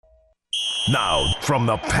Now, from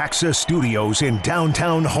the Paxa Studios in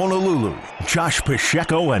downtown Honolulu, Josh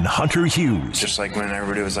Pacheco and Hunter Hughes. Just like when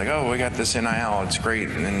everybody was like, oh, we got this NIL, it's great.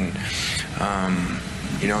 And then,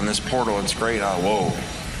 in this portal, it's great. Oh, whoa.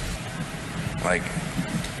 Like,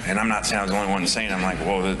 and I'm not saying I was the only one saying it. I'm like,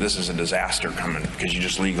 whoa, this is a disaster coming because you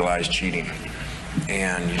just legalized cheating.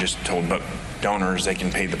 And you just told donors they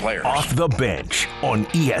can pay the players. Off the bench on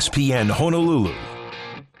ESPN Honolulu.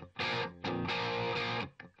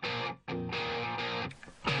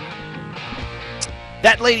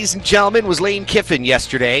 That, ladies and gentlemen, was Lane Kiffin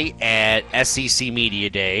yesterday at SEC Media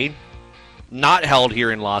Day. Not held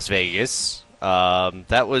here in Las Vegas.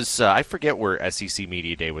 That was, I forget where SEC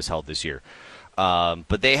Media Day was held this year.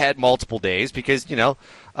 But they had multiple days because,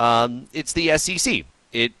 it's the SEC.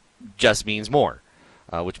 It just means more,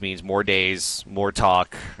 which means more days, more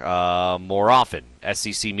talk, more often.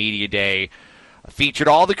 SEC Media Day featured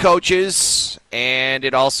all the coaches, and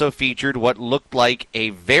it also featured what looked like a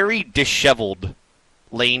very disheveled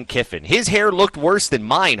Lane Kiffin. His hair looked worse than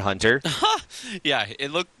mine, Hunter. Yeah,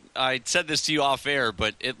 it looked. I said this to you off air,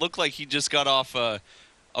 but it looked like he just got off a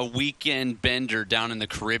weekend bender down in the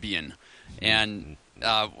Caribbean, and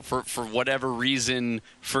for whatever reason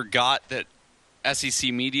forgot that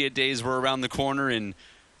SEC Media Days were around the corner, and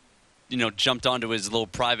jumped onto his little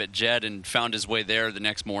private jet and found his way there the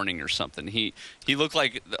next morning or something. He looked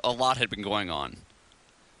like a lot had been going on.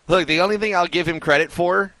 Look, the only thing I'll give him credit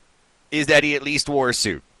for is that he at least wore a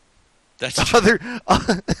suit. That's other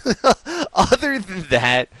than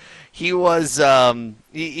that, he was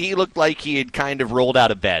he looked like he had kind of rolled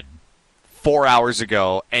out of bed 4 hours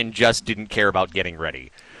ago and just didn't care about getting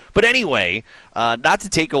ready. But anyway, not to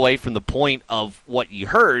take away from the point of what you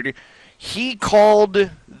heard, he called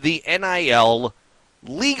the NIL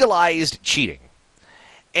legalized cheating.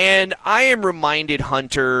 And I am reminded,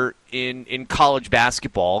 Hunter, in college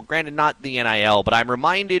basketball, granted not the NIL, but I'm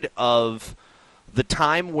reminded of the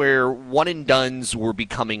time where one-and-dones were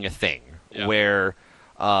becoming a thing, where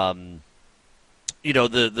the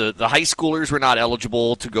high schoolers were not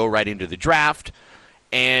eligible to go right into the draft,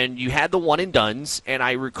 and you had the one-and-dones, and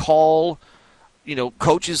I recall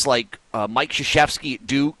coaches like Mike Krzyzewski at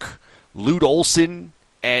Duke, Lute Olson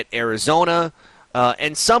at Arizona,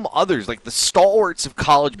 and some others, like the stalwarts of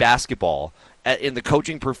college basketball in the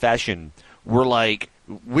coaching profession, were like,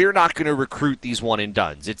 we're not going to recruit these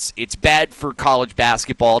one-and-dones. It's bad for college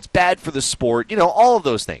basketball. It's bad for the sport. All of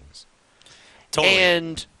those things. Totally.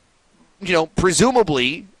 And,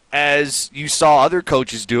 presumably, as you saw other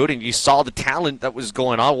coaches do it and you saw the talent that was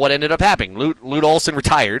going on, what ended up happening? Lute Olson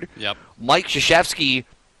retired. Yep. Mike Krzyzewski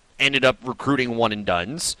ended up recruiting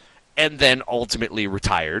one-and-dones and then ultimately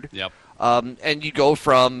retired. Yep. And you go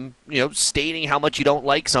from, stating how much you don't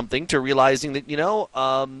like something to realizing that,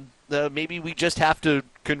 maybe we just have to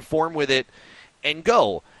conform with it and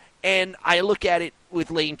go. And I look at it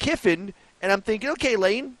with Lane Kiffin, and I'm thinking, okay,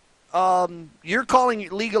 Lane, you're calling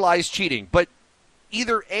it legalized cheating, but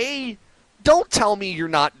either A, don't tell me you're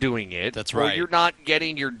not doing it. That's right. Or you're not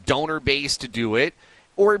getting your donor base to do it.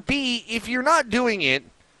 Or B, if you're not doing it,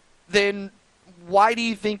 then why do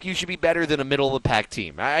you think you should be better than a middle-of-the-pack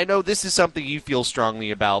team? I know this is something you feel strongly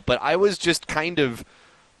about, but I was just kind of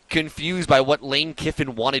confused by what Lane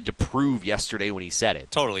Kiffin wanted to prove yesterday when he said it.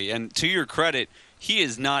 Totally. And to your credit, he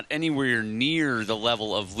is not anywhere near the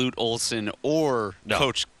level of Lute Olson or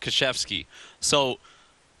Coach Krzyzewski. So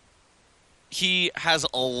he has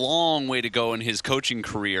a long way to go in his coaching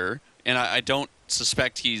career, and I don't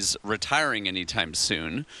suspect he's retiring anytime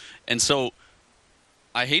soon. And so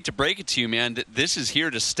I hate to break it to you, man, that this is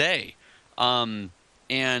here to stay. And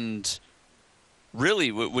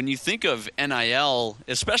really, when you think of NIL,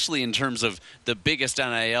 especially in terms of the biggest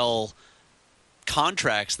NIL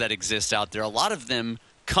contracts that exist out there, a lot of them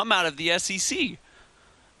come out of the SEC. Mm-hmm.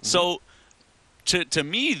 So to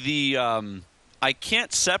me, I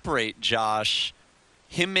can't separate, Josh,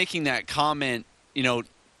 him making that comment,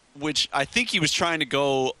 which I think he was trying to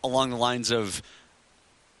go along the lines of,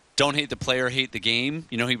 don't hate the player, hate the game.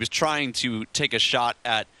 He was trying to take a shot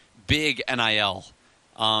at big NIL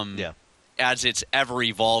as it's ever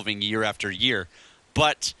evolving year after year.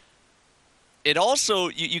 But it also,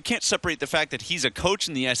 you can't separate the fact that he's a coach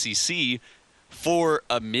in the SEC for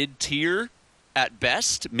a mid-tier, at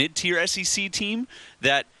best, mid-tier SEC team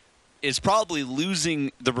that is probably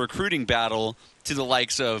losing the recruiting battle to the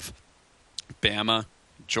likes of Bama,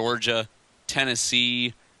 Georgia,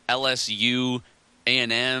 Tennessee, LSU,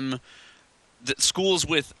 A&M, the schools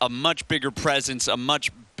with a much bigger presence, a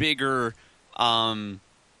much bigger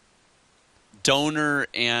donor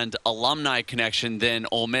and alumni connection than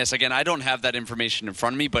Ole Miss. Again, I don't have that information in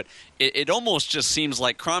front of me, but it almost just seems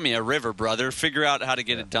like Crimea River, brother. Figure out how to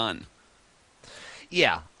get it done.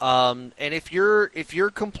 Yeah, and if you're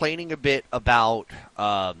complaining a bit about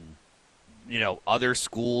other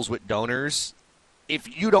schools with donors,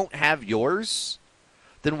 if you don't have yours,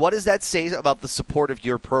 then what does that say about the support of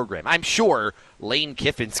your program? I'm sure Lane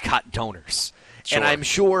Kiffin's got donors. Sure. And I'm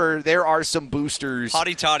sure there are some boosters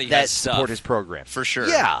that support his program. For sure.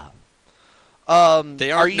 Yeah.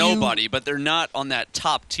 They aren't nobody, but they're not on that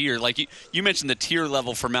top tier. Like you mentioned the tier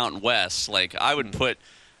level for Mountain West. Like I would put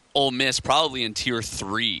Ole Miss probably in tier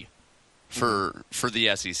 3 for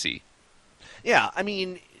the SEC. Yeah, I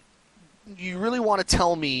mean, you really want to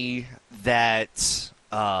tell me that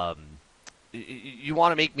you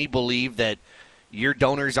want to make me believe that your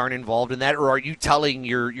donors aren't involved in that, or are you telling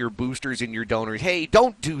your boosters and your donors, hey,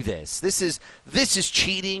 don't do this. This is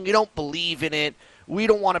cheating. You don't believe in it. We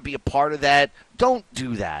don't want to be a part of that. Don't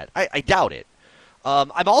do that. I doubt it.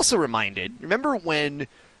 I'm also reminded, remember when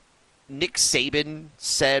Nick Saban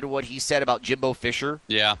said what he said about Jimbo Fisher?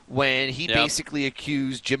 Yeah. When he basically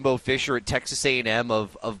accused Jimbo Fisher at Texas A&M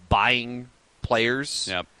of buying players.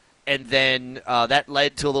 Yep. And then that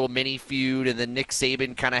led to a little mini feud, and then Nick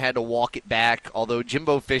Saban kind of had to walk it back, although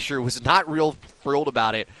Jimbo Fisher was not real thrilled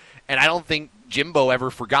about it, and I don't think Jimbo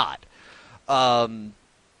ever forgot.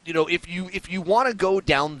 If you want to go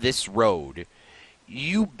down this road,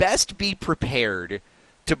 you best be prepared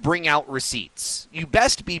to bring out receipts. You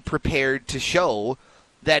best be prepared to show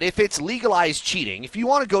that if it's legalized cheating, if you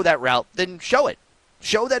want to go that route, then show it.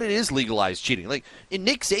 Show that it is legalized cheating. Like in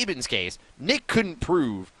Nick Saban's case, Nick couldn't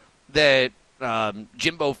prove that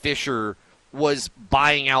Jimbo Fisher was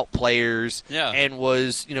buying out players and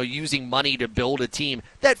was using money to build a team.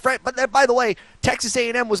 But by the way, Texas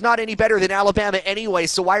A&M was not any better than Alabama anyway.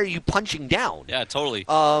 So why are you punching down? Yeah, totally.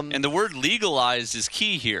 And the word legalized is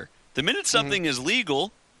key here. The minute something is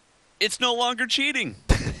legal, it's no longer cheating.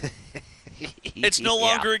 It's no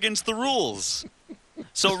longer against the rules.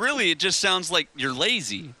 So really, it just sounds like you're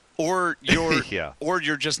lazy. Or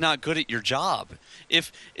you're just not good at your job.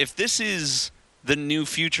 If this is the new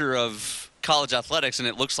future of college athletics, and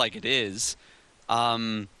it looks like it is,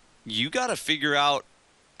 you got to figure out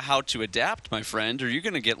how to adapt, my friend, or you're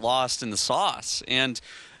going to get lost in the sauce. And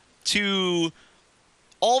to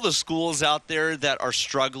all the schools out there that are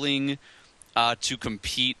struggling to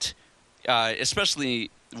compete,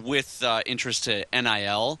 especially with interest to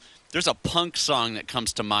NIL, there's a punk song that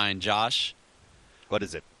comes to mind, Josh. What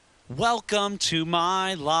is it? Welcome to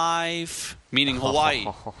my life, meaning Hawaii.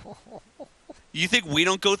 You think we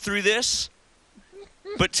don't go through this?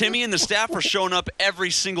 But Timmy and the staff are showing up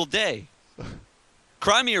every single day.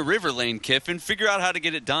 Cry me a river, Lane Kiffin. Figure out how to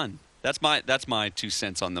get it done. That's my 2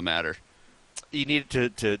 cents on the matter. You need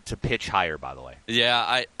to pitch higher, by the way.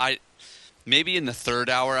 Yeah, I maybe in the third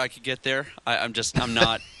hour I could get there. I'm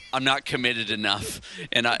not committed enough,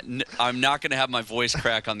 and I'm not going to have my voice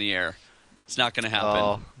crack on the air. It's not going to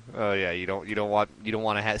happen. Oh yeah, you don't want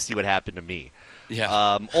to see what happened to me.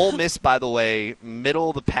 Yeah. Ole Miss, by the way, middle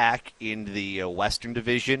of the pack in the Western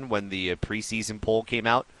Division when the preseason poll came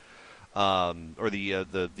out, or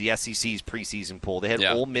the SEC's preseason poll. They had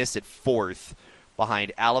Ole Miss at 4th,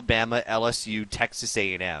 behind Alabama, LSU, Texas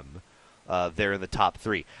A&M. They're in the top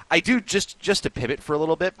 3. I do just to pivot for a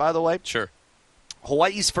little bit. By the way, sure.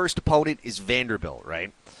 Hawaii's first opponent is Vanderbilt,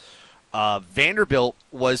 right? Vanderbilt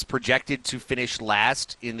was projected to finish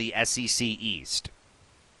last in the SEC East.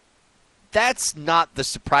 That's not the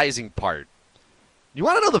surprising part. You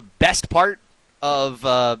want to know the best part of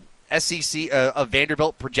SEC of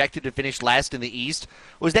Vanderbilt projected to finish last in the East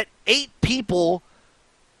was that 8 people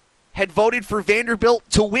had voted for Vanderbilt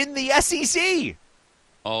to win the SEC.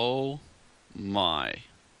 Oh my!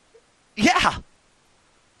 Yeah,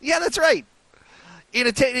 that's right.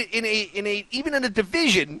 Even in a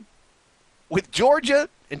division with Georgia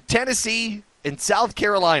and Tennessee and South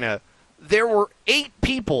Carolina, there were 8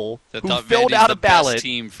 people who filled out a ballot. Best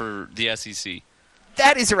team for the SEC.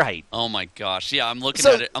 That is right. Oh my gosh! Yeah, I'm looking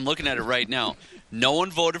at it. I'm looking at it right now. No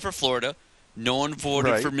one voted for Florida. No one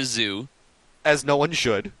voted for Mizzou. As no one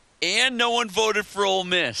should. And no one voted for Ole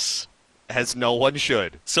Miss. As no one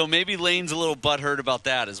should. So maybe Lane's a little butthurt about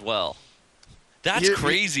that as well. That's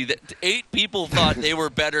crazy. That 8 people thought they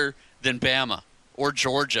were better than Bama or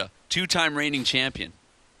Georgia, 2-time reigning champion.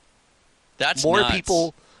 That's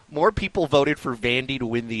nuts. More people voted for Vandy to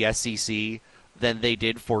win the SEC than they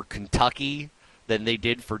did for Kentucky, than they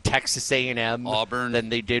did for Texas A&M, Auburn, than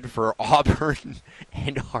they did for Auburn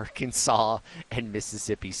and Arkansas and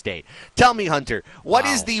Mississippi State. Tell me, Hunter, what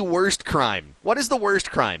is the worst crime? What is the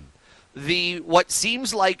worst crime? the what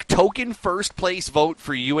seems like token first place vote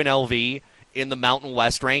for UNLV in the Mountain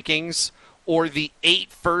West rankings, or the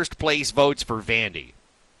 8 first place votes for Vandy?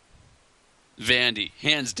 Vandy,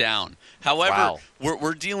 hands down. However, Wow.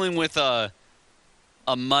 we're dealing with a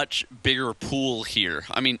much bigger pool here.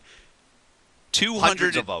 I mean,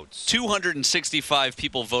 Hundreds of votes. 265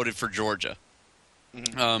 people voted for Georgia.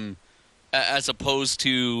 Mm-hmm. As opposed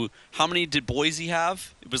to, how many did Boise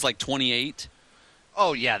have? It was like 28.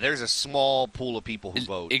 Oh yeah, there's a small pool of people who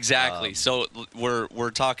vote. Exactly. So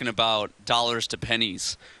we're talking about dollars to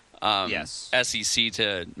pennies. Yes. SEC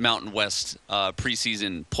to Mountain West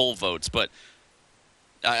preseason poll votes, but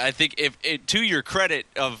I think to your credit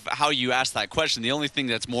of how you asked that question, the only thing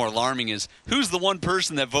that's more alarming is who's the one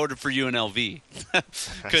person that voted for UNLV,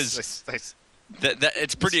 because that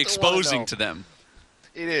it's pretty exposing to them.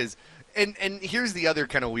 It is. And here's the other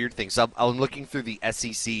kind of weird thing. So I'm looking through the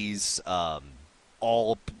SEC's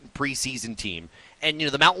all preseason team, and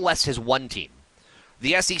the Mountain West has 1 team.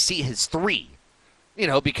 The SEC has 3.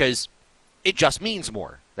 Because it just means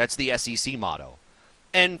more. That's the SEC motto.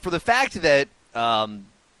 And for the fact that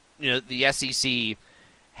the SEC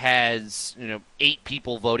has 8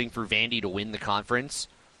 people voting for Vandy to win the conference,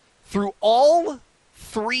 through all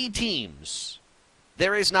 3 teams,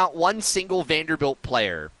 there is not one single Vanderbilt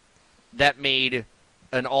player that made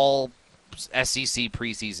an all SEC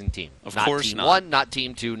preseason team. Of not course team not. 1, not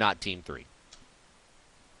team 2, not team 3.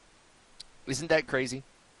 Isn't that crazy?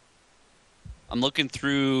 I'm looking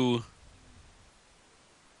through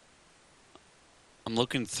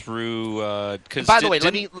because by the way,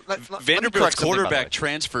 let me Vanderbilt's correct quarterback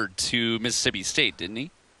transferred to Mississippi State, didn't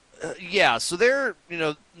he? Yeah, so they're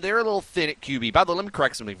a little thin at QB. By the way, let me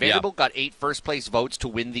correct something. Vanderbilt got 8 first place votes to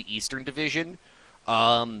win the Eastern Division.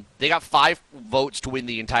 They got 5 votes to win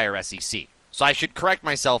the entire SEC. So I should correct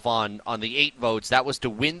myself on the 8 votes. That was to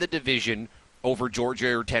win the division over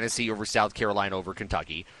Georgia or Tennessee, over South Carolina, over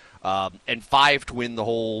Kentucky, and 5 to win the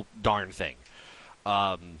whole darn thing.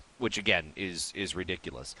 Which again is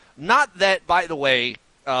ridiculous. Not that, by the way,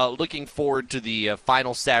 looking forward to the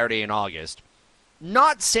final Saturday in August.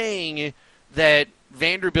 Not saying that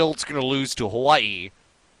Vanderbilt's going to lose to Hawaii,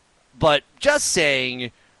 but just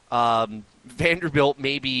saying Vanderbilt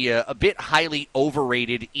may be a bit highly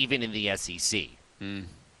overrated even in the SEC.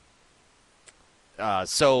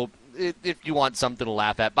 So if you want something to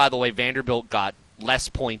laugh at, by the way, Vanderbilt got less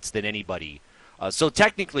points than anybody. So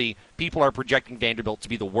technically, people are projecting Vanderbilt to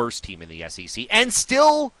be the worst team in the SEC and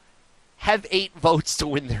still have 8 votes to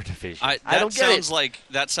win their division. I don't get it.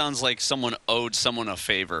 That sounds like someone owed someone a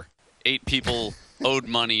favor. 8 people owed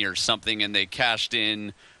money or something, and they cashed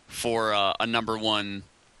in for a number one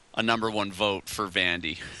vote for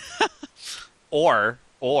Vandy. or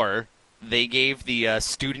they gave the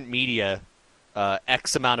student media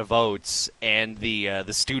X amount of votes, and the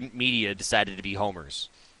student media decided to be homers.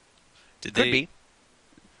 Could be.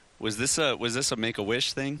 Was this a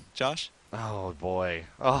Make-A-Wish thing, Josh? Oh boy.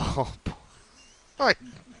 I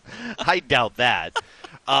doubt that.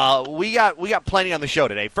 We got plenty on the show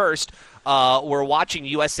today. First, we're watching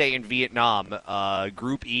USA and Vietnam,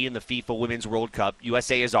 Group E in the FIFA Women's World Cup.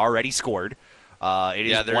 USA has already scored. It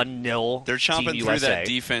is 1-0. They're chomping Team through USA. that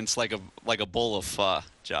defense like a bowl of pho,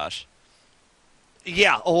 Josh.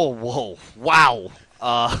 Yeah. Oh, whoa. Wow.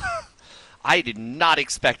 I did not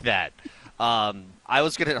expect that. I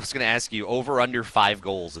was gonna ask you, over under 5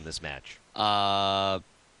 goals in this match.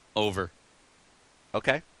 Over.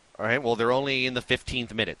 Okay. All right. Well, they're only in the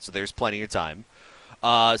 15th minute, so there's plenty of time.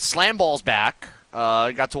 Slam ball's back.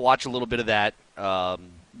 I got to watch a little bit of that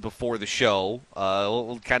before the show.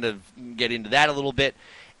 We'll kind of get into that a little bit.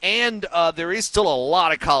 And there is still a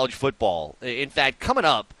lot of college football. In fact, coming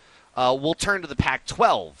up, we'll turn to the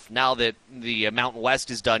Pac-12. Now that the Mountain West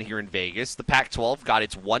is done here in Vegas, the Pac-12 got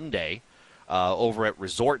its one day over at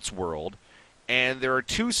Resorts World. And there are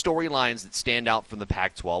 2 storylines that stand out from the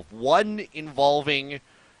Pac-12. One involving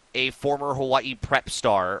a former Hawaii prep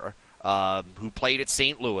star who played at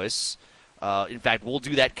St. Louis. In fact, we'll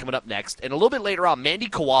do that coming up next. And a little bit later on, Mandi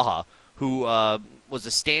Kawaha, who was a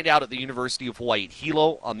standout at the University of Hawaii at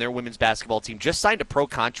Hilo on their women's basketball team, just signed a pro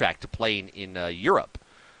contract to play in Europe.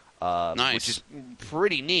 Nice. Which is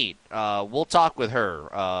pretty neat. We'll talk with her.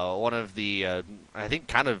 One of the, I think,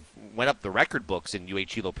 kind of went up the record books in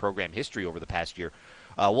UH Hilo program history over the past year.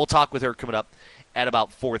 We'll talk with her coming up at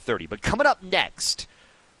about 4:30. But coming up next,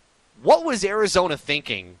 what was Arizona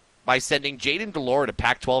thinking by sending Jayden to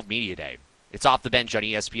Pac-12 Media Day? It's Off the Bench on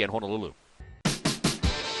ESPN Honolulu.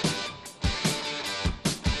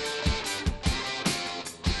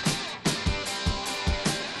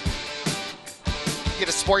 Get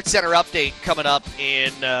a Sports Center update coming up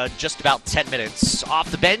in just about 10 minutes. Off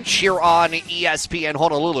the bench here on ESPN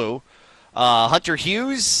Honolulu. Hunter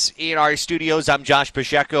Hughes in our studios. I'm Josh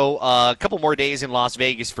Pacheco. A couple more days in Las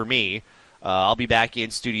Vegas for me. I'll be back in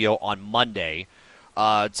studio on Monday.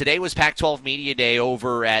 Today was Pac-12 Media Day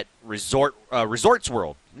over at Resorts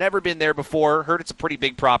World. Never been there before. Heard it's a pretty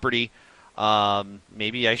big property.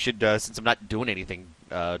 Maybe I should, since I'm not doing anything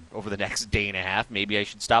over the next day and a half, maybe I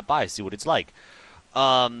should stop by, see what it's like.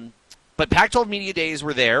 But Pac-12 Media Days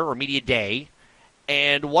were there, or Media Day,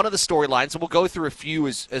 and one of the storylines, and we'll go through a few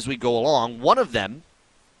as we go along, one of them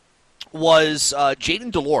was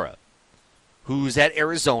Jayden DeLaura, who's at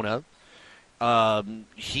Arizona.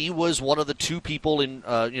 He was one of the two people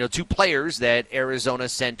two players that Arizona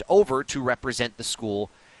sent over to represent the school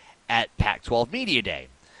at Pac-12 Media Day.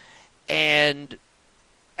 And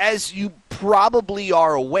as you probably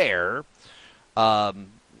are aware,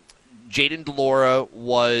 Jayden DeLaura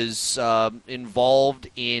was involved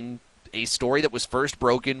in a story that was first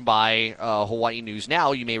broken by Hawaii News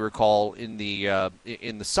Now. You may recall in the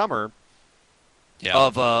summer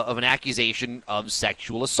of an accusation of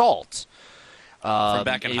sexual assault from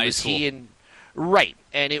back in high school. Right,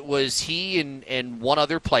 and it was he and one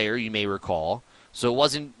other player. You may recall. So it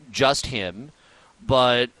wasn't just him,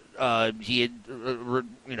 but he had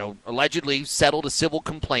allegedly settled a civil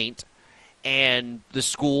complaint. And the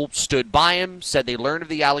school stood by him, said they learned of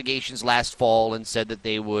the allegations last fall, and said that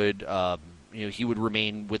they would, he would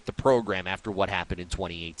remain with the program after what happened in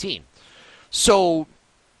 2018. So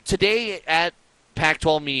today at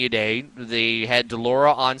Pac-12 Media Day, they had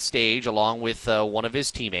DeLaura on stage along with one of his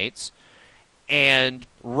teammates, and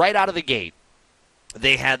right out of the gate,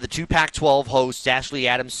 they had the two Pac-12 hosts, Ashley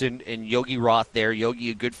Adamson and Yogi Roth there. Yogi,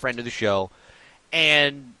 a good friend of the show,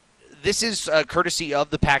 and this is courtesy of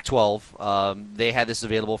the Pac-12. They had this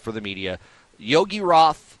available for the media. Yogi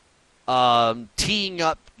Roth teeing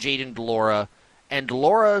up Jayden DeLaura, and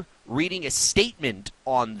DeLaura reading a statement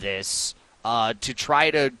on this to try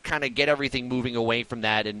to kind of get everything moving away from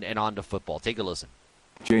that and on to football. Take a listen.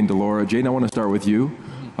 Jayden DeLaura. Jayden, I want to start with you.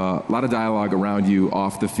 A lot of dialogue around you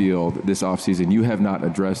off the field this offseason. You have not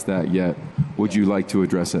addressed that yet. Would you like to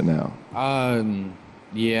address it now?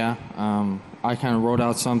 Yeah. I kind of wrote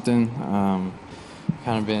out something. Kind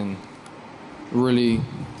of been really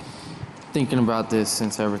thinking about this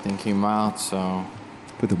since everything came out. So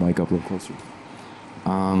put the mic up a little closer.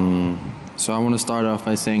 So I want to start off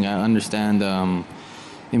by saying I understand the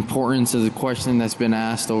importance of the question that's been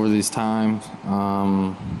asked over these times,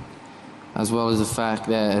 as well as the fact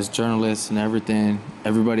that as journalists and everything,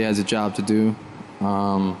 everybody has a job to do.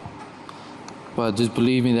 But just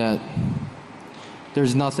believe me that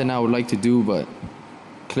there's nothing I would like to do but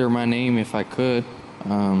clear my name if I could,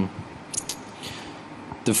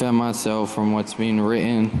 defend myself from what's being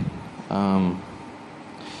written.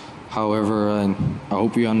 However, I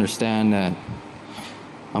hope you understand that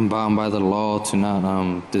I'm bound by the law to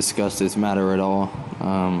not discuss this matter at all,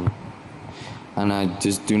 and I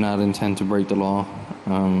just do not intend to break the law.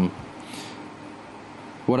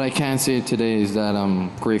 What I can say today is that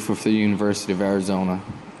I'm grateful for the University of Arizona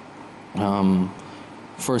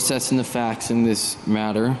for assessing the facts in this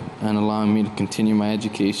matter and allowing me to continue my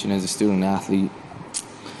education as a student athlete.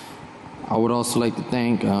 I would also like to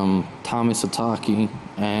thank Thomas Otaki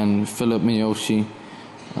and Philip Miyoshi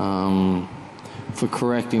for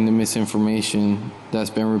correcting the misinformation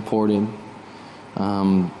that's been reported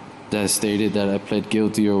that stated that I pled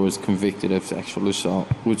guilty or was convicted of sexual assault,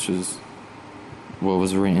 which is what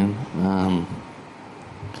was written.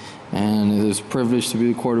 And it is a privilege to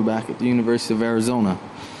be the quarterback at the University of Arizona.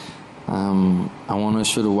 I want to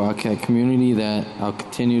assure the Wildcat community that I'll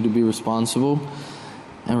continue to be responsible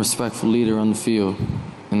and respectful leader on the field,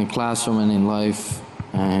 in the classroom and in life.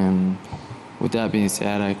 And with that being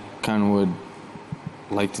said, I kind of would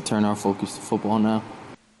like to turn our focus to football now.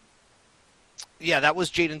 Yeah, that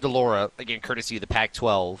was Jayden DeLaura, again, courtesy of the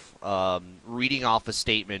Pac-12, reading off a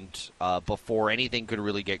statement before anything could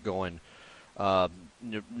really get going,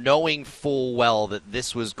 knowing full well that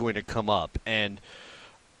this was going to come up. And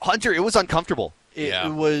Hunter, it was uncomfortable.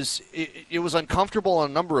 It was uncomfortable on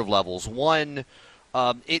a number of levels. One,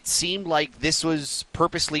 it seemed like this was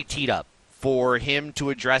purposely teed up for him to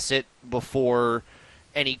address it before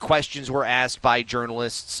any questions were asked by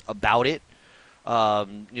journalists about it.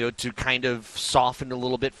 To kind of soften a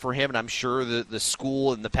little bit for him, and I'm sure the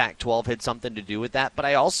school and the Pac-12 had something to do with that. But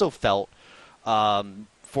I also felt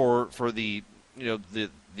for the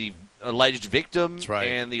alleged victim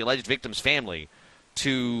and the alleged victim's family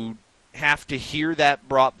to have to hear that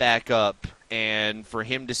brought back up, and for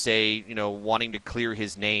him to say, wanting to clear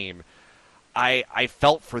his name. I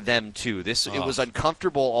felt for them too. It was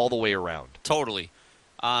uncomfortable all the way around. Totally.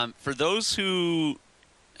 For those who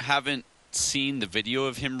haven't seen the video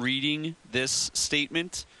of him reading this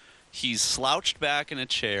statement, he's slouched back in a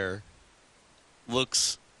chair,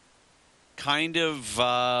 looks kind of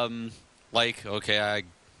like, okay, I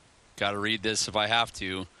got to read this if I have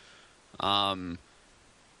to.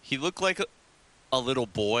 He looked like a little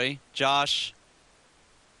boy, Josh.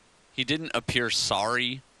 He didn't appear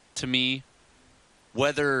sorry to me.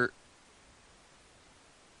 Whether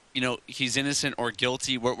he's innocent or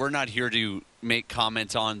guilty, we're not here to make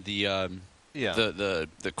comment on the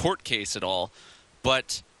court case at all.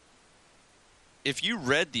 But if you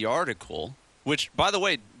read the article, which, by the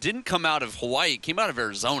way, didn't come out of Hawaii, it came out of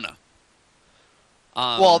Arizona.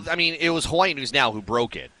 Well, I mean, it was Hawaii News Now who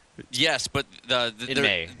broke it. Yes, but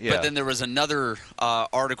May. Yeah. But then there was another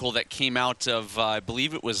article that came out of, I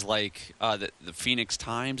believe it was like the Phoenix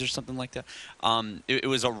Times or something like that. It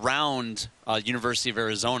was around University of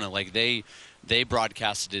Arizona. Like they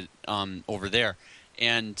broadcasted it over there.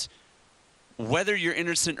 And whether you're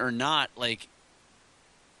innocent or not, like,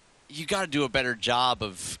 you got to do a better job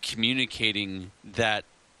of communicating that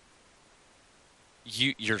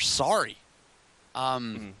you're sorry.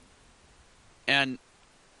 And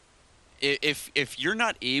if you're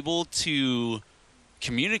not able to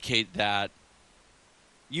communicate that,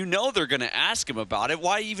 they're going to ask him about it.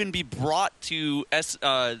 Why even be brought to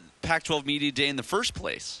Pac-12 Media Day in the first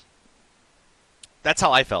place? That's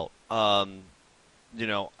how I felt. To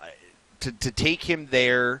take him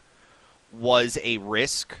there was a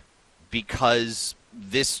risk because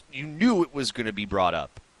you knew it was going to be brought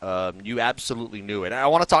up. You absolutely knew it. And I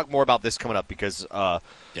want to talk more about this coming up because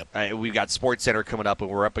we've got SportsCenter coming up, and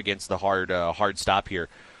we're up against the hard stop here.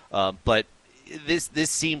 But this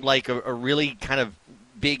seemed like a really kind of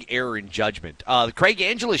big error in judgment. The Craig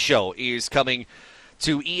Angeles Show is coming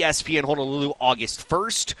to ESPN Honolulu August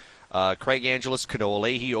 1st. Craig Angeles, Kanoa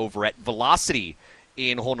Leahy over at Velocity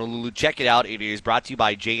in Honolulu. Check it out. It is brought to you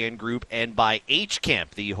by JN Group and by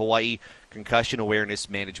H-Camp, the Hawaii Concussion Awareness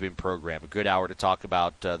Management Program. A good hour to talk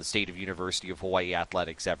about the state of University of Hawaii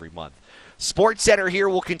athletics every month. SportsCenter here.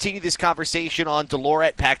 We'll continue this conversation on Delora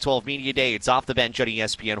at Pac-12 Media Day. It's Off the Bench on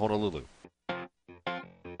ESPN Honolulu.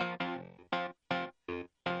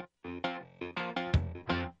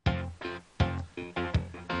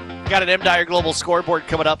 Got an M. Dyer Global Scoreboard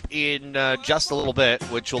coming up in just a little bit,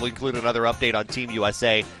 which will include another update on Team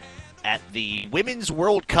USA at the Women's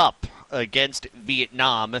World Cup against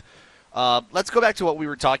Vietnam. Let's go back to what we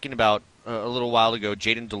were talking about a little while ago.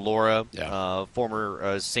 Jayden Delora,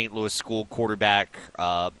 former St. Louis school quarterback,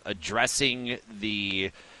 addressing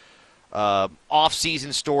the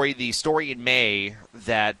off-season story, the story in May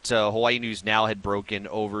that Hawaii News Now had broken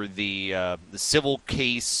over the civil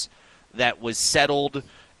case that was settled,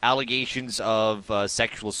 allegations of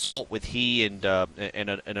sexual assault with he and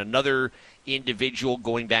another individual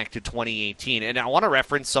going back to 2018. And I want to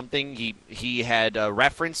reference something. He had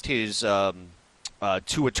referenced his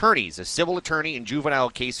two attorneys, a civil attorney and juvenile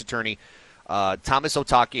case attorney, Thomas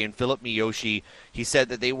Otake and Philip Miyoshi. He said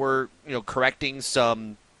that they were correcting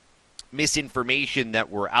some misinformation that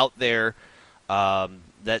were out there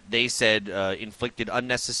that they said inflicted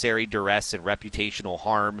unnecessary duress and reputational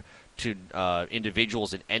harm to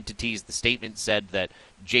individuals and entities. The statement said that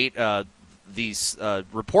these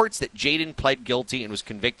reports that Jayden pled guilty and was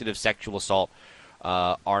convicted of sexual assault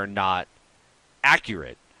are not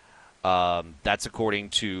accurate. That's according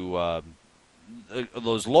to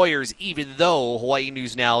those lawyers, even though Hawaii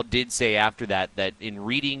News Now did say after that in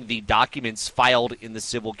reading the documents filed in the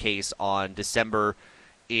civil case on December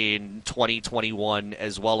in 2021,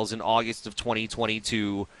 as well as in August of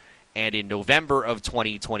 2022, and in November of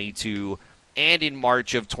 2022, and in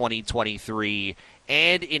March of 2023,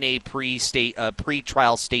 and in a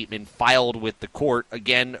pre-trial statement filed with the court,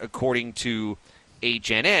 again, according to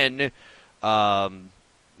HNN,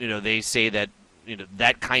 they say that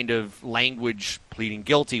that kind of language, pleading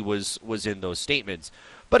guilty, was in those statements.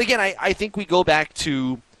 But again, I think we go back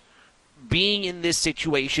to being in this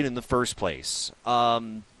situation in the first place.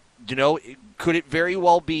 Could it very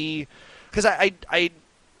well be, because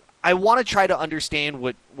I want to try to understand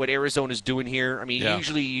what Arizona's doing here. I mean,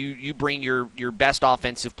 usually you bring your best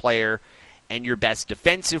offensive player and your best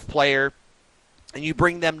defensive player, and you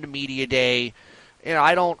bring them to media day.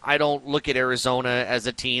 I don't look at Arizona as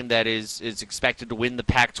a team that is expected to win the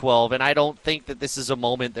Pac-12, and I don't think that this is a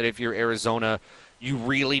moment that if you're Arizona, you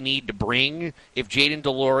really need to bring. If Jayden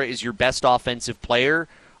Delora is your best offensive player,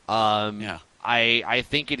 I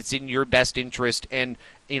think it's in your best interest. And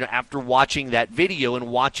after watching that video and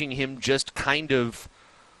watching him just kind of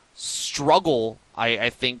struggle, I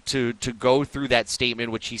think, to go through that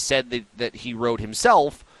statement, which he said that he wrote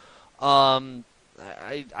himself. I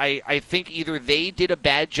think either they did a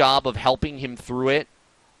bad job of helping him through it,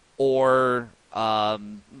 or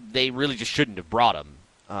they really just shouldn't have brought him.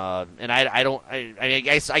 And I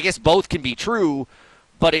guess both can be true,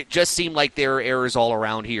 but it just seemed like there are errors all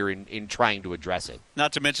around here in trying to address it.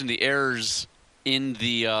 Not to mention the errors in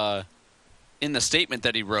the statement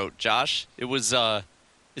that he wrote, Josh. It was.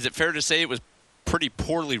 Is it fair to say it was pretty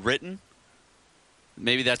poorly written?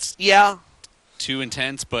 Maybe that's too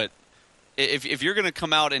intense, but if you're going to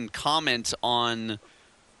come out and comment on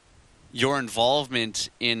your involvement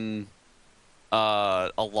in a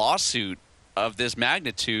lawsuit of this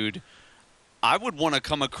magnitude, I would want to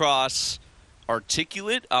come across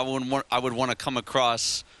articulate. I would want to come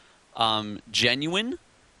across genuine,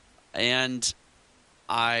 and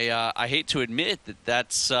I hate to admit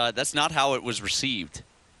that's not how it was received.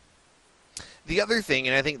 The other thing,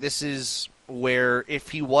 and I think this is where if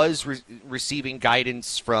he was receiving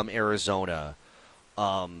guidance from Arizona,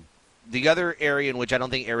 the other area in which I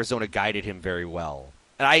don't think Arizona guided him very well,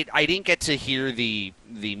 and I didn't get to hear the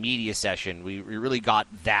media session. We really got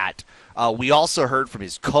that. We also heard from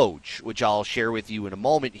his coach, which I'll share with you in a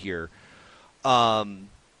moment here. The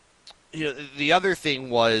other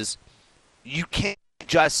thing was you can't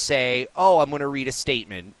just say, oh, I'm going to read a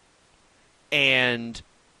statement, and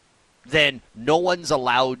then no one's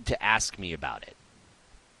allowed to ask me about it.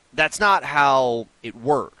 That's not how it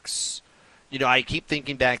works. I keep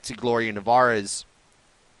thinking back to Gloria Nevarez,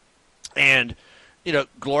 and,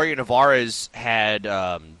 Gloria Nevarez had,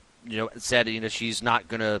 said, she's not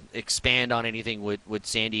going to expand on anything with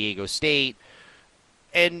San Diego State,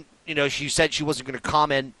 and, she said she wasn't going to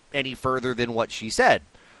comment any further than what she said.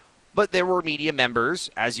 But there were media members,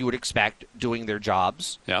 as you would expect, doing their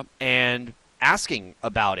jobs and asking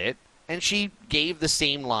about it. And she gave the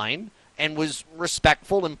same line and was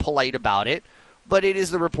respectful and polite about it. But it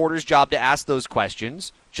is the reporter's job to ask those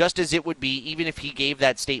questions, just as it would be even if he gave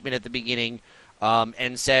that statement at the beginning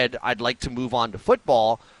and said, I'd like to move on to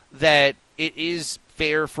football, that it is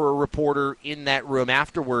fair for a reporter in that room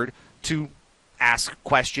afterward to ask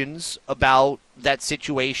questions about that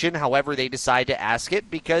situation, however they decide to ask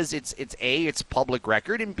it, because it's A, it's public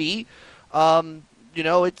record, and B,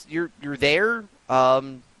 it's you're there.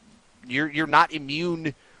 You're not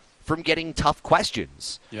immune from getting tough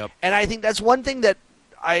questions. Yep. And I think that's one thing that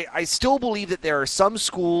I still believe that there are some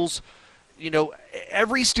schools,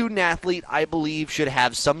 every student athlete, I believe, should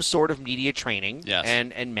have some sort of media training. Yes.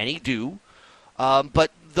 And many do. But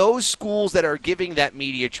those schools that are giving that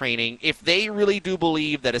media training, if they really do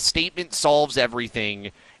believe that a statement solves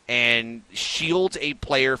everything and shields a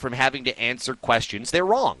player from having to answer questions, they're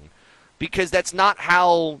wrong. Because that's not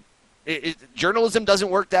how journalism doesn't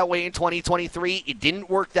work that way in 2023. It didn't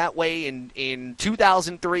work that way in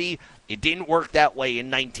 2003. It didn't work that way in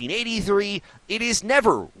 1983. It has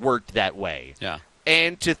never worked that way. Yeah.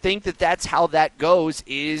 And to think that that's how that goes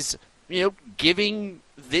is, giving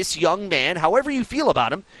this young man, however you feel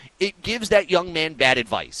about him, it gives that young man bad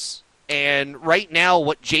advice. And right now,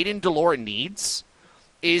 what Jayden DeLora needs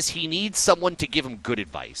is he needs someone to give him good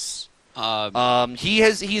advice.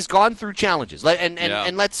 He's gone through challenges,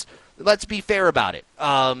 and let's be fair about it.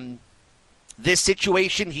 This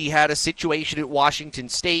situation, he had a situation at Washington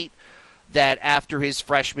State that after his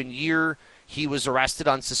freshman year, he was arrested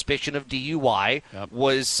on suspicion of DUI,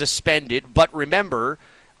 was suspended, but remember,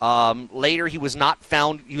 later he was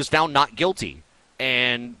found not guilty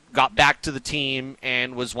and got back to the team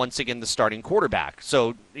and was once again the starting quarterback.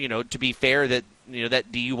 So, to be fair, that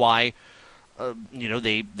that DUI,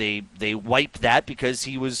 they wiped that because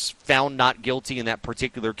he was found not guilty in that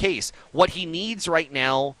particular case. What he needs right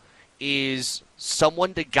now is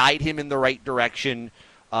someone to guide him in the right direction,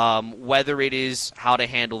 whether it is how to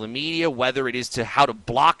handle the media, whether it is to how to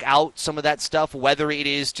block out some of that stuff, whether it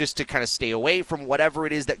is just to kind of stay away from whatever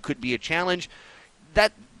it is that could be a challenge.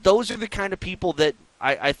 Those are the kind of people that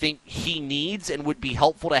I think he needs and would be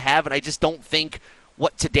helpful to have, and I just don't think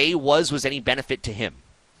what today was any benefit to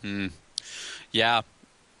him. Yeah.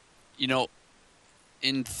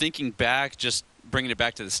 In thinking back, just bringing it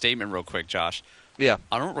back to the statement real quick, Josh. Yeah.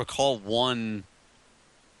 I don't recall one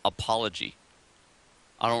apology.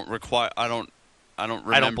 I don't remember.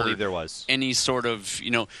 I don't believe there was any sort of,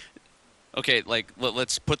 okay, like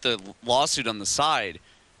let's put the lawsuit on the side.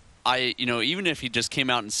 Even if he just came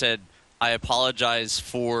out and said, I apologize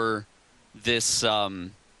for this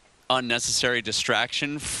unnecessary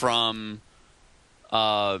distraction from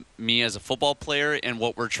me as a football player and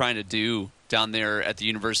what we're trying to do down there at the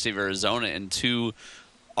University of Arizona, and to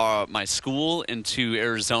my school and to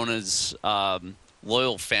Arizona's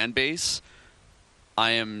loyal fan base,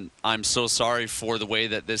 I'm so sorry for the way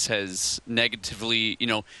that this has negatively,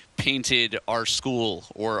 painted our school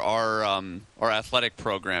or our athletic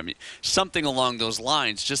program. Something along those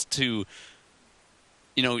lines, just to,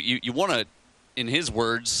 you want to, in his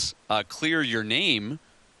words, clear your name.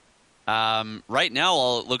 Right now,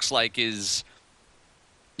 all it looks like is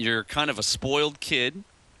you're kind of a spoiled kid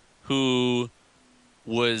who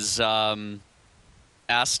was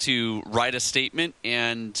asked to write a statement,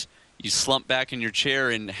 and you slumped back in your chair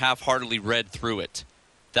and half-heartedly read through it.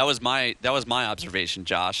 That was my observation,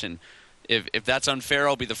 Josh. And if that's unfair,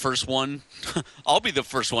 I'll be the first one. I'll be the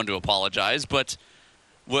first one to apologize. But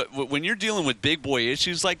when you're dealing with big boy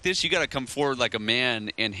issues like this, you got to come forward like a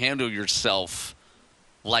man and handle yourself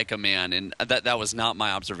like a man. And that was not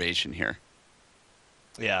my observation here.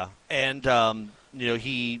 Yeah, and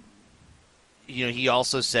he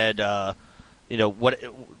also said, what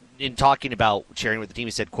in talking about sharing with the team,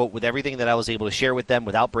 he said, quote, "With everything that I was able to share with them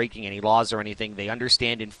without breaking any laws or anything, they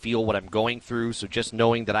understand and feel what I'm going through. So just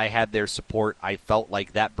knowing that I had their support, I felt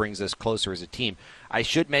like that brings us closer as a team." I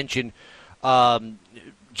should mention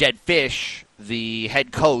Jed Fish, the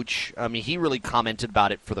head coach. I mean, he really commented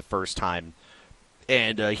about it for the first time,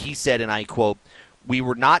 and he said, and I quote, "We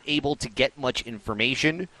were not able to get much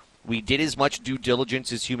information. We did as much due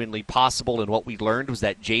diligence as humanly possible, and what we learned was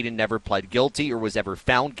that Jayden never pled guilty or was ever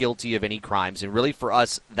found guilty of any crimes. And really for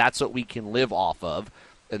us, that's what we can live off of,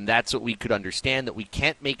 and that's what we could understand, that we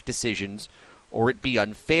can't make decisions or it'd be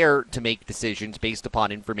unfair to make decisions based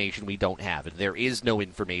upon information we don't have. And there is no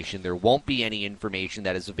information. There won't be any information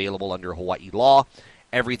that is available under Hawaii law.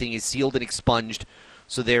 Everything is sealed and expunged,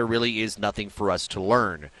 so there really is nothing for us to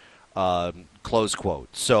learn." Close quote.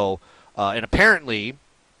 So, and apparently,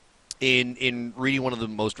 in reading one of the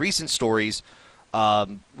most recent stories,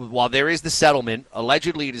 while there is the settlement,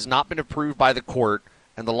 allegedly it has not been approved by the court,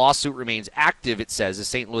 and the lawsuit remains active, it says. The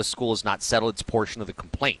St. Louis school has not settled its portion of the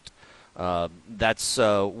complaint. That's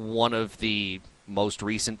one of the most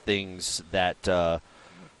recent things that's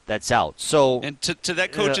out. So, and to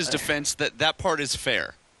that coach's defense, that part is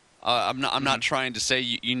fair. I'm not trying to say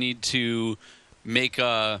you need to make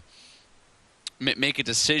a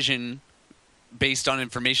decision based on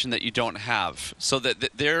information that you don't have, so that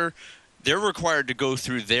they're required to go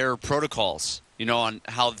through their protocols, on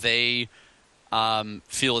how they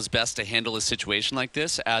feel is best to handle a situation like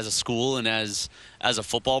this as a school and as a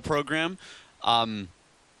football program. I'm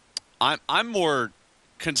more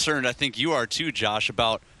concerned, I think you are too, Josh,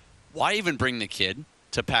 about why even bring the kid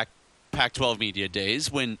to Pac-12 Media Days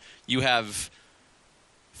when you have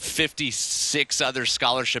 56 other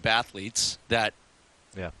scholarship athletes that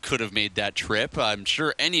could have made that trip. I'm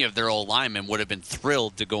sure any of their old linemen would have been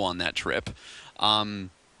thrilled to go on that trip,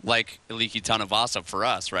 like Eliki Tanavasa for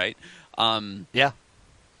us, right? To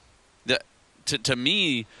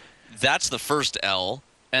me, that's the first L,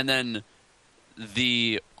 and then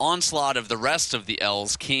the onslaught of the rest of the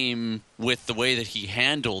L's came with the way that he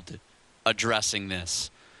handled addressing this.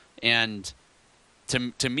 And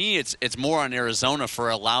to me, it's more on Arizona for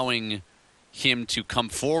allowing him to come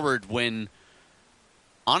forward when,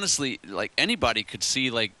 honestly, like, anybody could see,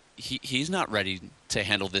 like, he's not ready to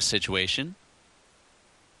handle this situation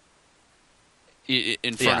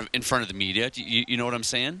in front of the media. You know what I'm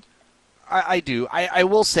saying? I do. I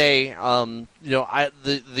will say,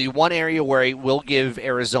 the one area where I will give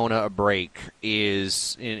Arizona a break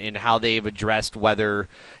is in how they've addressed whether,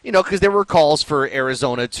 because there were calls for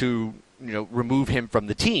Arizona to, remove him from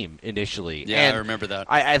the team initially. Yeah, and I remember that.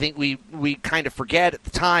 I think we kind of forget at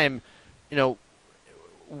the time,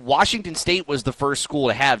 Washington State was the first school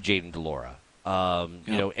to have Jayden de Laura.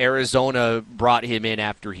 Arizona brought him in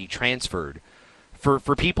after he transferred. For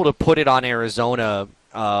people to put it on Arizona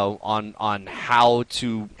on how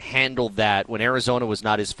to handle that when Arizona was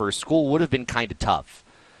not his first school would have been kind of tough.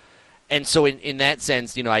 And so in that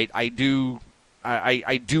sense, I do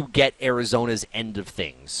get Arizona's end of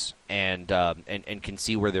things and can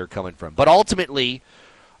see where they're coming from. But ultimately,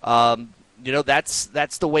 that's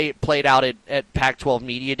the way it played out at Pac-12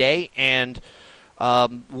 Media Day, and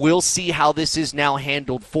we'll see how this is now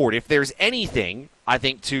handled forward. If there's anything, I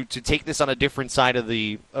think, to take this on a different side of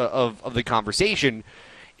the conversation,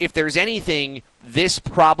 if there's anything, this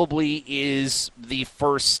probably is the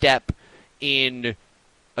first step in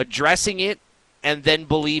addressing it and then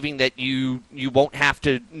believing that you won't have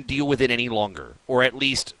to deal with it any longer, or at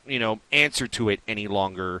least answer to it any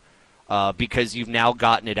longer, because you've now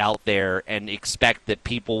gotten it out there, and expect that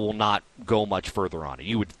people will not go much further on it.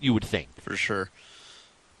 You would think, for sure.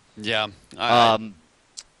 Yeah.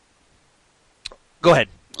 Go ahead.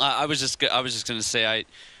 I was just going to say,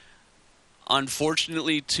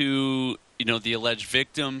 unfortunately to the alleged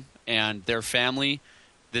victim and their family,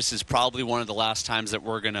 this is probably one of the last times that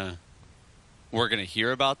we're gonna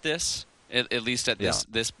hear about this, at least at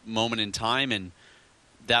this moment in time, and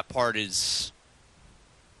that part is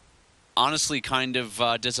honestly kind of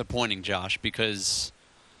disappointing, Josh, because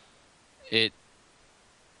it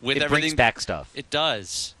brings back stuff. It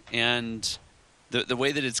does, and the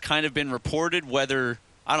way that it's kind of been reported, whether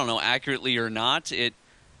I don't know accurately or not, it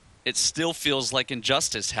still feels like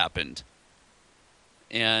injustice happened.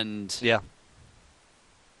 And it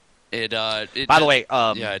by the way,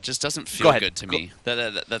 it just doesn't feel good to me.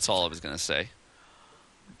 That's all I was going to say.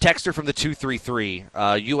 Texter from the 233,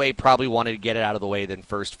 UA probably wanted to get it out of the way than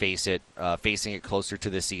first facing it closer to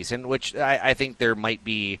the season, which I think there might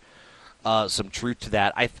be some truth to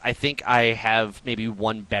that. I think I have maybe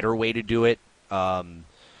one better way to do it.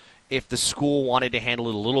 If the school wanted to handle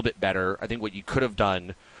it a little bit better, I think what you could have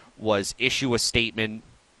done was issue a statement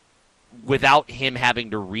without him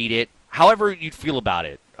having to read it, however you'd feel about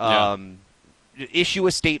it. Issue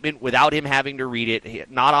a statement without him having to read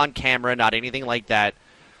it, not on camera, not anything like that,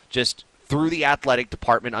 just through the athletic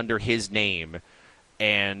department under his name,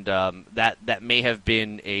 and that may have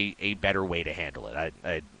been a better way to handle it.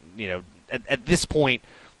 At this point,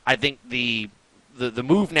 I think the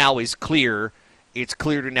move now is clear. It's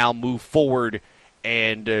clear to now move forward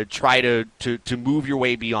and try to move your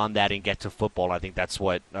way beyond that and get to football. And I think that's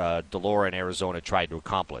what Delora and Arizona tried to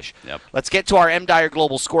accomplish. Yep. Let's get to our M. Dyer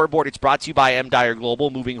Global scoreboard. It's brought to you by M. Dyer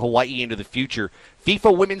Global, moving Hawaii into the future.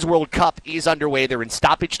 FIFA Women's World Cup is underway. They're in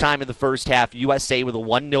stoppage time in the first half. USA with a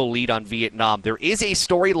 1-0 lead on Vietnam. There is a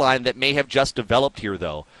storyline that may have just developed here,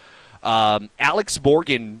 though. Alex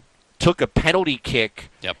Morgan took a penalty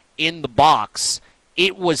kick in the box.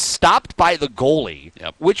 It was stopped by the goalie,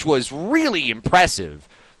 which was really impressive.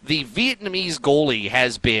 The Vietnamese goalie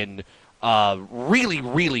has been really,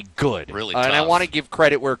 really good. Really tough. And I want to give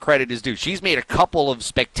credit where credit is due. She's made a couple of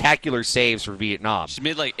spectacular saves for Vietnam. She's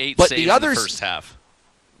made like 8 saves in the first half.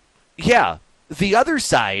 Yeah. The other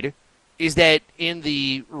side is that in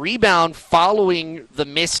the rebound following the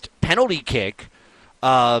missed penalty kick,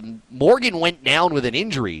 Morgan went down with an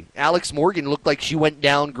injury. Alex Morgan looked like she went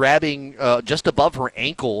down grabbing just above her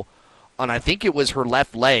ankle on, I think it was her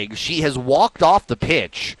left leg. She has walked off the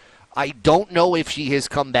pitch. I don't know if she has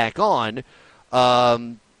come back on.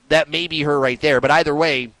 That may be her right there. But either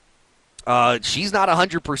way, she's not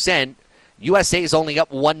 100%. USA is only up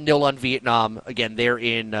 1-0 on Vietnam. Again, they're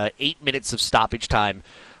in 8 minutes of stoppage time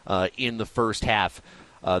in the first half.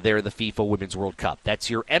 There in the FIFA Women's World Cup.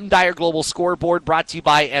 That's your M. Dyer Global scoreboard, brought to you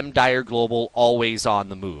by M. Dyer Global, always on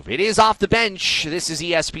the move. It is Off the Bench. This is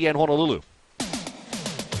ESPN Honolulu.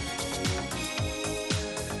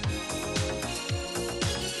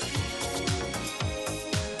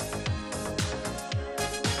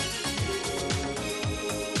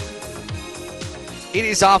 It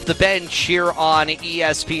is Off the Bench here on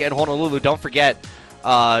ESPN Honolulu. Don't forget,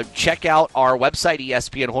 check out our website,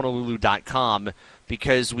 espnhonolulu.com.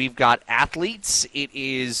 because we've got athletes. It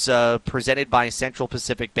is presented by Central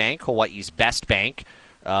Pacific Bank, Hawaii's best bank.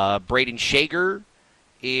 Braden Shager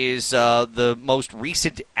is the most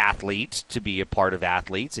recent athlete to be a part of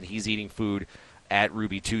athletes, and he's eating food at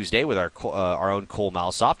Ruby Tuesday with our own Cole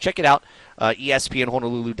Malsoff. Check it out,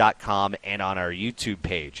 espnhonolulu.com and on our YouTube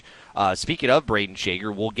page. Speaking of Braden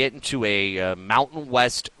Shager, we'll get into a Mountain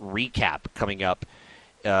West recap coming up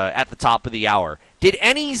at the top of the hour. Did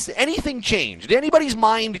anything change? Did anybody's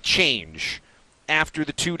mind change after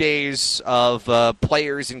the 2 days of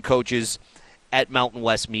players and coaches at Mountain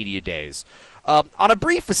West Media Days? On a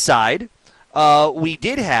brief aside, we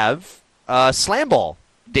did have Slam Ball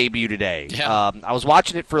debut today. Yeah. I was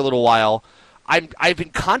watching it for a little while. I've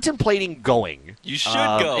been contemplating going. You should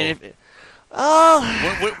go.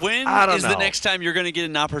 When is the next time you're going to get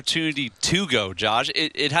an opportunity to go, Josh?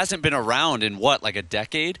 It hasn't been around in, like a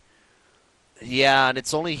decade? Yeah, and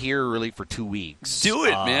it's only here really for 2 weeks. Do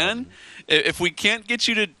it, man. If we can't get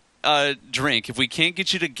you to drink, if we can't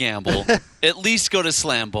get you to gamble, at least go to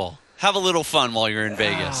Slam Ball. Have a little fun while you're in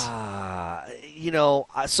Vegas.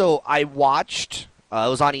 So I watched. It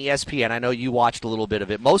was on ESPN. I know you watched a little bit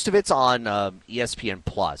of it. Most of it's on ESPN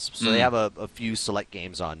Plus. So they have a few select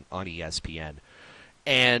games on ESPN.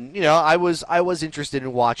 And I was interested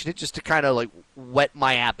in watching it just to kind of like whet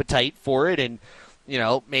my appetite for it, and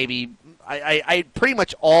maybe I pretty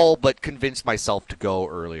much all but convinced myself to go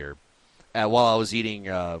earlier while I was eating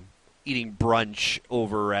brunch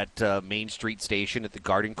over at Main Street Station at the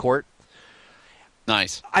Garden Court.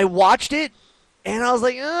 Nice. I watched it, and I was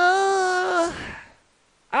like,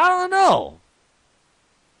 I don't know.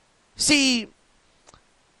 See,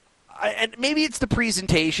 and maybe it's the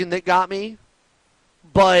presentation that got me,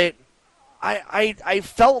 but I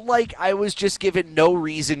felt like I was just given no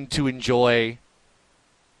reason to enjoy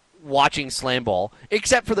watching slam ball,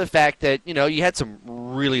 except for the fact that, you had some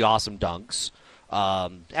really awesome dunks,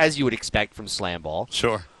 as you would expect from slam ball.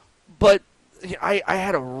 Sure. But I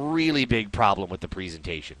had a really big problem with the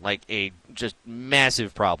presentation, like a just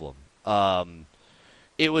massive problem.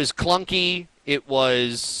 It was clunky. It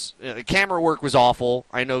was the camera work was awful.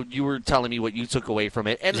 I know you were telling me what you took away from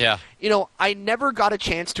it. And, I never got a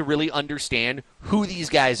chance to really understand who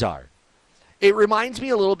these guys are. It reminds me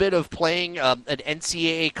a little bit of playing an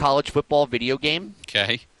NCAA college football video game.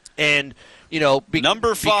 Okay. And,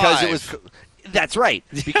 number 5. Because it was... That's right,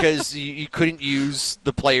 because you couldn't use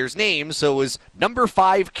the player's name, so it was number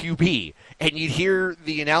 5 QB. And you'd hear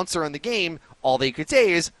the announcer on the game, all they could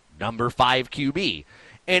say is number 5 QB.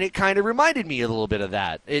 And it kind of reminded me a little bit of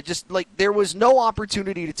that. It just, there was no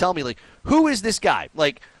opportunity to tell me, who is this guy?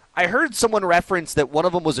 I heard someone reference that one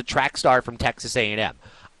of them was a track star from Texas A&M.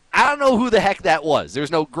 I don't know who the heck that was.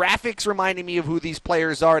 There's no graphics reminding me of who these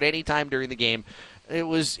players are at any time during the game.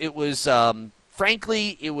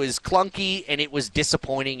 Frankly, it was clunky, and it was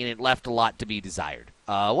disappointing, and it left a lot to be desired.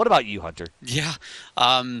 What about you, Hunter? Yeah.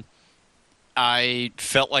 I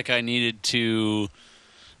felt like I needed to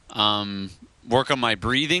work on my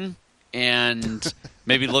breathing and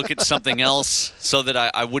maybe look at something else so that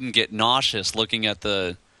I wouldn't get nauseous looking at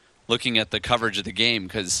the coverage of the game,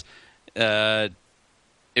 because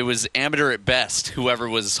it was amateur at best, whoever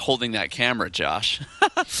was holding that camera, Josh.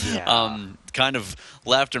 Yeah. Kind of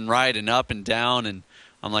left and right and up and down, and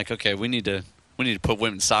I'm like, okay, we need to put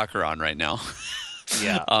women's soccer on right now.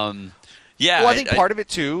 Yeah. Yeah. Well, I think part of it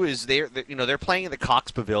too is they're playing in the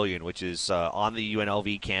Cox Pavilion, which is on the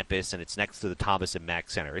UNLV campus, and it's next to the Thomas and Mack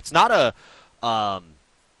Center. It's not a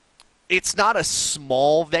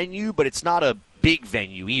small venue, but it's not a big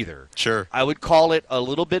venue either. Sure. I would call it a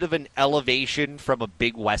little bit of an elevation from a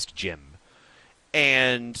Big West gym.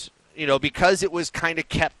 And, because it was kind of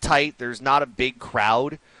kept tight, there's not a big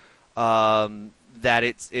crowd, that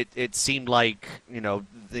it seemed like,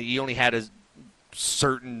 you only had a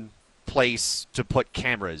certain place to put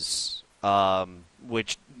cameras,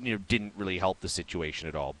 which, didn't really help the situation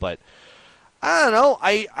at all. But, I don't know,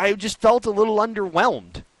 I just felt a little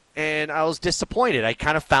underwhelmed. And I was disappointed. I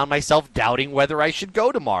kind of found myself doubting whether I should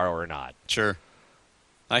go tomorrow or not. Sure.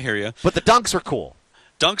 I hear you. But the dunks are cool.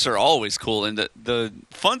 Dunks are always cool. And the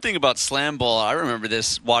fun thing about slam ball, I remember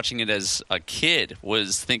this watching it as a kid,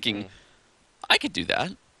 was thinking, I could do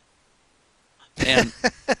that. And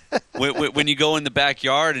when you go in the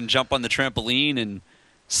backyard and jump on the trampoline and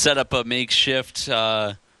set up a makeshift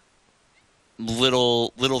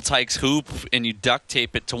little Tykes hoop and you duct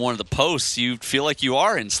tape it to one of the posts, you feel like you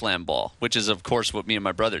are in slam ball, which is, of course, what me and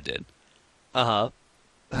my brother did. A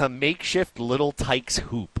makeshift little Tykes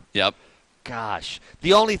hoop. Yep. Gosh.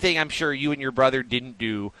 The only thing I'm sure you and your brother didn't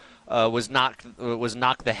do was knock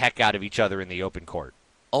the heck out of each other in the open court.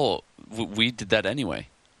 Oh, we did that anyway.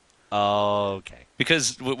 Oh, okay.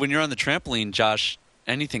 Because when you're on the trampoline, Josh,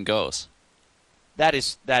 anything goes. That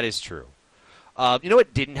is true.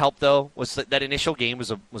 What didn't help though was that initial game was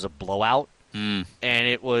a blowout, and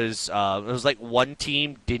it was like one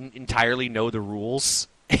team didn't entirely know the rules,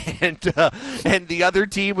 and the other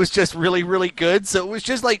team was just really, really good. So it was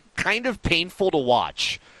just like kind of painful to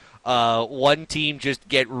watch. One team just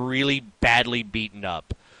get really badly beaten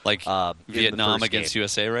up, like Vietnam against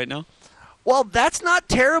USA right now. Well, that's not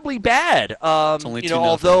terribly bad. It's only 2-0.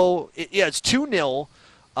 Although it's 2-0.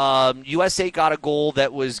 USA got a goal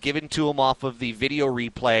that was given to them off of the video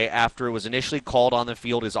replay after it was initially called on the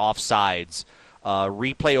field as offsides.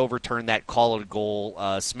 Replay overturned that call at a goal.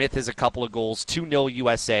 Smith has a couple of goals, 2-0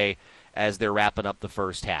 USA as they're wrapping up the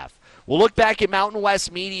first half. We'll look back at Mountain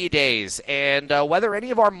West Media Days and whether any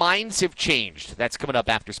of our minds have changed. That's coming up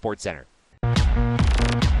after SportsCenter.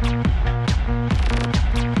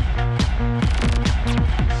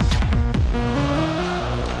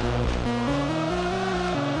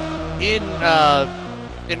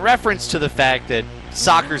 In reference to the fact that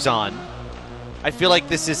soccer's on, I feel like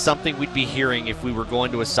this is something we'd be hearing if we were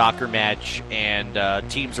going to a soccer match and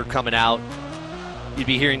teams are coming out. You'd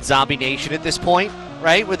be hearing Zombie Nation at this point,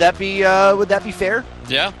 right? Would that be fair?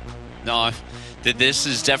 Yeah. No, this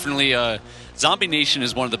is definitely Zombie Nation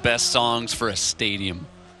is one of the best songs for a stadium.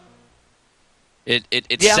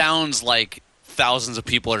 It sounds like thousands of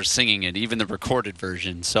people are singing it, even the recorded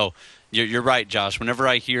version. So you're right, Josh. Whenever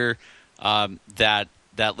I hear that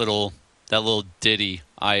little ditty,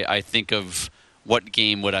 I think of what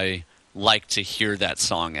game would I like to hear that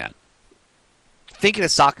song at. thinking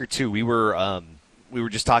of soccer too. We were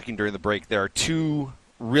just talking during the break. There are two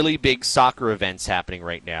really big soccer events happening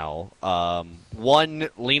right now. One,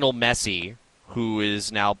 Lionel Messi, who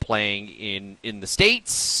is now playing in the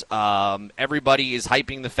States. Everybody is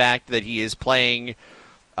hyping the fact that he is playing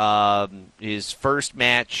his first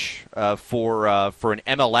match for an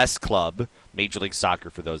MLS club, Major League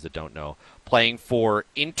Soccer, for those that don't know, playing for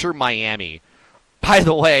Inter Miami. By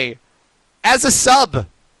the way, as a sub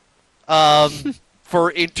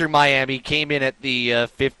for Inter Miami, came in at the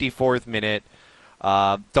 54th minute.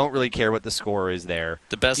 Don't really care what the score is there.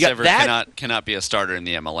 The best ever cannot be a starter in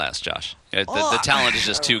the MLS, Josh. The talent is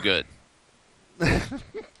just too good.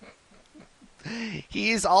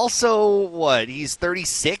 He's also, what, he's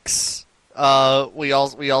 36, we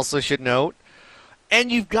also should note.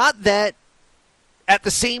 And you've got that at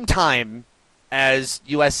the same time as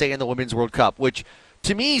USA and the Women's World Cup, which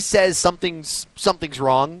to me says something's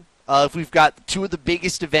wrong. If we've got two of the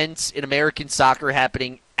biggest events in American soccer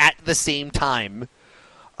happening at the same time,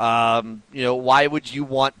 why would you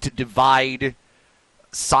want to divide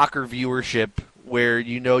soccer viewership where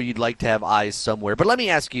you'd like to have eyes somewhere? But let me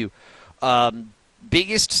ask you,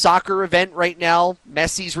 biggest soccer event right now,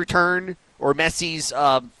 Messi's return or Messi's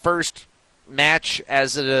first match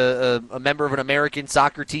as a member of an American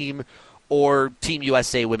soccer team, or Team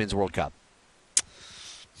USA Women's World Cup?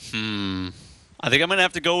 I think I'm going to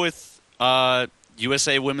have to go with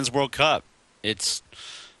USA Women's World Cup. It's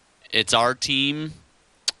our team.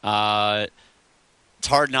 It's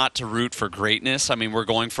hard not to root for greatness. I mean, we're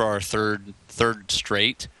going for our third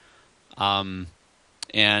straight.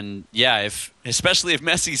 And yeah, especially if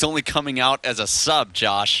Messi's only coming out as a sub,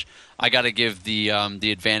 Josh, I got to give the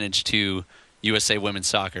advantage to USA Women's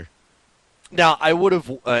Soccer. Now, I would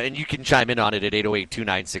have, and you can chime in on it at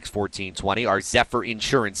 808-296-1420. Our Zephyr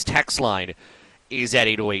Insurance text line is at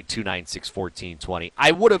 808-296-1420.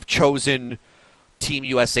 I would have chosen Team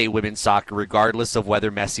USA Women's Soccer regardless of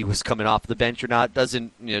whether Messi was coming off the bench or not.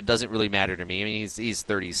 Doesn't really matter to me. I mean, he's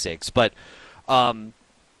 36, but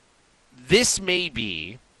this may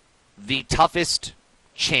be the toughest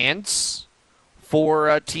chance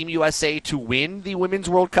for Team USA to win the Women's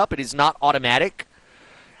World Cup. It is not automatic.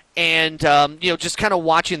 And, just kind of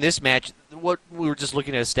watching this match, what we were just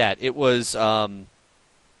looking at a stat. It was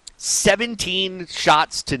 17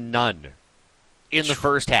 shots to none in the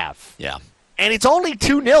first half. Yeah. And it's only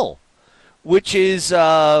 2-0, which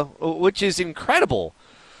is incredible.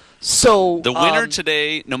 So the winner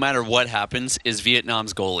today, no matter what happens, is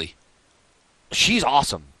Vietnam's goalie. She's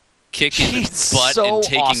awesome. Kicking butt and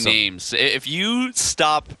taking names. If you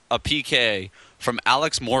stop a PK from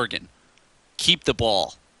Alex Morgan, keep the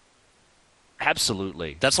ball.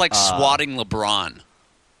 Absolutely. That's like swatting LeBron.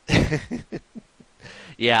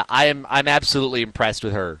 Yeah, I'm absolutely impressed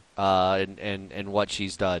with her and what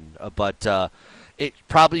she's done. But it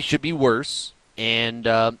probably should be worse, and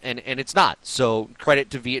it's not. So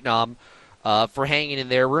credit to Vietnam for hanging in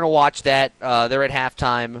there. We're gonna watch that. They're at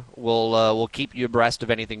halftime. We'll keep you abreast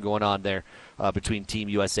of anything going on there between Team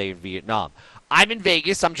USA and Vietnam. I'm in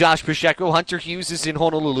Vegas. I'm Josh Pacheco. Hunter Hughes is in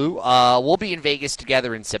Honolulu. We'll be in Vegas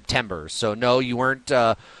together in September. So no, you weren't.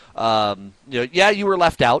 You were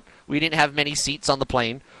left out. We didn't have many seats on the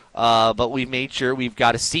plane, but we made sure we've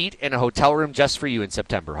got a seat and a hotel room just for you in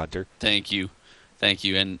September, Hunter. Thank you,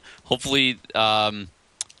 and hopefully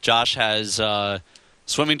Josh has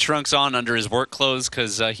swimming trunks on under his work clothes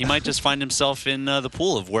because he might just find himself in the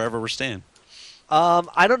pool of wherever we're staying.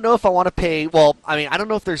 I don't know if I want to pay. Well, I mean, I don't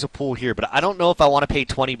know if there's a pool here, but I don't know if I want to pay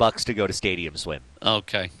 $20 to go to Stadium Swim.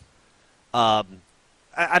 Okay. I'm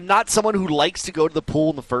not someone who likes to go to the pool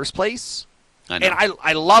in the first place. I know. And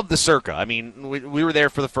I love the Circa. I mean, we were there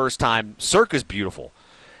for the first time. Circa's beautiful.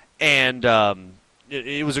 And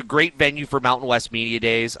it was a great venue for Mountain West Media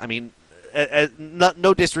Days. I mean,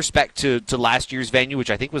 no disrespect to last year's venue,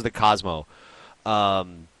 which I think was the Cosmo.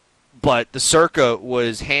 But the Circa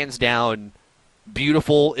was hands down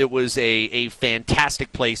beautiful. It was a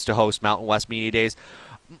fantastic place to host Mountain West Media Days.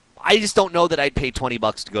 I just don't know that I'd pay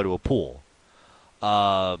 $20 to go to a pool.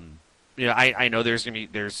 I know there's gonna be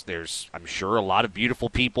there's I'm sure a lot of beautiful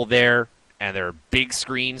people there, and there are big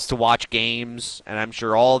screens to watch games, and I'm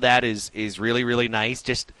sure all that is really, really nice.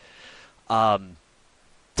 Just $20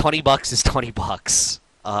 is $20.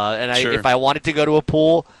 And sure. If I wanted to go to a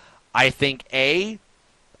pool, I think A,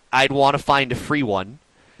 I'd want to find a free one.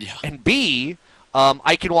 Yeah. And B,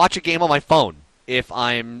 I can watch a game on my phone if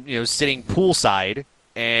I'm sitting poolside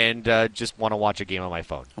and just want to watch a game on my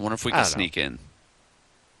phone. I wonder if we can sneak in.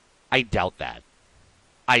 I doubt that.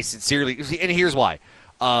 I sincerely, and here's why.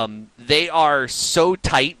 They are so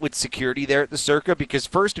tight with security there at the Circa because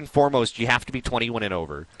first and foremost, you have to be 21 and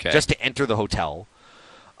over just to enter the hotel.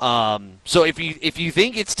 So if you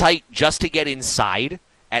think it's tight just to get inside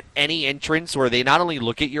at any entrance where they not only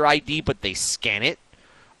look at your ID but they scan it,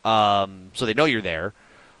 so they know you're there.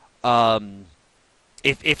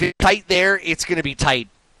 If it's tight there, it's going to be tight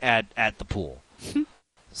at the pool.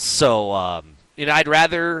 So I'd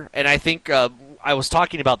rather, and I think I was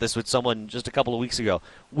talking about this with someone just a couple of weeks ago.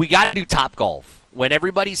 We got to do Topgolf when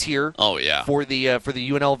everybody's here. Oh yeah. For the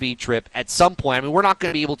UNLV trip at some point. I mean, we're not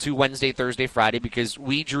going to be able to Wednesday, Thursday, Friday because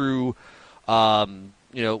we drew.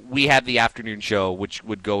 We have the afternoon show, which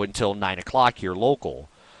would go until 9:00 here local.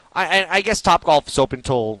 I guess Topgolf's open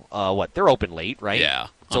till what? They're open late, right? Yeah,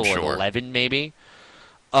 till I'm sure. 11 maybe.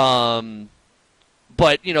 But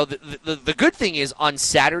the good thing is on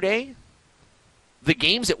Saturday, the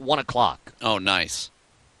game's at 1:00. Oh, nice.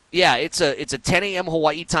 Yeah, it's a 10 a.m.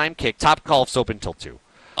 Hawaii time kick. Topgolf's open till 2.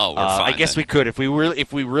 Oh, we're fine. I guess then. we could if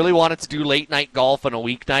we really wanted to do late night golf on a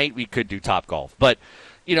weeknight, we could do Topgolf. But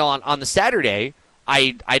on the Saturday,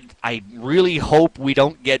 I really hope we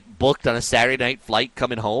don't get booked on a Saturday night flight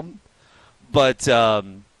coming home. But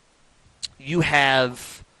you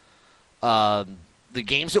have the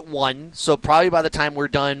game's at 1, so probably by the time we're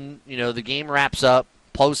done, the game wraps up,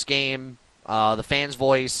 post game, the fans'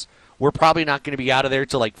 voice. We're probably not going to be out of there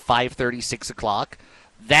till like 5:30, 6 o'clock.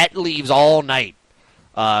 That leaves all night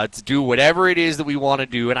to do whatever it is that we want to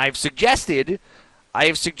do. And I have suggested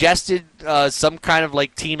some kind of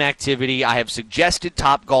like team activity. I have suggested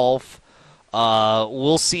Topgolf.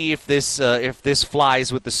 We'll see if this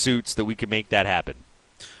flies with the suits that we can make that happen.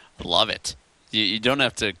 Love it. You don't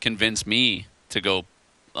have to convince me to go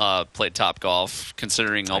play Topgolf,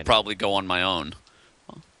 considering I'll probably go on my own.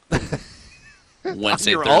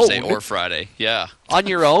 Wednesday, Thursday, or Friday. Yeah. On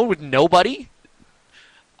your own with nobody?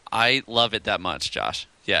 I love it that much, Josh.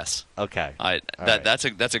 Yes. Okay. That's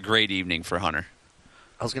a great evening for Hunter.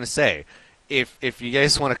 I was going to say, if you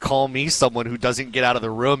guys want to call me someone who doesn't get out of the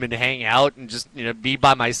room and hang out and just be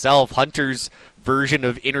by myself, Hunter's version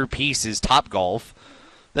of inner peace is Topgolf,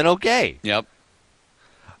 then okay. Yep.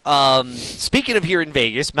 Speaking of here in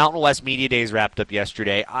Vegas, Mountain West Media Days wrapped up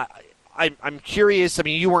yesterday. I'm curious. I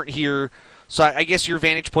mean, you weren't here, so I guess your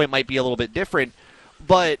vantage point might be a little bit different.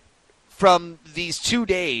 But from these 2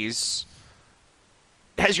 days,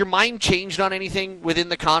 has your mind changed on anything within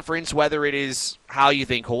the conference, whether it is how you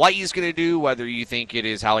think Hawaii is going to do, whether you think it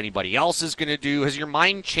is how anybody else is going to do? Has your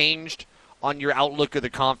mind changed on your outlook of the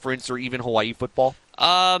conference or even Hawaii football?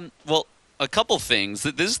 Well, a couple things.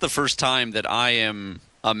 This is the first time that I am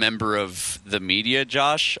a member of the media,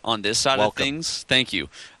 Josh, on this side of things. Thank you.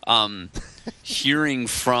 Hearing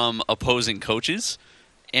from opposing coaches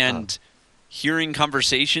and hearing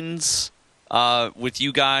conversations with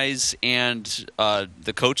you guys and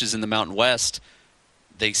the coaches in the Mountain West,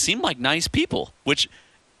 they seem like nice people, which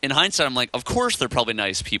in hindsight I'm like, of course they're probably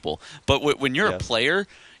nice people. But when you're a player,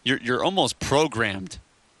 you're almost programmed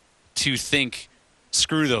to think,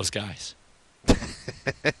 screw those guys.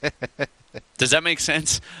 Does that make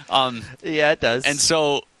sense? Yeah, it does. And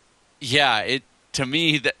so, to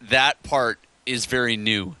me, that part is very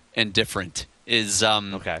new and different.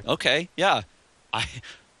 Okay, yeah.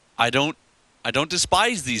 I don't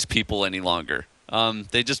despise these people any longer.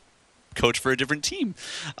 They just coach for a different team.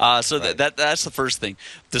 So right. That's the first thing.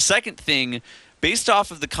 The second thing, based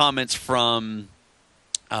off of the comments from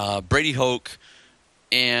Brady Hoke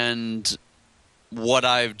and what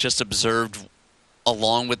I've just observed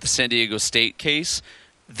along with the San Diego State case,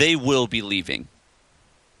 they will be leaving.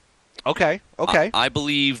 Okay. I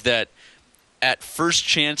believe that at first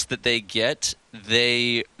chance that they get,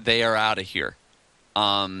 they are out of here.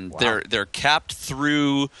 Wow. They're capped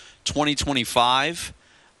through 2025.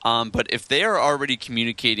 But if they are already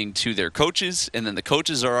communicating to their coaches, and then the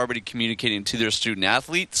coaches are already communicating to their student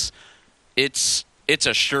athletes, it's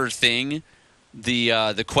a sure thing.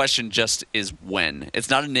 The question just is when.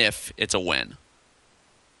 It's not an if, it's a when.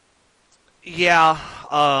 Yeah,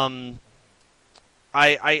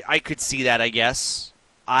 I could see that, I guess.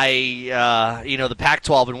 The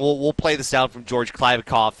Pac-12, and we'll play this out from George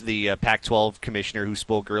Kliavkoff, the Pac-12 commissioner who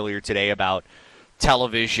spoke earlier today about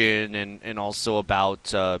television and also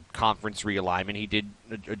about conference realignment. He did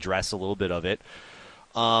address a little bit of it.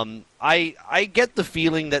 I get the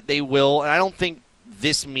feeling that they will, and I don't think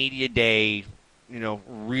this media day,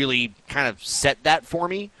 really kind of set that for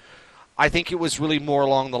me. I think it was really more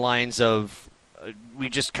along the lines of we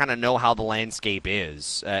just kind of know how the landscape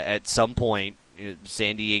is. At some point,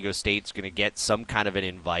 San Diego State's going to get some kind of an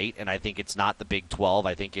invite, and I think it's not the Big 12.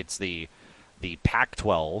 I think it's the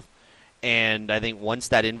Pac-12. And I think once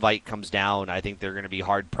that invite comes down, I think they're going to be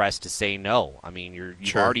hard-pressed to say no. I mean,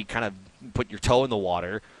 you've already kind of put your toe in the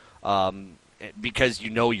water because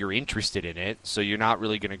you know you're interested in it, so you're not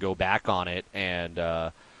really going to go back on it. And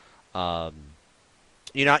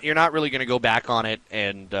you're not really going to go back on it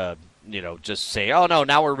and just say, oh no,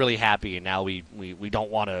 now we're really happy and now we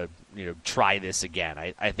don't want to try this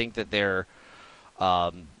again. I think that they're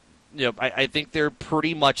I think they're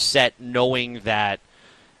pretty much set knowing that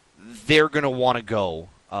they're going to want to go,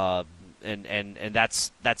 and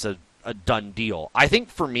that's a done deal. I think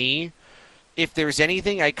for me, if there's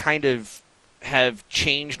anything I kind of have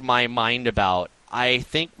changed my mind about, I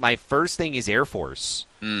think my first thing is Air Force.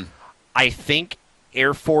 I think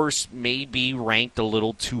Air Force may be ranked a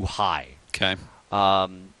little too high. Okay.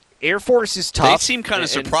 Air Force is tough. They seem kind of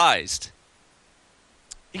surprised.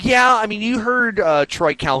 Yeah, I mean, you heard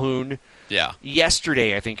Troy Calhoun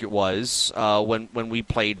yesterday, I think it was, when we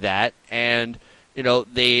played that. And,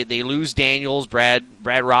 they lose Daniels. Brad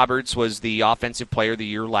Roberts was the offensive player of the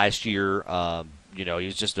year last year. He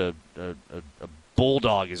was just a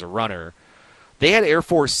bulldog as a runner. They had Air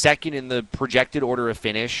Force second in the projected order of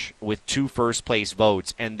finish with 2 first-place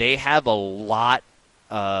votes, and they have a lot,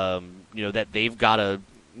 that they've got to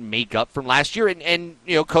make up from last year. And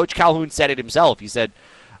Coach Calhoun said it himself. He said,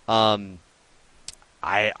 I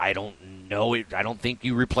don't know it. I don't think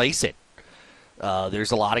you replace it.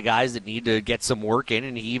 There's a lot of guys that need to get some work in,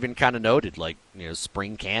 and he even kind of noted,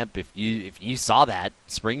 spring camp. If you saw that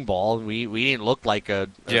spring ball, we didn't look like a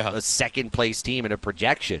second place team in a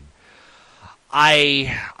projection.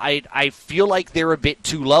 I feel like they're a bit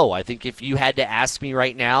too low. I think if you had to ask me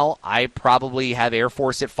right now, I probably have Air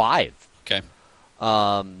Force at 5. Okay.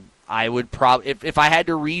 I would if I had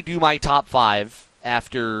to redo my top 5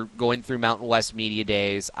 after going through Mountain West Media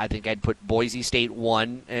Days, I think I'd put Boise State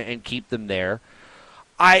 1 and keep them there.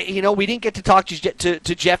 We didn't get to talk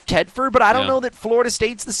to Jeff Tedford, but I don't know that Florida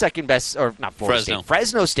State's the second best, or not Florida State,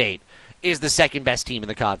 Fresno State is the second best team in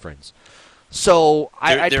the conference. So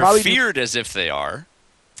I'd probably feared as if they are.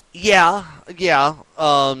 Yeah.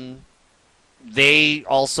 They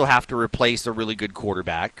also have to replace a really good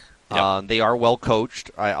quarterback. Yep. They are well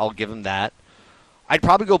coached. I'll give them that. I'd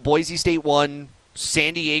probably go Boise State 1,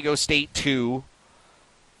 San Diego State 2.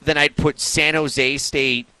 Then I'd put San Jose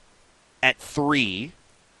State at 3.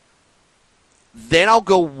 Then I'll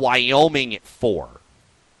go Wyoming at 4.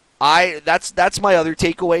 That's my other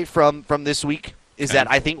takeaway from this week is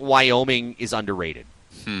that I think Wyoming is underrated.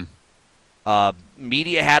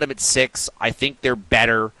 Media had them at 6. I think they're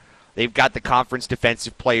better. They've got the conference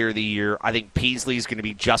defensive player of the year. I think Peasley's going to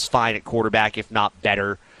be just fine at quarterback, if not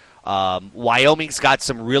better. Wyoming's got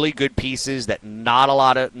some really good pieces that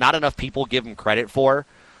not enough people give them credit for.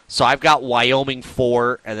 So I've got Wyoming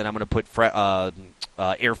 4, and then I'm going to put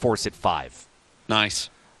Air Force at 5. Nice.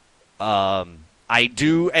 I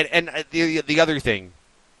do, and the other thing,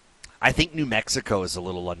 I think New Mexico is a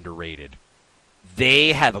little underrated.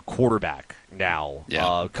 They have a quarterback now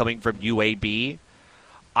coming from UAB.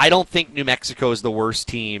 I don't think New Mexico is the worst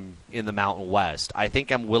team in the Mountain West. I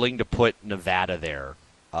think I'm willing to put Nevada there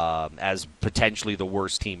as potentially the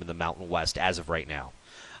worst team in the Mountain West as of right now.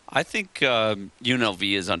 I think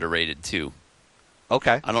UNLV is underrated too.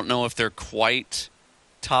 Okay. I don't know if they're quite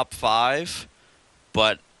top 5,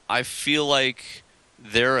 but I feel like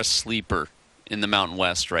they're a sleeper in the Mountain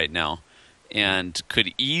West right now and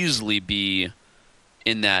could easily be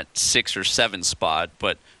in that 6 or 7 spot,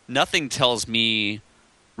 but nothing tells me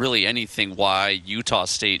really anything why Utah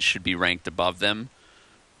State should be ranked above them.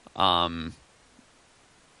 Kind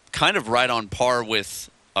of right on par with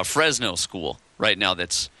a Fresno school right now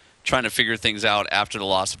that's trying to figure things out after the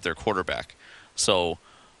loss of their quarterback. So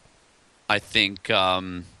I think,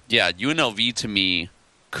 UNLV to me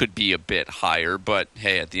could be a bit higher, but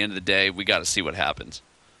hey, at the end of the day, we got to see what happens.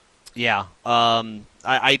 Yeah,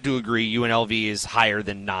 I do agree. UNLV is higher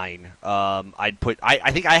than 9. I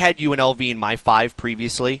think I had UNLV in my 5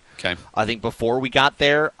 previously. Okay. I think before we got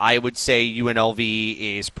there, I would say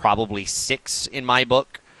UNLV is probably 6 in my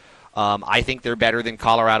book. I think they're better than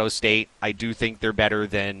Colorado State. I do think they're better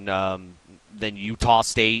than Utah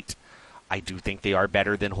State. I do think they are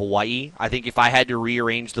better than Hawaii. I think if I had to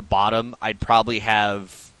rearrange the bottom, I'd probably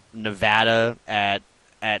have Nevada at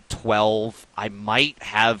 12. I might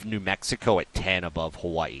have New Mexico at 10 above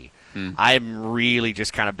Hawaii. I'm really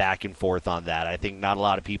just kind of back and forth on that. I think not a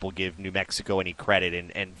lot of people give New Mexico any credit,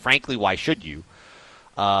 and frankly, why should you?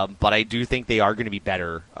 But I do think they are going to be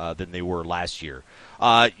better than they were last year.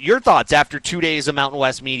 Your thoughts after 2 days of Mountain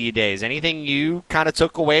West Media Days? Anything you kind of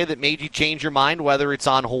took away that made you change your mind, whether it's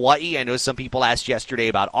on Hawaii? I know some people asked yesterday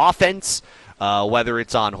about offense. whether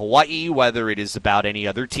it's on Hawaii, whether it is about any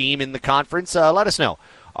other team in the conference, let us know.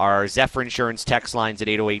 Our Zephyr Insurance text lines at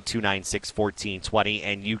 808-296-1420,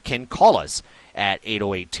 and you can call us at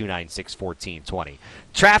 808-296-1420.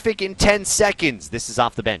 Traffic in 10 seconds. This is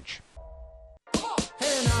Off the Bench.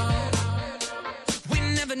 We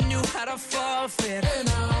never knew how to forfeit,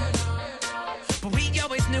 but we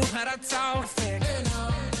always knew how to talk thick.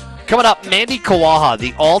 Coming up, Mandi Kawaha,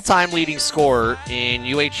 the all-time leading scorer in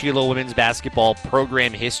UH Hilo women's basketball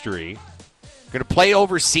program history. Going to play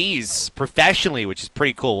overseas professionally, which is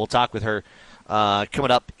pretty cool. We'll talk with her coming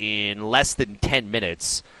up in less than 10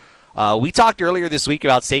 minutes. We talked earlier this week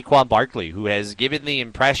about Saquon Barkley, who has given the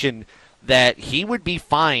impression that he would be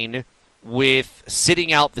fine with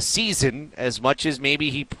sitting out the season as much as maybe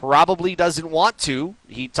he probably doesn't want to.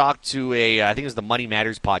 He talked to I think it was the Money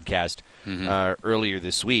Matters podcast earlier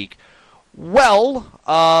this week. Well,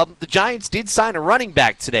 the Giants did sign a running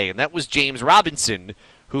back today, and that was James Robinson,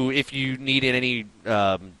 who, if you needed any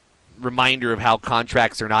reminder of how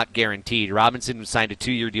contracts are not guaranteed, Robinson signed a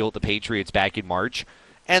 2-year deal with the Patriots back in March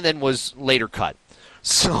and then was later cut.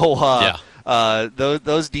 So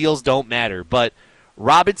those deals don't matter. But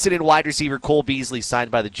Robinson and wide receiver Cole Beasley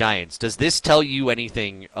signed by the Giants. Does this tell you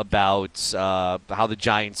anything about how the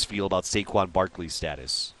Giants feel about Saquon Barkley's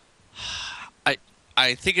status?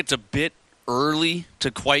 I think it's a bit early to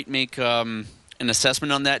quite make an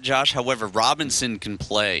assessment on that, Josh. However, Robinson can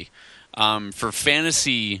play. For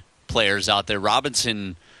fantasy players out there,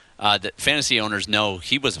 Robinson, that fantasy owners know,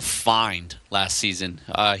 he was a find last season.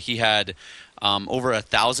 He had over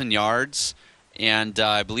 1,000 yards, and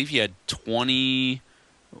I believe he had 20.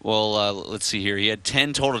 Well, let's see here. He had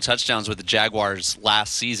 10 total touchdowns with the Jaguars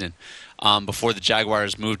last season. Before the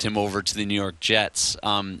Jaguars moved him over to the New York Jets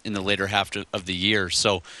in the later half of the year.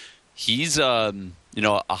 So he's a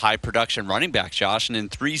high production running back, Josh. And in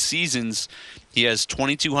 3 seasons, he has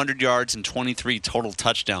 2,200 yards and 23 total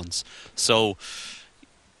touchdowns. So,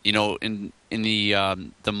 in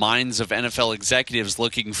the minds of NFL executives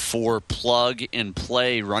looking for plug and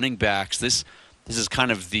play running backs, this is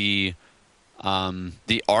kind of the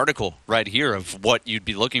article right here of what you'd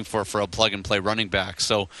be looking for a plug and play running back.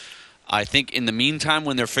 So I think in the meantime,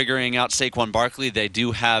 when they're figuring out Saquon Barkley, they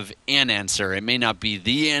do have an answer. It may not be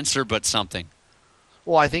the answer, but something.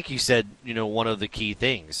 Well, I think you said, one of the key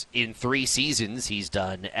things. In 3 seasons, he's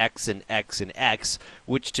done X and X and X,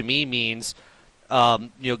 which to me means,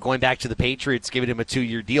 going back to the Patriots, giving him a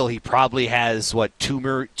 2-year deal, he probably has,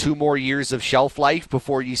 2 more years of shelf life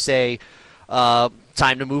before you say time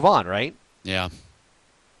to move on, right? Yeah.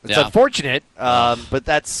 It's unfortunate, but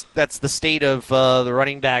that's the state of the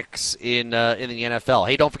running backs in the NFL.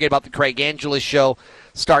 Hey, don't forget about the Craig Angeles Show.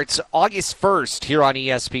 Starts August 1st here on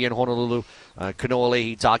ESPN Honolulu. Kanoa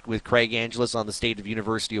Leahy talked with Craig Angeles on the state of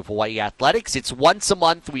University of Hawaii athletics. It's once a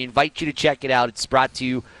month. We invite you to check it out. It's brought to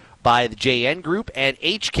you by the JN Group and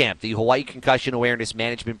HCAMP, the Hawaii Concussion Awareness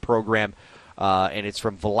Management Program, and it's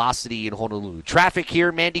from Velocity in Honolulu. Traffic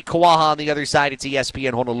here, Mandi Kawaha on the other side. It's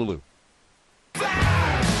ESPN Honolulu.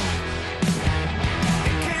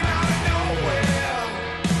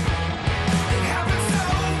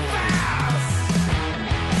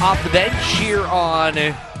 Off the bench here on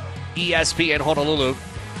ESPN Honolulu.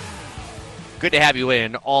 Good to have you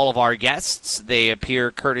in. All of our guests, they appear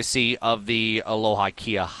courtesy of the Aloha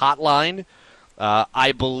Kia hotline.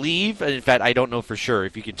 I believe, and in fact, I don't know for sure.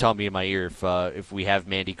 If you can tell me in my ear if we have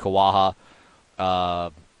Mandi Kawaha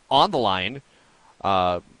on the line,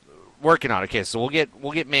 working on it. Okay, so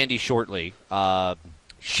we'll get Mandi shortly.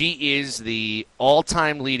 She is the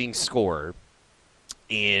all-time leading scorer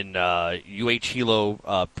in UH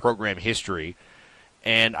Hilo program history,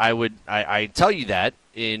 and I tell you that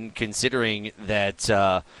in considering that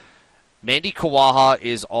Mandi Kawaha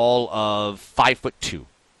is all of 5'2",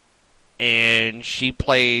 and she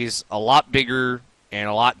plays a lot bigger and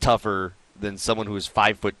a lot tougher than someone who is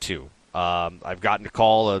 5'2". I've gotten to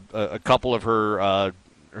call a couple of her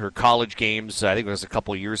college games. I think it was a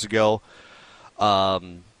couple of years ago.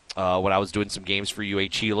 When I was doing some games for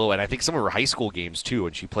UH Hilo, and I think some of her high school games too,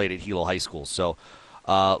 and she played at Hilo High School. So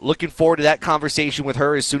looking forward to that conversation with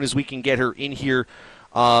her as soon as we can get her in here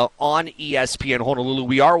on ESPN Honolulu.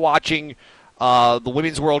 We are watching the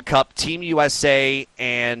Women's World Cup, Team USA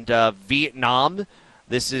and Vietnam.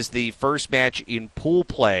 This is the first match in pool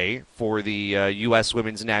play for the U.S.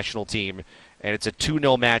 women's national team, and it's a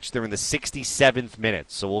 2-0 match. They're in the 67th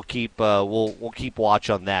minute, so we'll keep watch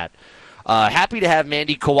on that. Happy to have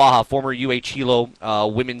Mandi Kawaha, former UH Hilo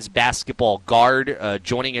women's basketball guard,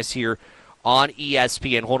 joining us here on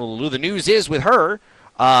ESPN Honolulu. The news is with her,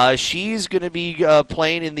 she's going to be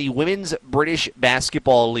playing in the Women's British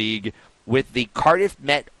Basketball League with the Cardiff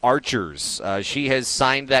Met Archers. She has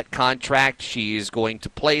signed that contract. She is going to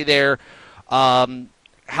play there.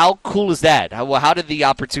 How cool is that? How did the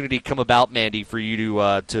opportunity come about, Mandi, for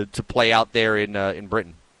you to play out there in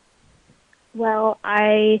Britain? Well,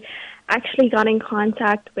 I actually got in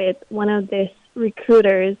contact with one of these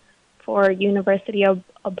recruiters for university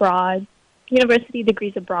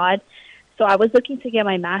degrees abroad. So I was looking to get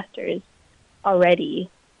my master's already,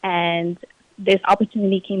 and this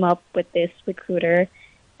opportunity came up with this recruiter,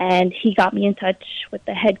 and he got me in touch with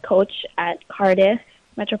the head coach at Cardiff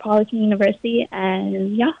Metropolitan University,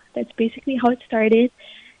 and yeah, that's basically how it started.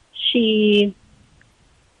 She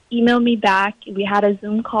emailed me back. We had a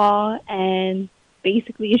Zoom call, and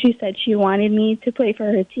basically she said she wanted me to play for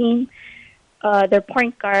her team. Their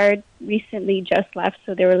point guard recently just left,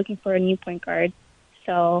 so they were looking for a new point guard.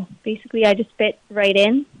 So basically I just fit right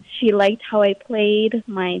in. She liked how I played,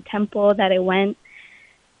 my tempo that I went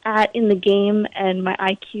at in the game, and my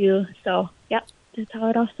IQ. So, yeah, that's how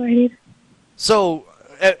it all started. So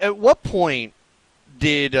at what point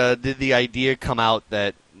did the idea come out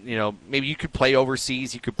that, maybe you could play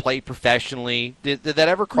overseas, you could play professionally? Did that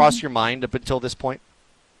ever cross your mind up until this point?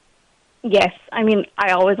 Yes. I mean,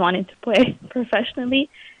 I always wanted to play professionally.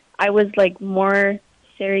 I was, more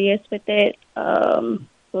serious with it not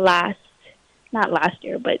last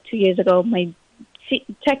year, but 2 years ago,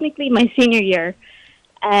 technically my senior year.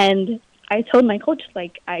 And I told my coach,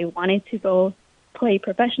 I wanted to go play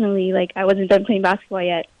professionally. I wasn't done playing basketball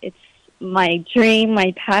yet. It's my dream,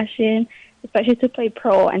 my passion, especially to play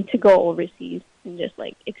pro and to go overseas and just,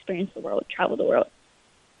 experience the world, travel the world.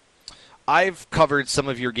 I've covered some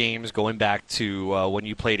of your games going back to when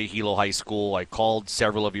you played at Hilo High School. I called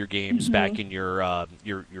several of your games back in your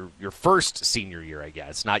first senior year, I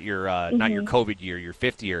guess, not your COVID year, your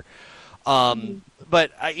fifth year.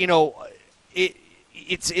 But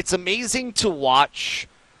it's amazing to watch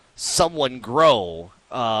someone grow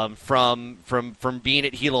from being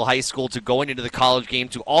at Hilo High School to going into the college game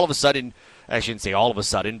to all of a sudden, I shouldn't say all of a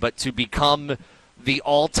sudden, but to become the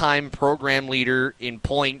all-time program leader in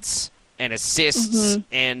points and assists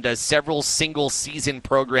and several single-season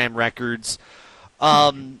program records.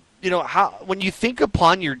 How when you think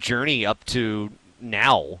upon your journey up to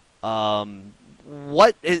now,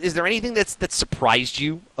 what is there anything that surprised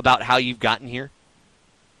you about how you've gotten here?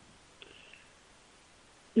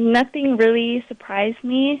 Nothing really surprised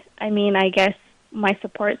me. I mean, I guess my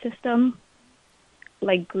support system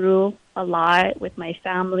grew a lot with my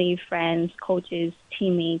family, friends, coaches,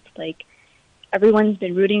 teammates. Everyone's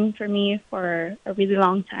been rooting for me for a really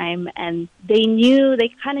long time, and they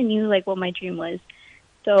kind of knew what my dream was.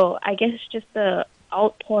 So I guess just the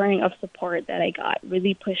outpouring of support that I got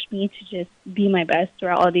really pushed me to just be my best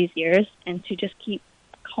throughout all these years and to just keep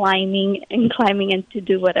climbing and to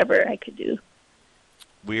do whatever I could do.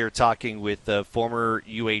 We are talking with former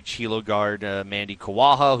UH Hilo guard Mandi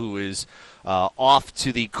Kawaha, who is off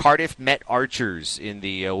to the Cardiff Met Archers in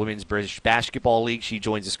the Women's British Basketball League. She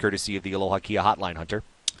joins us courtesy of the Aloha Kia Hotline, Hunter.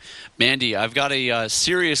 Mandi, I've got a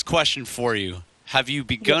serious question for you. Have you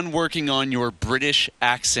begun working on your British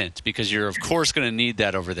accent? Because you're, of course, going to need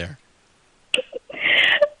that over there.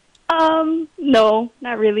 No,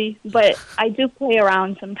 not really. But I do play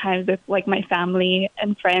around sometimes with my family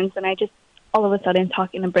and friends, and I just all of a sudden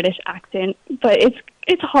talk in a British accent. But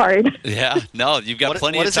it's hard. Yeah, no, you've got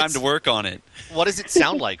plenty of time to work on it. What does it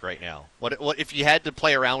sound like right now? What if you had to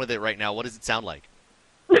play around with it right now? What does it sound like?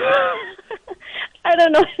 I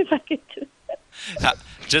don't know if I could do that.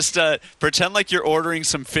 Just pretend like you're ordering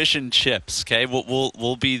some fish and chips. Okay,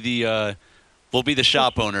 we'll be the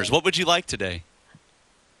shop owners. What would you like today?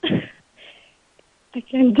 I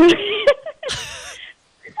can't do it.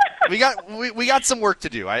 We got some work to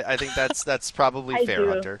do. I think that's probably fair,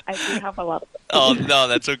 Hunter. I do have a lot of work. Oh, no,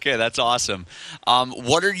 that's okay. That's awesome.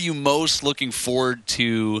 What are you most looking forward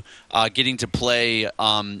to getting to play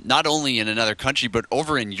not only in another country but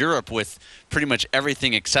over in Europe with pretty much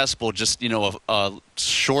everything accessible, just a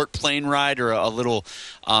short plane ride or a little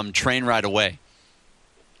train ride away?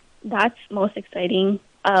 That's most exciting.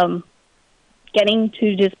 Getting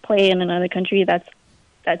to just play in another country, that's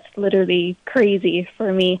literally crazy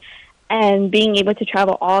for me. And being able to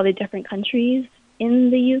travel all the different countries in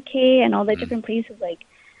the UK and all the different places,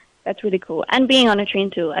 that's really cool. And being on a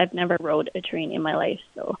train, too. I've never rode a train in my life,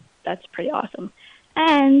 so that's pretty awesome.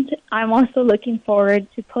 And I'm also looking forward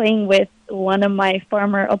to playing with one of my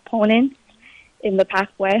former opponents in the Pac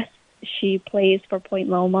West. She plays for Point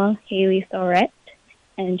Loma, Haley Sorette,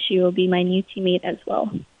 and she will be my new teammate as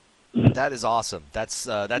well. That is awesome. That's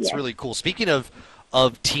really cool. Speaking of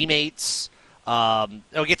teammates,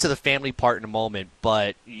 I'll get to the family part in a moment,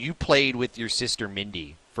 but you played with your sister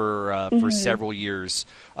Mindy for several years,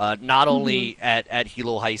 not only at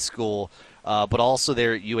Hilo High School, but also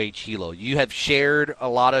there at UH Hilo. You have shared a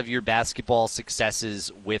lot of your basketball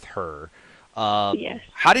successes with her. Yes.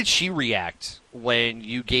 How did she react when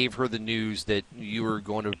you gave her the news that you were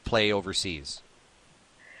going to play overseas?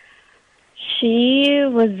 She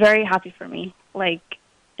was very happy for me. Like,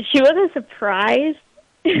 she wasn't surprised,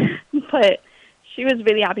 but she was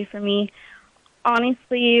really happy for me.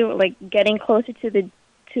 Honestly, like, getting closer to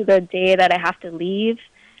the day that I have to leave,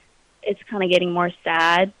 it's kind of getting more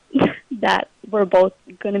sad that we're both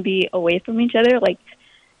going to be away from each other. Like,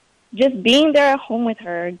 just being there at home with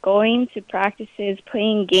her, going to practices,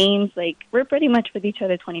 playing games, like, we're pretty much with each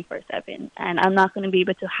other 24/7, and I'm not going to be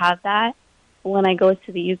able to have that when I go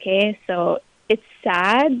to the UK. So it's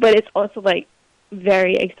sad, but it's also, like,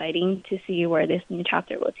 very exciting to see where this new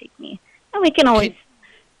chapter will take me. And we can always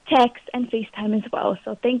text and FaceTime as well.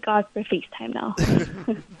 So thank God for FaceTime now.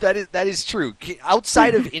 That is true.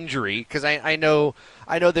 Outside of injury, because I know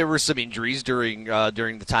there were some injuries during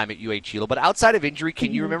the time at UH Hilo, but outside of injury,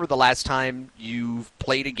 can you remember the last time you've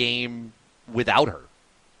played a game without her?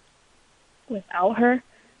 Without her?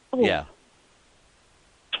 Oh, yeah.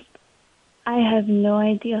 I have no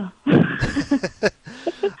idea.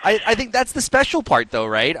 I think that's the special part, though,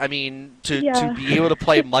 right? I mean, to be able to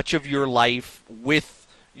play much of your life with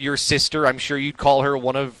your sister, I'm sure you'd call her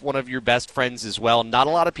one of your best friends as well. Not a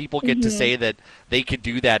lot of people get to say that they could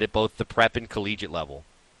do that at both the prep and collegiate level.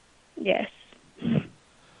 Yes.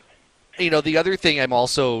 You know, the other thing I'm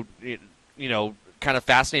also, kind of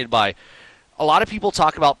fascinated by, a lot of people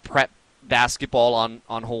talk about prep basketball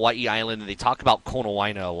on Hawaii Island, and they talk about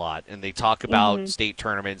Konawaina a lot, and they talk about state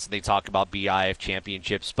tournaments, and they talk about BIF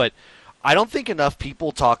championships, but I don't think enough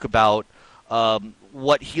people talk about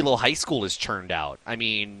what Hilo High School has churned out. I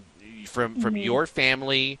mean, from your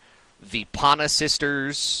family, the Pana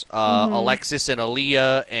sisters, Alexis and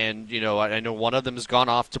Aaliyah, and I know one of them has gone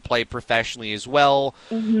off to play professionally as well.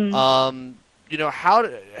 How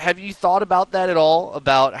have you thought about that at all?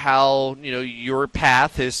 About how your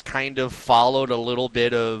path has kind of followed a little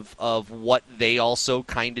bit of what they also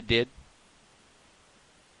kind of did?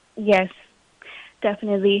 Yes,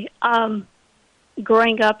 definitely.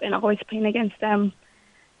 Growing up and always playing against them,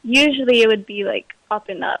 usually it would be like up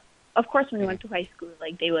and up. Of course, when we went to high school,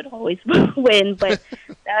 like, they would always win, but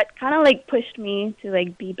that kind of like pushed me to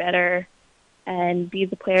like be better and be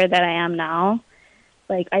the player that I am now.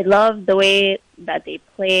 Like, I love the way that they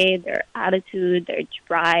play, their attitude, their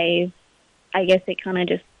drive. I guess it kind of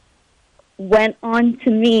just went on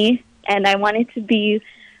to me, and I wanted to be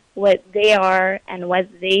what they are and what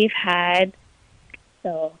they've had.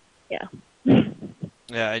 So, yeah.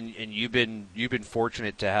 Yeah, and you've been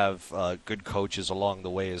fortunate to have good coaches along the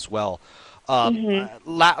way as well.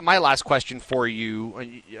 My last question for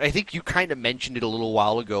you, I think you kind of mentioned it a little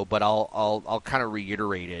while ago, but I'll kind of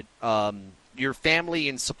reiterate it. Your family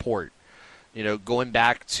and support, going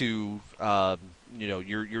back to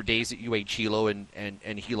your days at UH Hilo and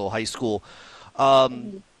Hilo High School.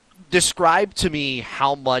 Describe to me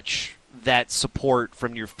how much that support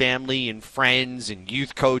from your family and friends and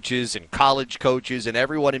youth coaches and college coaches and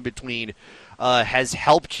everyone in between has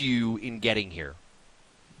helped you in getting here.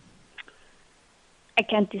 I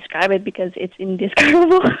can't describe it because it's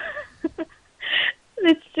indescribable.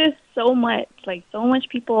 It's just so much. Like, so much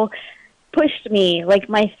people pushed me. Like,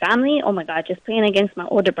 my family, oh my God, just playing against my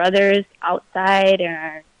older brothers outside in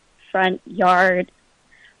our front yard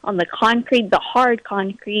on the concrete, the hard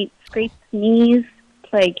concrete, scraped knees,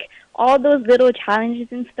 like all those little challenges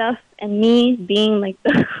and stuff, and me being like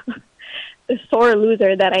the sore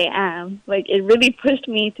loser that I am. Like, it really pushed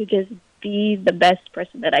me to just be the best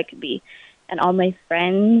person that I could be. And all my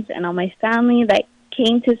friends and all my family that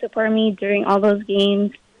came to support me during all those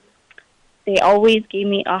games, they always gave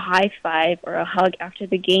me a high five or a hug after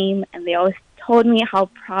the game, and they always told me how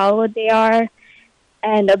proud they are.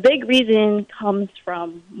 And a big reason comes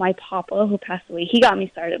from my papa, who passed away. He got me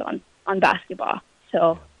started on basketball.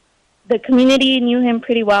 So the community knew him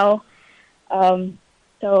pretty well.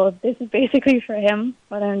 So this is basically for him,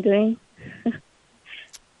 what I'm doing.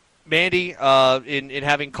 Mandi, in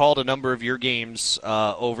having called a number of your games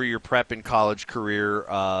over your prep and college career,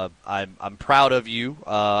 I'm proud of you.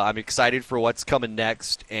 I'm excited for what's coming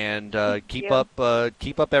next, and keep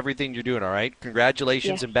up everything you're doing. All right,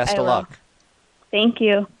 congratulations and best of luck. Thank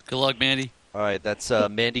you. Good luck, Mandi. All right, that's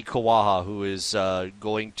Mandi Kawaha, who is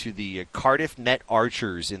going to the Cardiff Met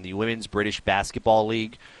Archers in the Women's British Basketball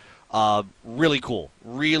League. Really cool.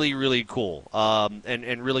 Really, really cool.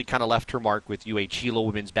 And really kind of left her mark with UH Hilo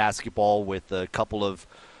women's basketball with a couple of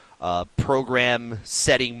program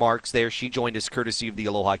setting marks there. She joined us courtesy of the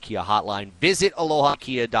Aloha Kia hotline. Visit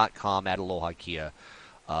alohakia.com at Aloha Kia.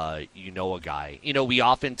 You know a guy. You know, we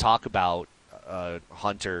often talk about,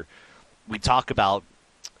 Hunter, we talk about,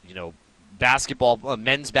 you know, basketball,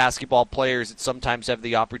 men's basketball players that sometimes have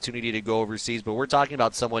the opportunity to go overseas, but we're talking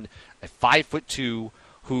about someone at 5'2"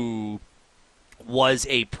 who was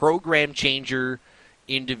a program changer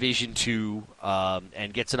in Division II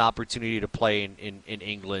and gets an opportunity to play in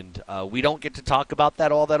England. We don't get to talk about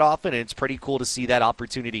that all that often, and it's pretty cool to see that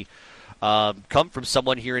opportunity come from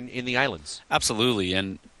someone here in the islands. Absolutely,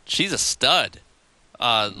 and she's a stud.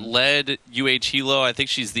 Led UH Hilo. I think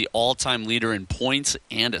she's the all-time leader in points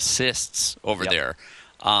and assists over there.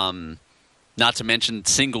 Not to mention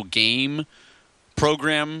single game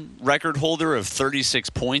program record holder of 36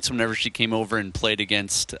 points whenever she came over and played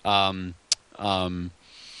against HPU.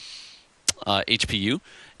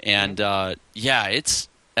 And, it's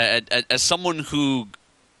as someone who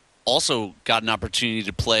also got an opportunity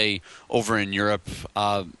to play over in Europe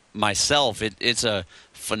myself, it's a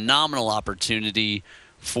phenomenal opportunity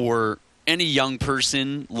for any young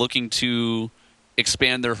person looking to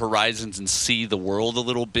expand their horizons and see the world a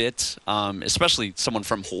little bit, especially someone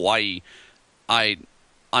from Hawaii.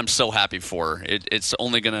 I'm so happy for her. It's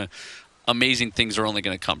only going to – amazing things are only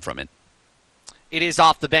going to come from it. It is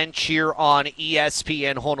Off the Bench here on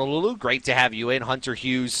ESPN Honolulu. Great to have you in. Hunter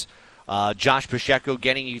Hughes, Josh Pacheco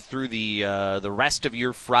getting you through the rest of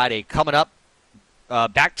your Friday. Coming up,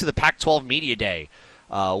 back to the Pac-12 Media Day,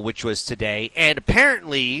 which was today. And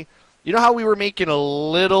apparently, you know how we were making a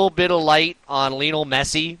little bit of light on Lionel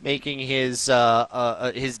Messi making his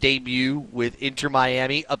debut with Inter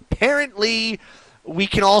Miami? Apparently, we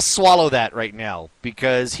can all swallow that right now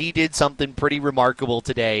because he did something pretty remarkable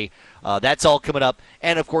today. That's all coming up.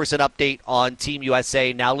 And, of course, an update on Team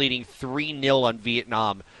USA now leading 3-0 on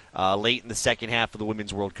Vietnam late in the second half of the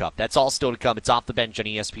Women's World Cup. That's all still to come. It's Off the Bench on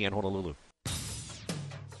ESPN Honolulu.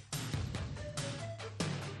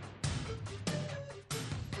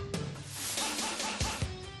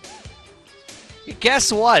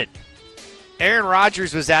 Guess what? Aaron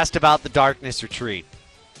Rodgers was asked about the Darkness Retreat.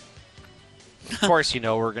 Of course, you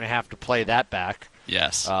know, we're going to have to play that back.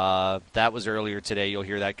 Yes. That was earlier today. You'll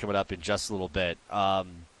hear that coming up in just a little bit. I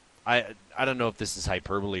don't know if this is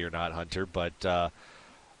hyperbole or not, Hunter, but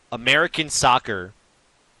American soccer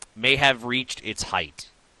may have reached its height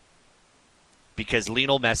because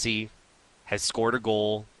Lionel Messi has scored a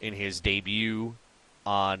goal in his debut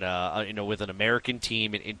on with an American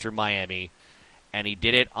team in Inter Miami. And he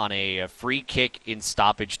did it on a free kick in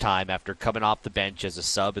stoppage time after coming off the bench as a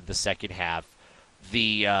sub in the second half.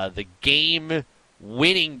 The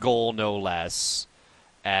game-winning goal, no less,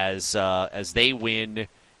 as they win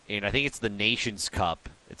in, I think it's the Nations Cup.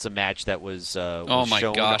 It's a match that was shown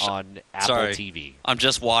on Apple TV. I'm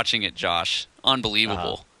just watching it, Josh.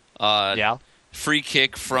 Unbelievable. Yeah? Free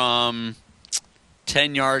kick from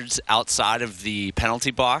 10 yards outside of the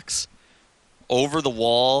penalty box, over the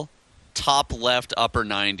wall, top left, upper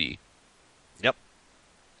 90. Yep.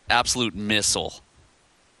 Absolute missile.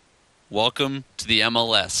 Welcome to the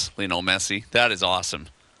MLS, Lionel Messi. That is awesome.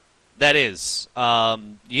 That is.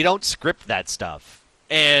 You don't script that stuff.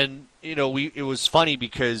 And, you know, it was funny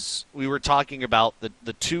because we were talking about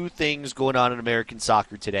the two things going on in American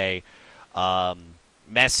soccer today.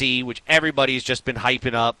 Messi, which everybody's just been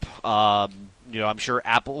hyping up. You know, I'm sure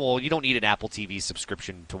you don't need an Apple TV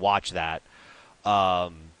subscription to watch that.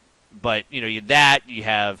 But, you know, you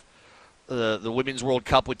have the Women's World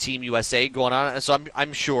Cup with Team USA going on. So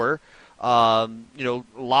I'm sure, you know,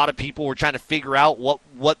 a lot of people were trying to figure out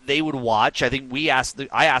what they would watch. I think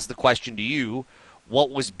I asked the question to you,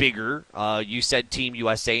 what was bigger? You said Team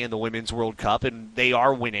USA in the Women's World Cup, and they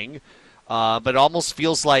are winning. But it almost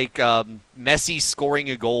feels like Messi scoring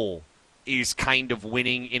a goal is kind of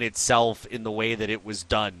winning in itself in the way that it was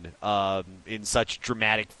done in such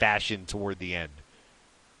dramatic fashion toward the end.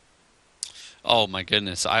 Oh, my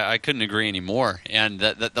goodness. I couldn't agree anymore. And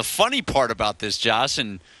the funny part about this, Josh,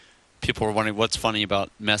 and people were wondering what's funny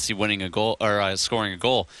about Messi winning a goal or scoring a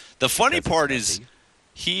goal. The funny part is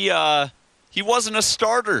he wasn't a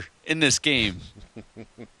starter in this game.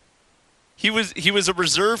 He was a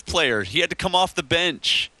reserve player. He had to come off the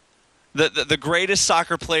bench. The greatest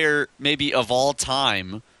soccer player maybe of all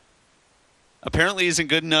time apparently isn't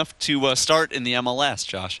good enough to start in the MLS,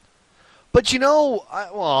 Josh. But, you know,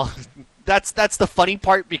 that's the funny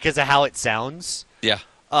part because of how it sounds. Yeah.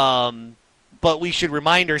 But we should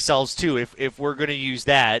remind ourselves, too, if we're going to use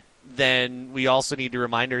that then we also need to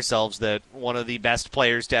remind ourselves that one of the best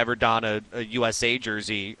players to ever don a USA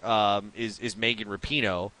jersey is Megan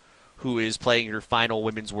Rapinoe, who is playing her final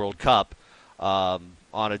Women's World Cup on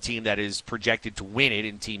a team that is projected to win it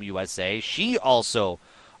in Team USA. She also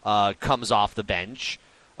comes off the bench.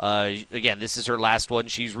 Again, this is her last one.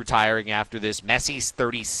 She's retiring after this. Messi's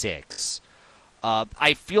 36.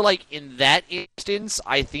 I feel like in that instance,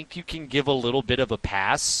 I think you can give a little bit of a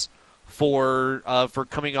pass for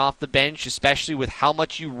coming off the bench, especially with how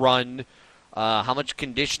much you run, how much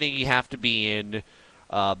conditioning you have to be in.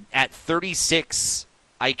 At 36,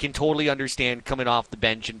 I can totally understand coming off the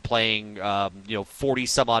bench and playing 40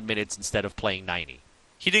 some odd minutes instead of playing 90.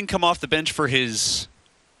 He didn't come off the bench for his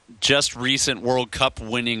just recent World Cup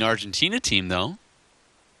winning Argentina team, though.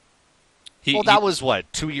 That was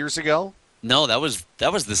what, 2 years ago? No, that was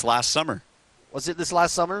this last summer. Was it this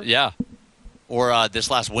last summer? Yeah, or this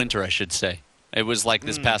last winter, I should say. It was like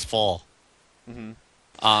this past fall.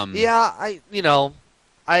 Mm-hmm. Yeah,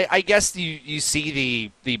 I guess you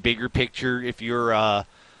see the bigger picture if you're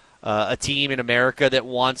a team in America that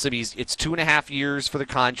wants him. It's 2.5 years for the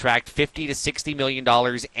contract, $50 to $60 million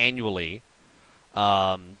annually.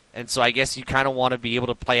 And so I guess you kind of want to be able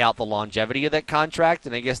to play out the longevity of that contract,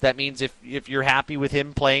 and I guess that means if you're happy with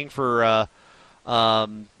him playing for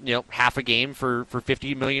half a game for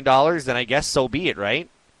 $50 million, then I guess so be it, right?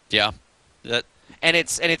 Yeah. And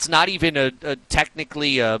it's not even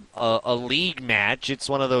technically a league match. It's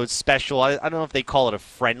one of those special. I don't know if they call it a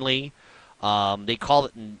friendly. They call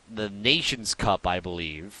it the Nations Cup, I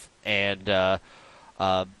believe, and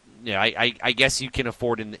I guess you can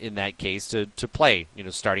afford in that case to play,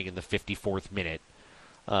 starting in the 54th minute,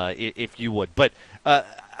 if you would. But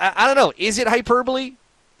I don't know. Is it hyperbole?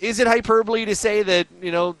 Is it hyperbole to say that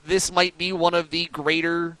this might be one of the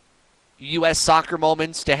greater U.S. soccer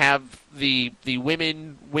moments to have the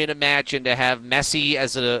women win a match and to have Messi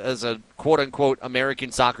as a quote unquote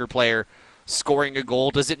American soccer player scoring a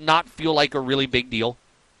goal? Does it not feel like a really big deal?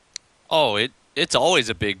 Oh, it's always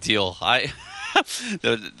a big deal.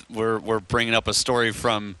 We're bringing up a story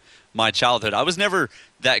from my childhood. I was never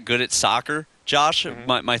that good at soccer, Josh.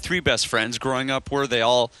 Mm-hmm. My three best friends growing up they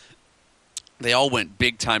all went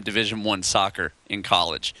big time Division I soccer in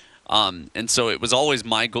college, and so it was always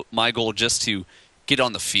my goal just to get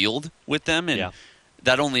on the field with them, and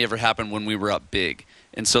that only ever happened when we were up big.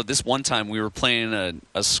 And so this one time we were playing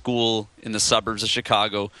a school in the suburbs of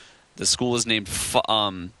Chicago. The school is named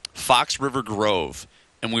Fox River Grove.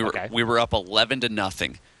 And we were up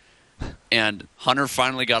 11-0, and Hunter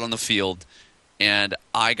finally got on the field, and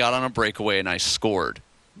I got on a breakaway and I scored,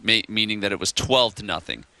 meaning that it was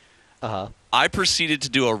 12-0. I proceeded to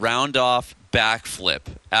do a round-off backflip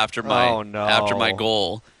after my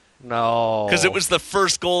goal. No, because it was the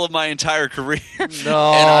first goal of my entire career.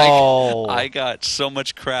 No, and I got so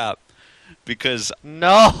much crap. Because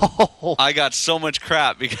I got so much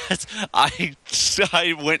crap because I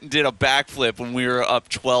went and did a backflip when we were up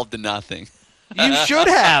 12-0. You should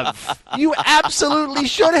have. You absolutely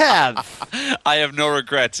should have. I have no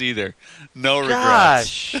regrets either. No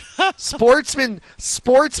regrets. Gosh,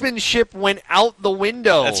 sportsmanship went out the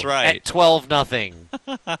window. That's right. At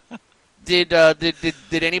 12-0.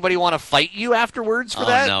 Did anybody want to fight you afterwards for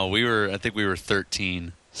that? No, I think we were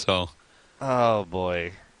 13. So. Oh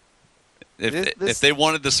boy. If they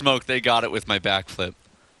wanted the smoke, they got it with my backflip.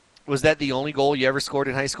 Was that the only goal you ever scored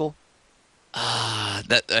in high school?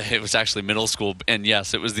 It was actually middle school, and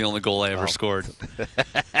yes, it was the only goal I ever scored.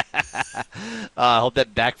 I hope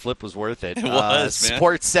that backflip was worth it. It was, man.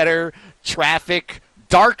 Sports Center, traffic,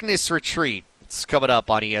 darkness retreat. It's coming up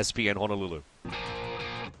on ESPN Honolulu.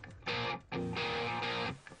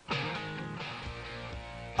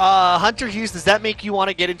 Hunter Hughes, does that make you want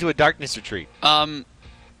to get into a darkness retreat?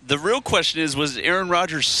 The real question is, was Aaron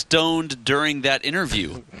Rodgers stoned during that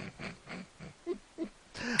interview?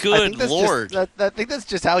 Good Lord. I think that's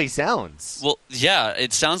just how he sounds. Well, yeah,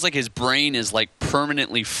 it sounds like his brain is like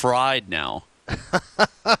permanently fried now.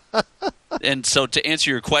 And so to answer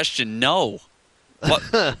your question, no.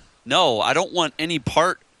 No, I don't want any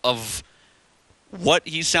part of what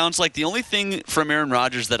he sounds like. The only thing from Aaron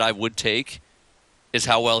Rodgers that I would take is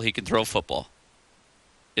how well he can throw football.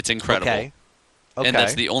 It's incredible. Okay. And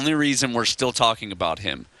that's the only reason we're still talking about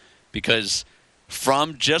him. Because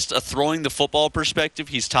from just a throwing the football perspective,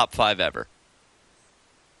 he's top 5 ever.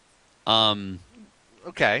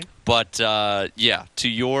 Okay. But, yeah, to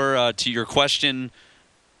your question,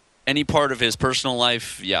 any part of his personal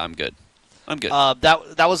life, yeah, I'm good. I'm good.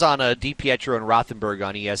 That was on DiPietro and Rothenberg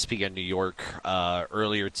on ESPN New York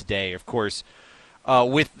earlier today. Of course,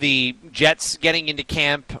 with the Jets getting into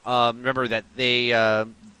camp, remember that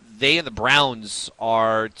they and the Browns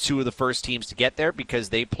are two of the first teams to get there because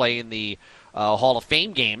they play in the Hall of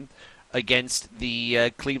Fame game against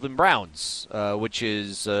the Cleveland Browns, which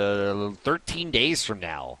is 13 days from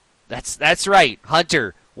now. That's right,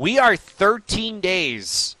 Hunter. We are 13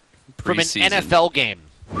 days from an NFL game.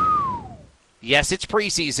 Yes, it's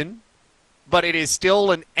preseason, but it is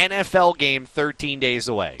still an NFL game 13 days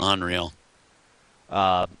away. Unreal.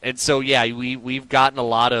 And so, yeah, we've gotten a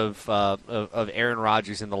lot of Aaron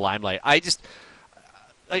Rodgers in the limelight. I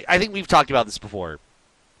think we've talked about this before.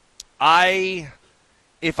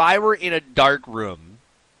 If I were in a dark room,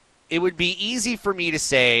 it would be easy for me to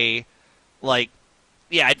say, like,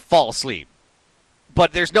 yeah, I'd fall asleep.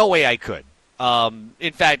 But there's no way I could.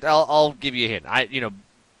 In fact, I'll give you a hint.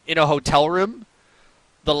 In a hotel room,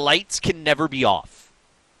 the lights can never be off.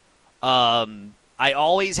 I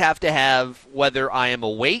always have to have, whether I am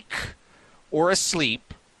awake or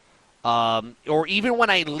asleep, or even when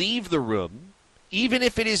I leave the room, even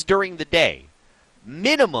if it is during the day,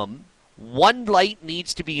 minimum one light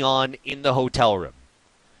needs to be on in the hotel room.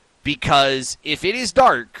 Because if it is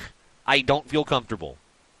dark, I don't feel comfortable.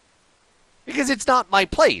 Because it's not my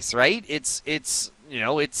place, right? It's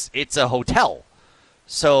a hotel.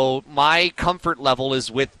 So my comfort level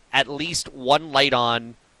is with at least one light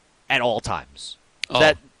on at all times.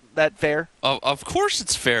 Is that fair? Of course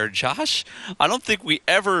it's fair, Josh. I don't think we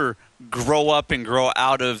ever grow up and grow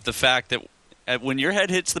out of the fact that when your head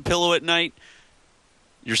hits the pillow at night,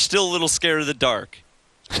 you're still a little scared of the dark.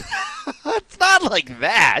 It's not like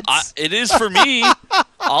that. It is for me.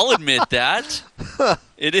 I'll admit that.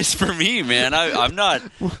 It is for me, man. I'm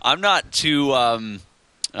not too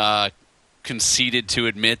conceited to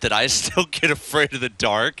admit that I still get afraid of the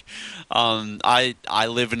dark. I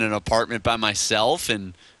live in an apartment by myself,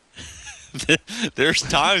 and there's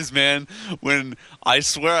times, man, when I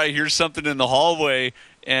swear I hear something in the hallway,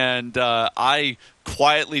 and I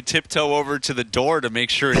quietly tiptoe over to the door to make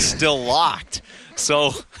sure it's still locked.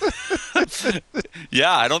 So,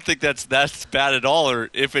 yeah, I don't think that's bad at all.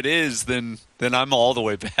 Or if it is, then I'm all the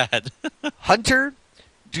way bad. Hunter,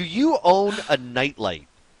 do you own a nightlight?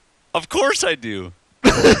 Of course I do.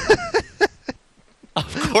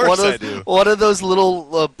 Of course I do. One of those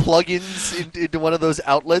little plug-ins into one of those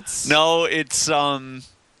outlets? No, it's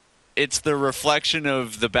the reflection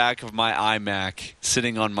of the back of my iMac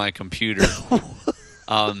sitting on my computer.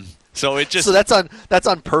 So it just. So that's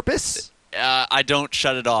on purpose? I don't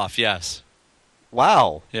shut it off. Yes.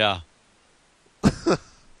 Wow. Yeah.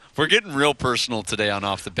 We're getting real personal today on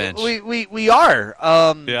Off the Bench. We are.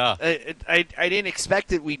 Yeah. I didn't expect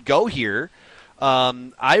that we'd go here.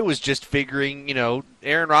 I was just figuring,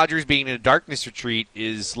 Aaron Rodgers being in a darkness retreat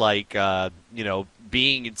is like,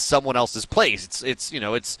 being in someone else's place.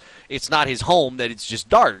 It's not his home, that it's just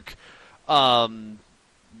dark.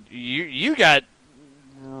 You got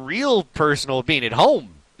real personal being at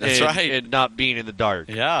home. That's right. And not being in the dark.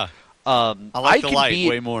 Yeah. I like the light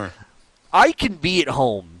way more. I can be at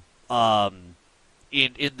home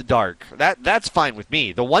in the dark. That's fine with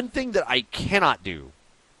me. The one thing that I cannot do,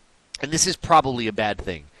 and this is probably a bad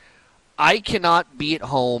thing, I cannot be at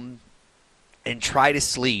home and try to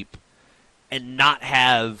sleep and not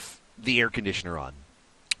have the air conditioner on.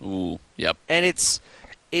 Ooh, yep. And it's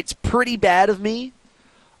pretty bad of me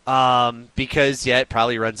because, yeah, it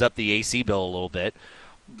probably runs up the AC bill a little bit.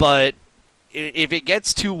 But if it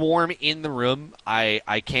gets too warm in the room,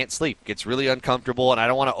 I can't sleep. It gets really uncomfortable, and I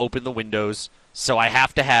don't want to open the windows, so I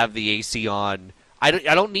have to have the AC on. I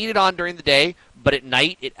don't need it on during the day, but at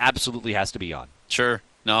night it absolutely has to be on. Sure.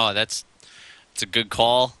 No, it's a good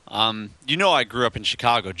call. I grew up in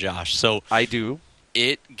Chicago, Josh, so I do.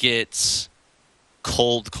 It gets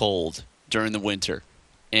cold during the winter,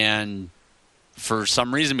 and for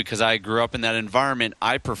some reason, because I grew up in that environment,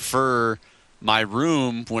 I prefer my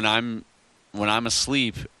room when I'm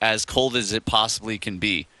asleep as cold as it possibly can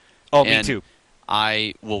be. Oh, me too.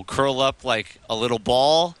 I will curl up like a little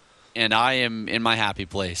ball, and I am in my happy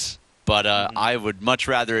place. But I would much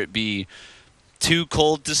rather it be too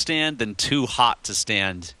cold to stand than too hot to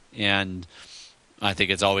stand, and I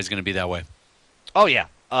think it's always going to be that way. Oh yeah.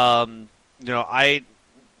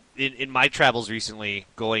 In my travels recently,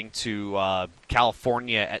 going to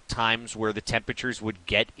California at times where the temperatures would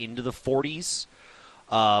get into the 40s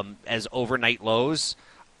as overnight lows,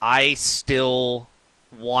 I still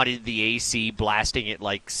wanted the AC blasting at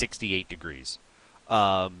like 68 degrees.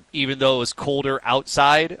 Even though it was colder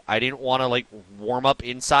outside, I didn't want to warm up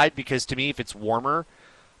inside, because to me, if it's warmer,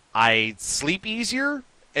 I sleep easier,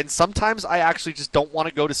 and sometimes I actually just don't want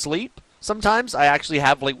to go to sleep. Sometimes I actually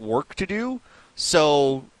have work to do.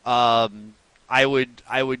 So I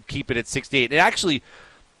would keep it at 68. And actually,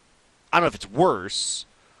 I don't know if it's worse,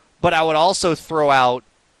 but I would also throw out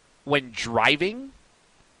when driving,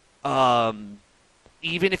 even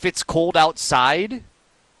if it's cold outside,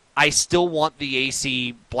 I still want the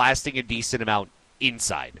AC blasting a decent amount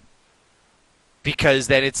inside. Because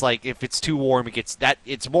then it's like, if it's too warm,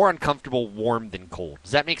 it's more uncomfortable warm than cold.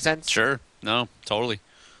 Does that make sense? Sure. No, totally.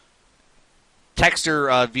 Texter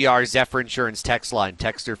VR Zephyr Insurance text line.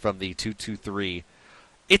 Texter from the 223.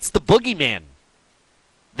 It's the boogeyman.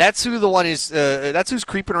 That's who the one is. That's who's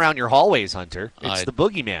creeping around your hallways, Hunter. It's the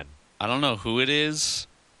boogeyman. I don't know who it is,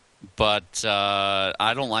 but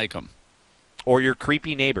I don't like him. Or your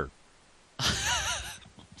creepy neighbor.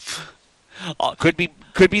 Could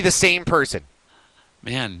be the same person.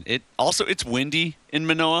 Man, it's windy in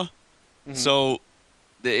Manoa, so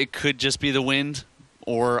it could just be the wind,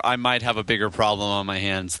 or I might have a bigger problem on my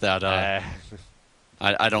hands that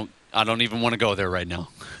I don't even want to go there right now.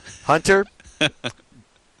 Hunter,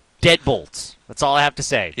 deadbolts. That's all I have to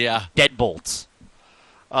say. Yeah, deadbolts.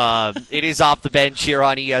 It is Off the Bench here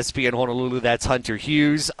on ESPN Honolulu. That's Hunter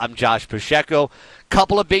Hughes. I'm Josh Pacheco.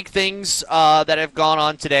 Couple of big things that have gone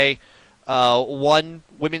on today. One,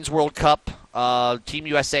 Women's World Cup. Team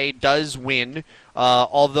USA does win.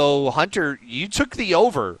 Although, Hunter, you took the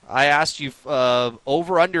over. I asked you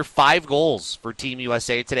over under 5 goals for Team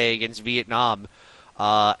USA today against Vietnam.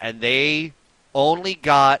 And they only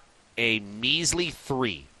got a measly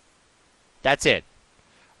 3. That's it.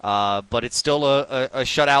 But it's still a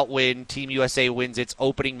shutout win. Team USA wins its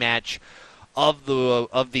opening match of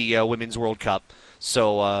the Women's World Cup.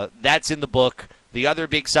 So that's in the book. The other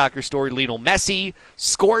big soccer story, Lionel Messi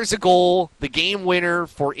scores a goal, the game winner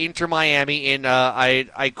for Inter Miami. And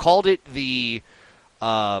I called it the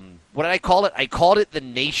what did I call it? I called it the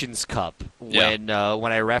Nations Cup when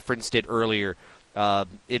I referenced it earlier.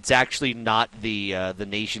 It's actually not the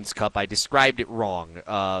Nations Cup. I described it wrong.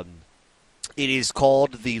 It is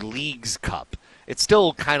called the Leagues Cup. It's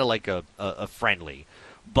still kind of like a friendly.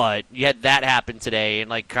 But you had that happen today in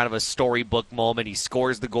like kind of a storybook moment. He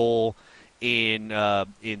scores the goal in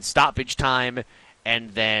stoppage time, and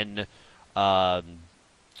then and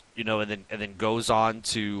then goes on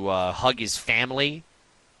to hug his family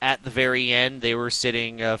at the very end. They were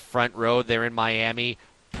sitting front row there in Miami.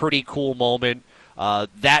 Pretty cool moment.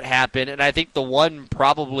 That happened, and I think the one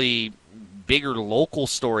probably bigger local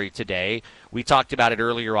story today, we talked about it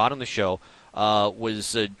earlier on in the show,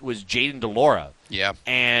 was Jayden DeLaura. Yeah.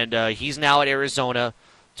 And he's now at Arizona.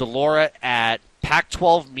 DeLaura at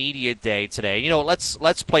Pac-12 Media Day today. You know,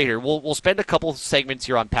 let's play here. We'll spend a couple segments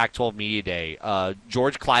here on Pac-12 Media Day.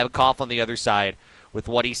 George Kliavkoff on the other side with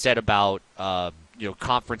what he said about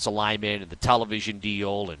conference alignment and the television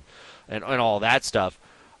deal and all that stuff.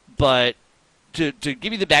 But to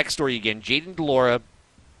give you the backstory again, Jayden DeLaura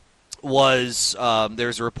was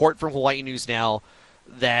there's a report from Hawaii News Now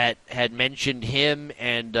that had mentioned him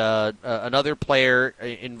and another player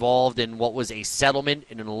involved in what was a settlement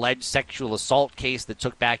in an alleged sexual assault case that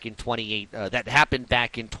that happened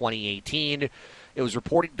back in 2018. It was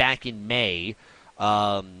reported back in May.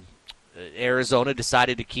 Arizona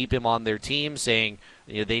decided to keep him on their team, saying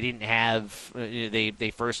they didn't have.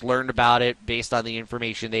 They first learned about it based on the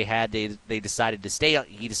information they had. They decided to stay.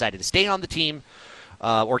 He decided to stay on the team,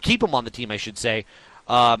 or keep him on the team, I should say.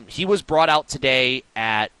 He was brought out today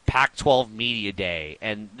at Pac-12 Media Day,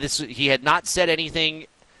 and he had not said anything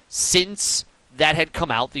since that had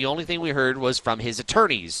come out. The only thing we heard was from his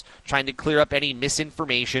attorneys trying to clear up any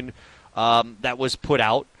misinformation that was put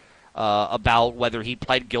out about whether he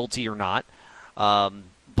pled guilty or not.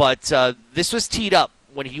 But this was teed up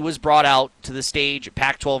when he was brought out to the stage at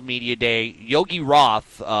Pac-12 Media Day. Yogi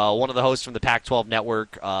Roth, one of the hosts from the Pac-12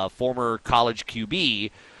 Network, former college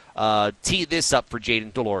QB, teed this up for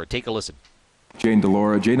Jayden DeLaura. Take a listen. Jayden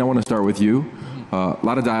DeLaura. Jayden, I want to start with you. A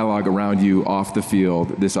lot of dialogue around you off the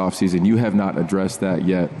field this offseason. You have not addressed that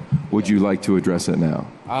yet. Would you like to address it now?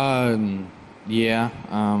 Yeah.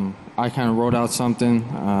 I kind of wrote out something.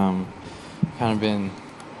 Kind of been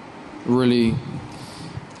really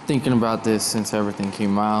thinking about this since everything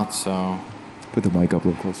came out. So put the mic up a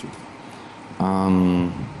little closer.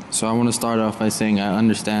 So I want to start off by saying I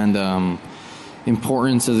understand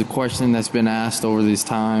importance of the question that's been asked over these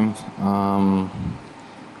times,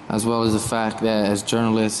 as well as the fact that as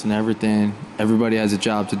journalists and everything, everybody has a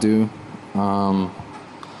job to do.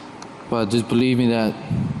 But just believing that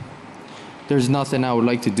there's nothing I would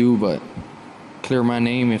like to do but clear my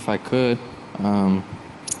name if I could,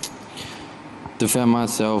 defend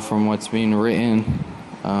myself from what's being written.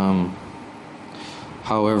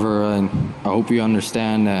 However, I hope you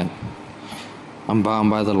understand that I'm bound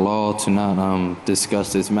by the law to not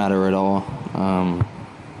discuss this matter at all.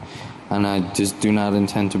 and I just do not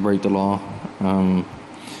intend to break the law.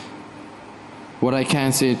 What I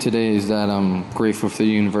can say today is that I'm grateful for the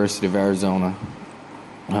University of Arizona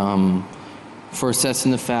for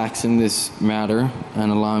assessing the facts in this matter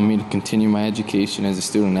and allowing me to continue my education as a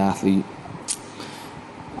student athlete.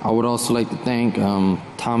 I would also like to thank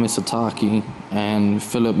Thomas Ataki and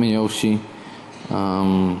Philip Miyoshi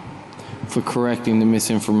for correcting the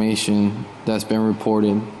misinformation that's been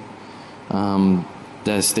reported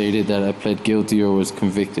that stated that I pled guilty or was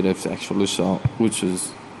convicted of sexual assault, which is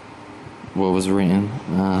what was written.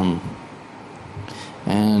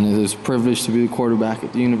 And it is a privilege to be the quarterback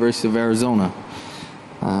at the University of Arizona.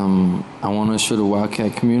 I want to assure the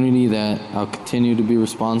Wildcat community that I'll continue to be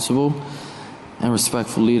responsible and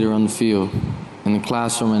respectful leader on the field, in the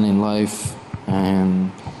classroom and in life.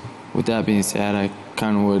 And with that being said, I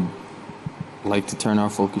kind of would like to turn our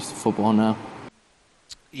focus to football now.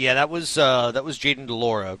 Yeah, that was Jayden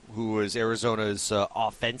DeLaura, who was Arizona's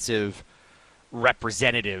offensive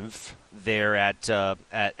representative there at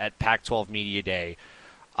Pac-12 Media Day.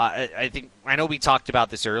 I know we talked about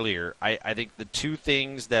this earlier. I think the two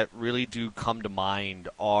things that really do come to mind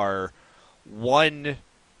are, one,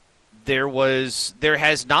 there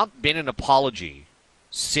has not been an apology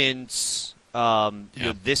since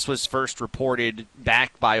this was first reported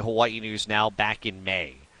back by Hawaii News Now back in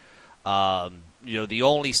May. The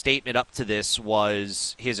only statement up to this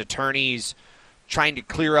was his attorneys trying to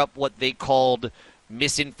clear up what they called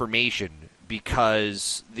misinformation,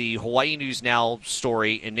 because the Hawaii News Now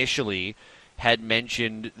story initially had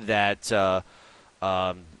mentioned that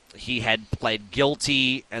he had pled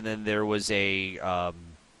guilty, and then there was a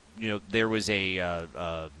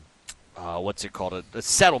what's it called? A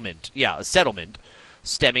settlement. Yeah, a settlement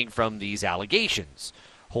stemming from these allegations.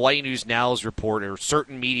 Hawaii News Now's reporter,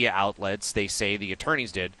 certain media outlets, they say the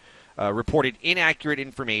attorneys did, reported inaccurate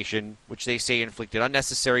information, which they say inflicted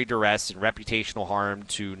unnecessary duress and reputational harm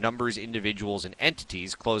to numbers, individuals, and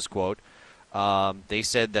entities, close quote. They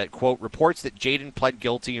said that, quote, reports that Jayden pled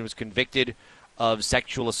guilty and was convicted of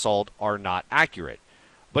sexual assault are not accurate.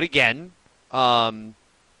 But again, no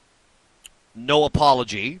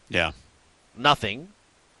apology. Yeah. Nothing.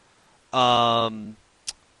 And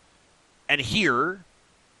here,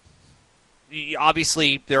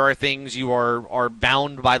 obviously, there are things you are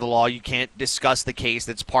bound by the law. You can't discuss the case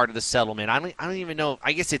that's part of the settlement. I don't even know.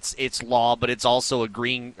 I guess it's law, but it's also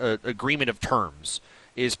agreement of terms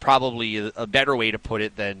is probably a better way to put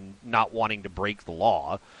it than not wanting to break the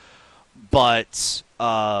law. But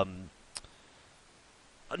no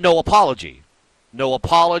apology. No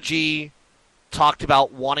apology. Talked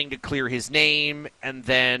about wanting to clear his name and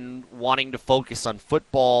then wanting to focus on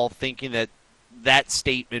football, thinking that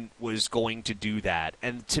statement was going to do that.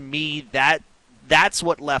 And to me, that's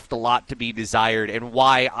what left a lot to be desired, and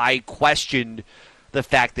why I questioned the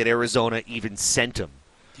fact that Arizona even sent him.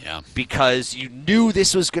 Yeah. Because you knew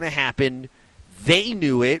this was going to happen. They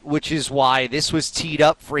knew it, which is why this was teed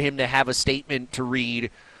up for him to have a statement to read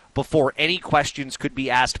before any questions could be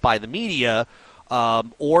asked by the media,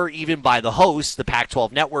 or even by the host, the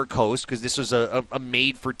Pac-12 network host, because this was a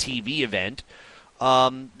made-for-TV event.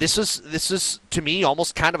 This was, to me,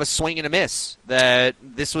 almost kind of a swing and a miss, that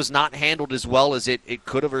this was not handled as well as it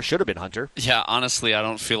could have or should have been, Hunter. Yeah, honestly, I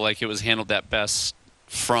don't feel like it was handled that best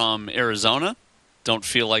from Arizona. Don't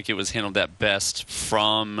feel like it was handled that best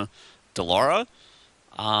from DeLaura.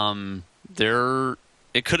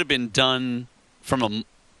 It could have been done from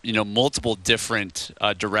multiple different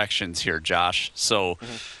directions here, Josh. So,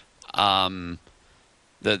 the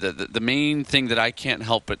main thing that I can't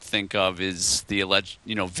help but think of is the alleged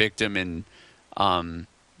victim and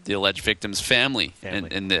the alleged victim's family.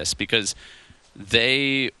 In this, because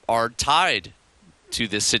they are tied to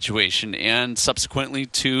this situation and subsequently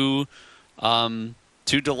to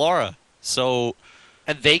DeLaura. So,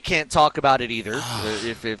 and they can't talk about it either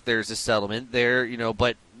if there's a settlement there,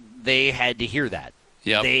 but they had to hear that.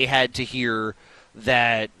 Yep. They had to hear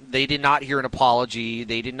that. They did not hear an apology.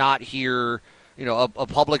 They did not hear a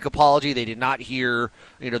public apology. They did not hear,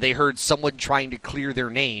 they heard someone trying to clear their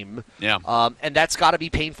name. Yeah. And that's got to be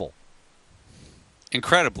painful.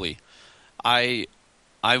 Incredibly. I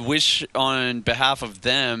wish on behalf of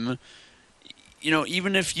them,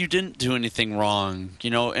 even if you didn't do anything wrong,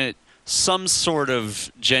 some sort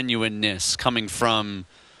of genuineness coming from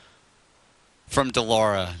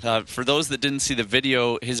DeLaura. For those that didn't see the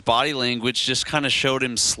video, his body language just kind of showed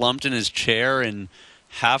him slumped in his chair and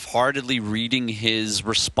half-heartedly reading his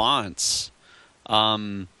response.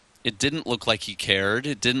 It didn't look like he cared.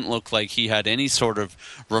 It didn't look like he had any sort of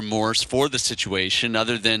remorse for the situation,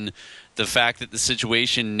 other than the fact that the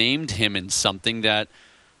situation named him in something that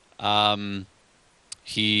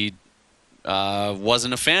he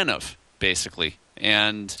wasn't a fan of, basically.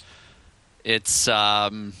 And it's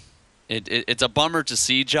it's a bummer to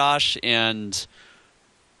see, Josh, and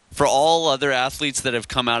for all other athletes that have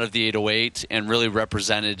come out of the 808 and really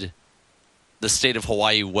represented the state of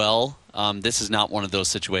Hawaii well, this is not one of those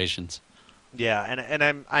situations. Yeah,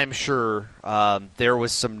 and I'm sure there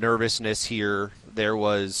was some nervousness here. There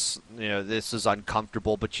was, this is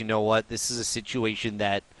uncomfortable, but you know what? This is a situation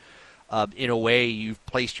that, in a way, you've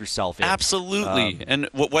placed yourself in. Absolutely. And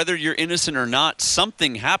whether you're innocent or not,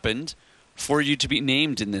 something happened for you to be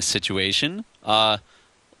named in this situation.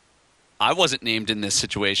 I wasn't named in this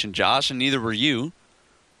situation, Josh, and neither were you,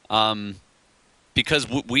 because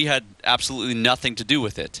we had absolutely nothing to do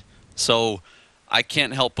with it. So I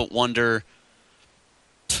can't help but wonder.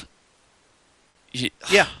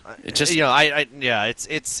 Yeah, it just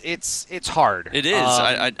it's hard. It is.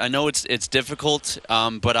 I know it's difficult,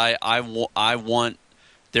 but I want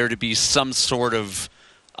there to be some sort of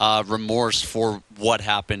remorse for what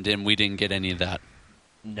happened, and we didn't get any of that.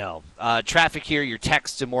 No. Traffic here, your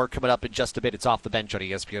texts and more coming up in just a bit. It's Off the Bench on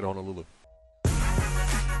ESPN Honolulu.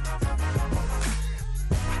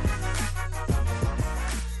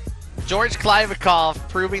 George Kliavkoff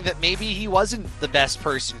proving that maybe he wasn't the best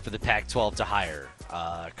person for the Pac-12 to hire,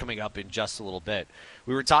 coming up in just a little bit.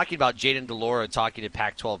 We were talking about Jayden DeLora talking at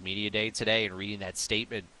Pac-12 Media Day today and reading that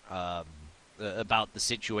statement about the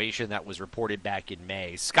situation that was reported back in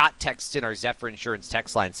May. Scott texts in our Zephyr Insurance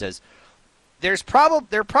text line, says, there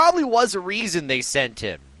probably was a reason they sent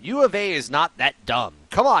him. U of A is not that dumb.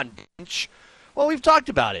 Come on, bench. Well, we've talked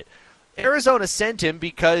about it. Arizona sent him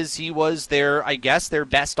because he was their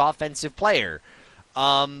best offensive player.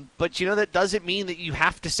 But, that doesn't mean that you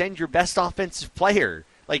have to send your best offensive player.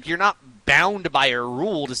 Like, you're not bound by a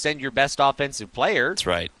rule to send your best offensive player. That's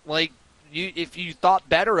right. Like, if you thought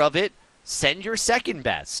better of it, send your second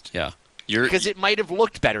best. Yeah. Because it might have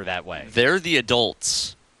looked better that way. They're the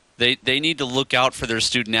adults. They need to look out for their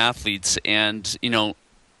student athletes and,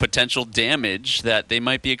 potential damage that they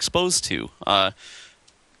might be exposed to.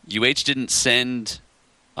 UH didn't send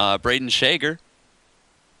Braden Shager.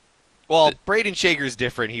 Well, Braden Shager's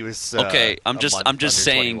different. He was okay. I'm just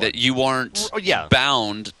saying 21. that you aren't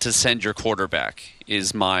bound to send your quarterback.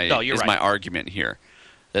 Is my my argument here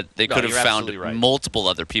that they could have found multiple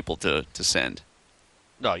other people to send.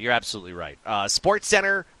 No, you're absolutely right. Sports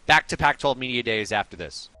Center back to Pac-12 Media Days after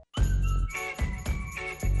this.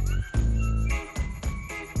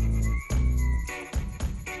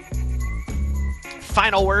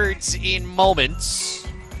 Final words in moments.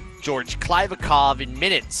 George Kliavkoff in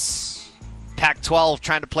minutes. Pac-12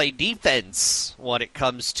 trying to play defense when it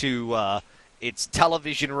comes to its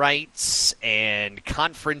television rights and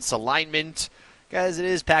conference alignment. Guys, it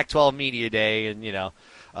is Pac-12 Media Day, and,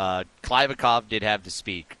 Kliavkoff did have to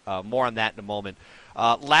speak. More on that in a moment.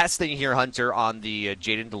 Last thing here, Hunter, on the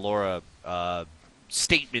Jayden DeLora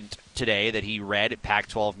statement today that he read at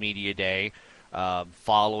Pac-12 Media Day.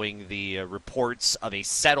 Following the reports of a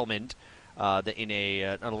settlement in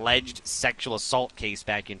an alleged sexual assault case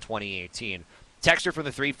back in 2018. Texter from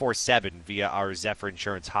the 347 via our Zephyr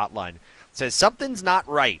Insurance hotline says, something's not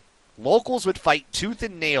right. Locals would fight tooth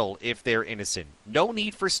and nail if they're innocent. No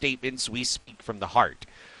need for statements. We speak from the heart.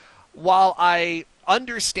 While I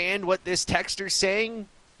understand what this texter's saying,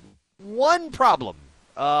 one problem.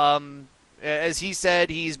 As he said,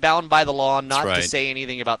 he's bound by the law not to say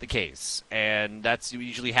anything about the case. And that's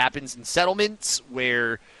usually happens in settlements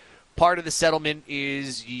where part of the settlement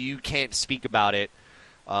is you can't speak about it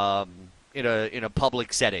in a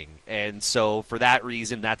public setting. And so for that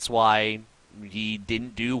reason, that's why he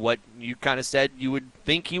didn't do what you kind of said you would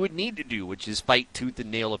think he would need to do, which is fight tooth and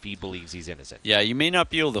nail if he believes he's innocent. Yeah, you may not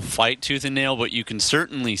be able to fight tooth and nail, but you can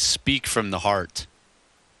certainly speak from the heart.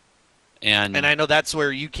 And I know that's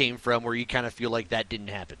where you came from, where you kind of feel like that didn't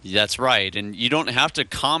happen. That's right. And you don't have to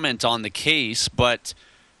comment on the case, but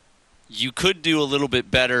you could do a little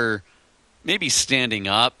bit better maybe standing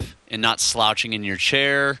up and not slouching in your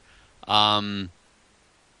chair,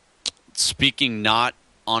 speaking not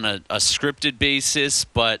on a scripted basis,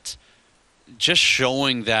 but just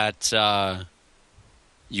showing that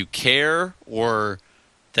you care or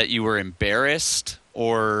that you were embarrassed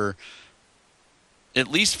or at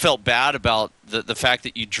least felt bad about the fact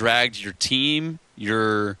that you dragged your team,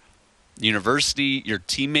 your university, your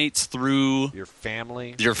teammates through. Your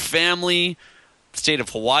family, state of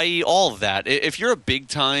Hawaii, all of that. If you're a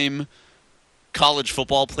big-time college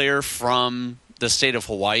football player from the state of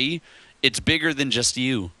Hawaii, it's bigger than just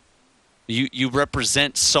you. You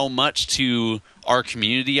represent so much to our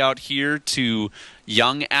community out here, to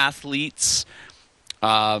young athletes.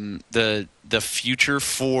 the future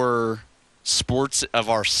for sports of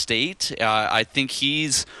our state. I think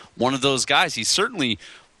he's one of those guys. He's certainly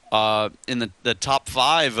in the top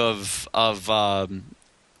 5 of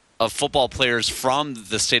football players from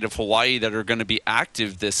the state of Hawaii that are going to be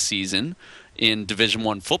active this season in Division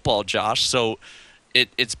I football, Josh. So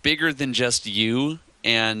it's bigger than just you.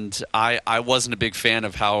 And I wasn't a big fan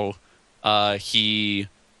of how he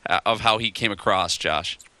came across,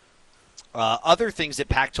 Josh. Other things at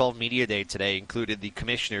Pac-12 Media Day today included the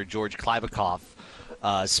commissioner, George Kliavkoff,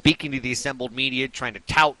 speaking to the assembled media, trying to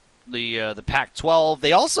tout the Pac-12.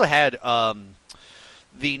 They also had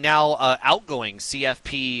the now outgoing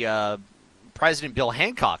CFP President Bill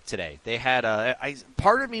Hancock today. They had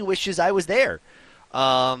part of me wishes I was there.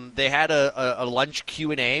 They had a lunch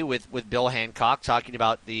Q&A with Bill Hancock talking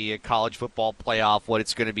about the college football playoff, what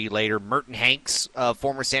it's going to be later. Merton Hanks,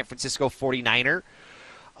 former San Francisco 49er,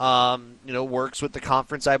 works with the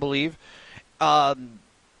conference, I believe. 2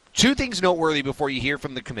 things noteworthy before you hear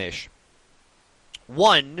from the commish.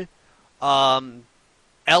 One,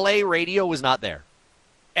 LA radio was not there.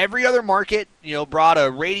 Every other market, brought a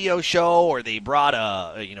radio show, or they brought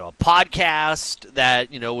a podcast that,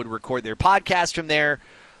 would record their podcast from there.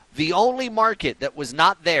 The only market that was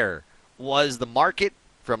not there was the market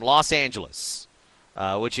from Los Angeles,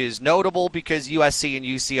 which is notable because USC and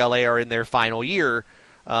UCLA are in their final year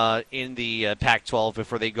in the Pac-12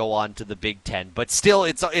 before they go on to the Big Ten. But still,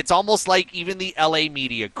 it's almost like even the LA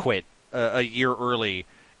media quit a year early,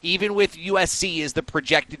 even with USC as the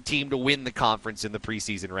projected team to win the conference in the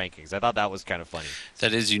preseason rankings. I thought that was kind of funny.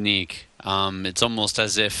 That is unique. It's almost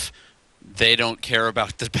as if they don't care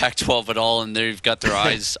about the Pac-12 at all, and they've got their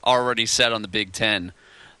eyes already set on the Big Ten.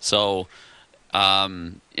 So,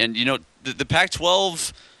 the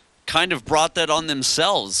Pac-12 kind of brought that on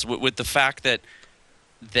themselves with the fact that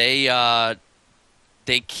they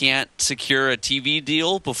can't secure a TV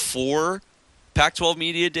deal before Pac-12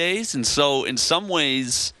 Media Days. And so in some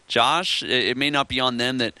ways, Josh, it may not be on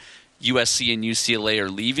them that USC and UCLA are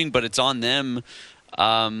leaving, but it's on them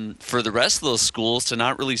for the rest of those schools to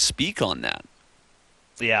not really speak on that.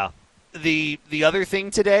 Yeah. The other thing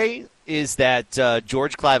today is that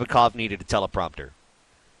George Kliavkoff needed a teleprompter.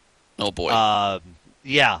 Oh, boy.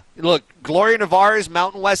 Yeah. Look, Gloria Navarre's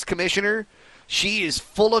Mountain West commissioner, she is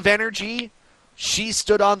full of energy. She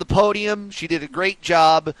stood on the podium. She did a great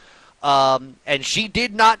job. And she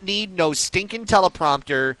did not need no stinking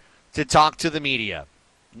teleprompter to talk to the media.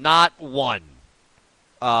 Not one.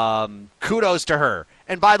 Kudos to her.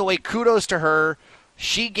 And by the way, kudos to her.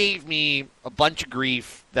 She gave me a bunch of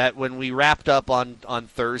grief that when we wrapped up on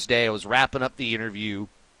Thursday, I was wrapping up the interview,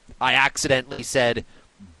 I accidentally said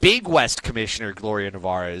Big West Commissioner Gloria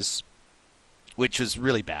Navarez, which was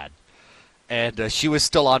really bad. And she was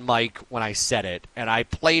still on mic when I said it. And I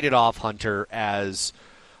played it off, Hunter, as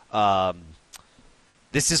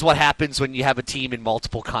this is what happens when you have a team in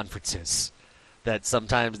multiple conferences, that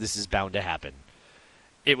sometimes this is bound to happen.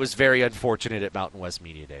 It was very unfortunate at Mountain West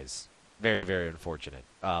Media Days. Very, very unfortunate.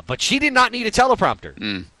 But she did not need a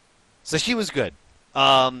teleprompter. So she was good.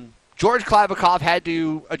 George Kliavkoff had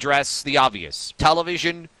to address the obvious: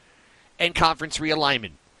 television and conference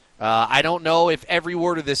realignment. I don't know if every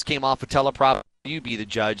word of this came off a teleprompter. You be the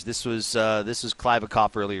judge. This was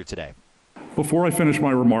Kliavkoff earlier today. Before I finish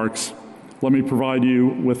my remarks, let me provide you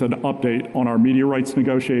with an update on our media rights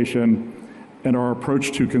negotiation and our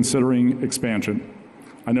approach to considering expansion.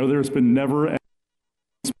 I know there's been never any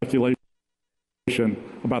speculation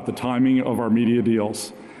about the timing of our media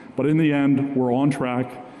deals, but in the end, we're on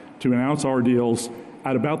track to announce our deals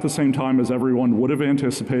at about the same time as everyone would have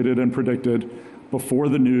anticipated and predicted before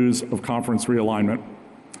the news of conference realignment.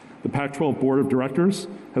 The Pac-12 Board of Directors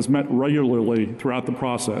has met regularly throughout the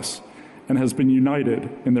process and has been united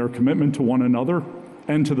in their commitment to one another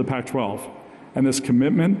and to the Pac-12. And this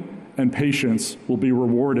commitment and patience will be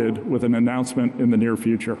rewarded with an announcement in the near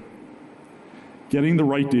future. Getting the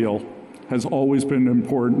right deal has always been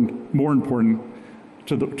more important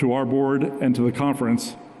to our board and to the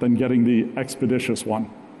conference than getting the expeditious one.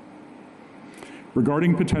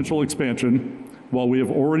 Regarding potential expansion, while we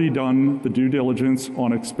have already done the due diligence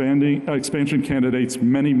on expansion candidates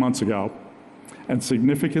many months ago and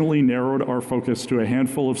significantly narrowed our focus to a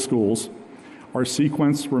handful of schools, our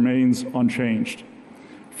sequence remains unchanged.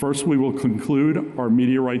 First, we will conclude our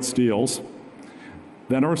media rights deals.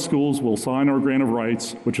 Then our schools will sign our grant of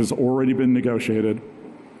rights, which has already been negotiated.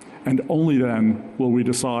 And only then will we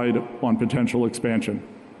decide on potential expansion.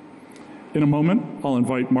 In a moment, I'll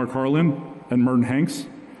invite Mark Harlan and Merton Hanks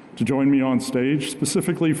to join me on stage,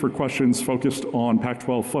 specifically for questions focused on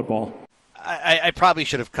Pac-12 football. I probably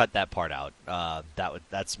should have cut that part out.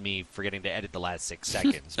 That's me forgetting to edit the last 6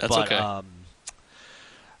 seconds. That's okay.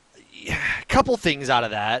 A couple things out of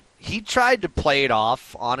that. He tried to play it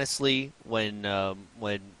off, honestly, when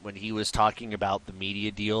he was talking about the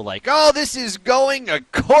media deal, like, "Oh, this is going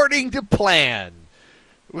according to plan."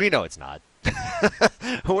 We know it's not.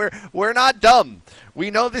 We're not dumb. We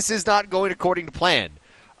know this is not going according to plan.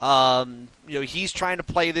 He's trying to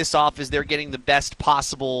play this off as they're getting the best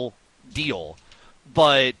possible deal,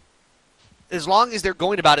 but as long as they're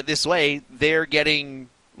going about it this way, they're getting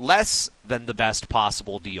less than the best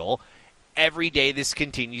possible deal every day this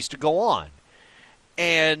continues to go on.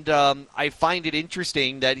 And I find it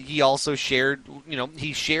interesting that he also shared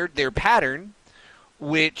their pattern,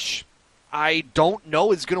 which I don't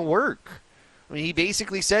know is going to work. I mean, he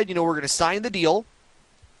basically said, we're going to sign the deal,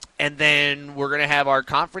 and then we're going to have our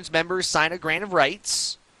conference members sign a grant of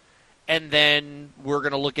rights, and then we're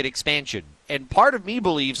going to look at expansion. And part of me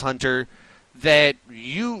believes, Hunter, that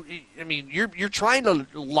you're trying to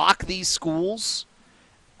lock these schools.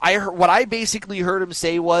 What I basically heard him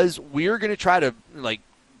say was, we're going to try to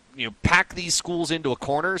pack these schools into a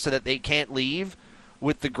corner so that they can't leave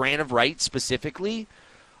with the grant of rights specifically.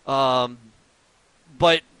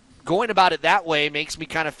 But going about it that way makes me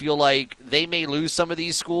kind of feel like they may lose some of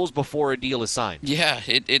these schools before a deal is signed. Yeah,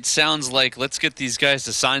 it sounds like let's get these guys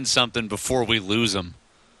to sign something before we lose them.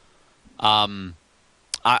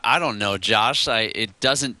 I don't know, Josh. It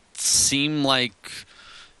doesn't seem like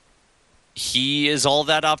he is all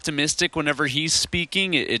that optimistic whenever he's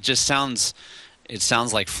speaking. It just sounds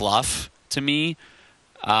like fluff to me.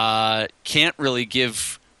 Can't really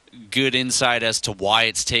give good insight as to why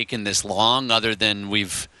it's taken this long, other than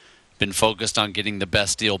we've been focused on getting the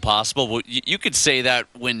best deal possible. Well, you could say that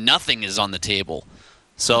when nothing is on the table.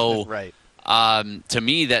 So, right. To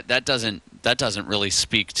me, that doesn't really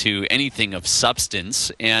speak to anything of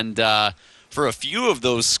substance. And for a few of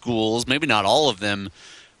those schools, maybe not all of them,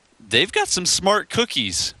 they've got some smart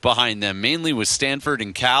cookies behind them, mainly with Stanford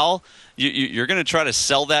and Cal. You're going to try to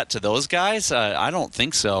sell that to those guys? I don't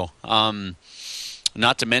think so.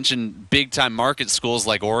 Not to mention big-time market schools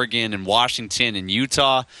like Oregon and Washington and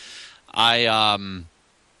Utah. I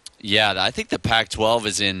think the Pac-12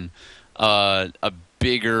 is in a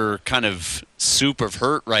bigger kind of soup of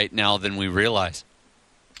hurt right now than we realize.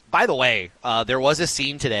 By the way, there was a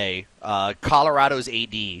scene today. Colorado's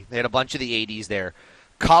AD, they had a bunch of the ADs there.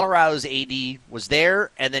 Colorado's AD was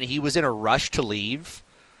there, and then he was in a rush to leave.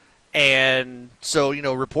 And so,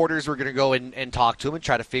 reporters were going to go and talk to him and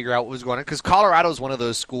try to figure out what was going on. Because Colorado is one of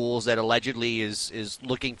those schools that allegedly is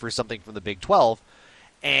looking for something from the Big 12.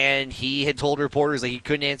 And he had told reporters that he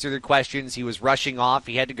couldn't answer their questions. He was rushing off.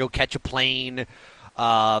 He had to go catch a plane.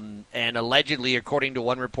 And allegedly, according to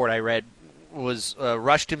one report I read, was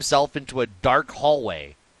rushed himself into a dark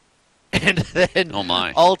hallway. And then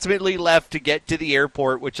ultimately left to get to the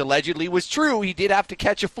airport, which allegedly was true. He did have to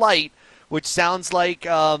catch a flight, which sounds like,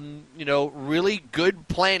 really good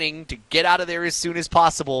planning to get out of there as soon as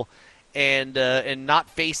possible and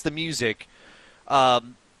not face the music.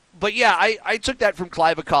 But, yeah, I took that from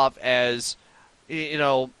Kliavkoff as,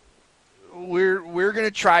 we're going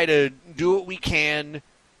to try to do what we can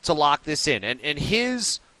to lock this in. And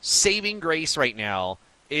his saving grace right now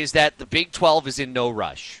is that the Big 12 is in no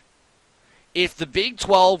rush. If the Big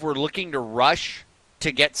 12 were looking to rush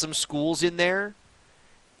to get some schools in there,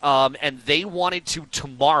 and they wanted to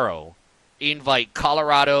tomorrow invite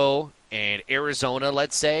Colorado and Arizona,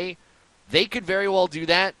 let's say, they could very well do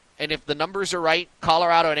that. And if the numbers are right,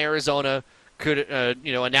 Colorado and Arizona could,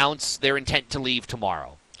 announce their intent to leave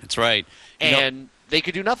tomorrow. That's right. And they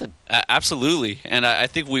could do nothing. Absolutely. And I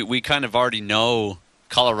think we kind of already know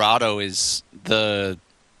Colorado is the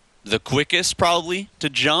quickest probably to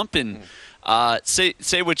jump. And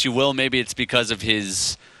say what you will, maybe it's because of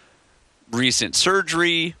his recent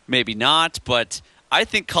surgery, maybe not, but I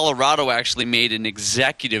think Colorado actually made an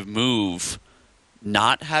executive move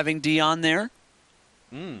not having Dion there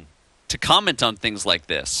to comment on things like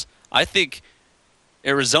this. I think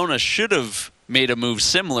Arizona should have made a move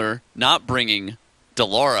similar, not bringing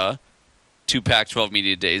DeLaura to Pac-12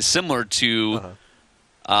 Media Days, similar to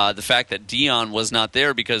the fact that Dion was not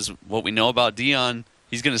there, because what we know about Dion,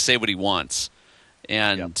 he's going to say what he wants.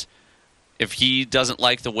 And if he doesn't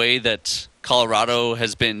like the way that Colorado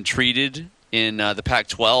has been treated in the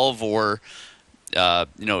Pac-12, or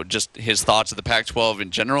just his thoughts of the Pac-12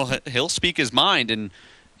 in general, he'll speak his mind. And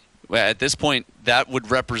at this point, that would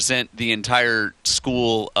represent the entire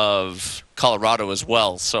school of Colorado as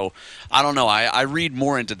well. So I don't know. I read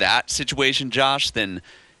more into that situation, Josh, than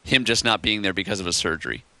him just not being there because of a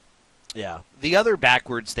surgery. Yeah. The other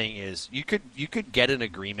backwards thing is you could get an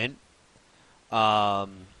agreement.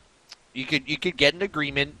 You could get an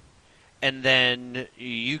agreement, and then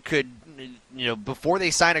you could, before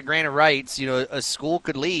they sign a grant of rights, a school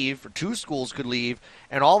could leave, or two schools could leave,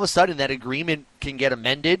 and all of a sudden that agreement can get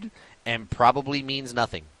amended and probably means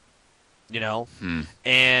nothing.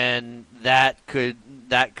 And that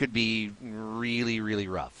could be really, really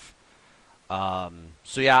rough.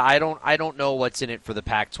 So yeah, I don't know what's in it for the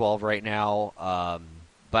Pac-12 right now.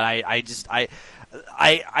 But I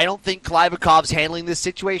don't think Kliavkoff's handling this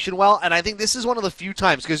situation well, and I think this is one of the few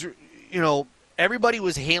times because everybody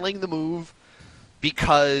was hailing the move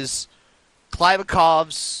because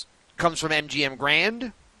Kliavkoff's comes from MGM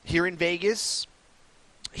Grand here in Vegas.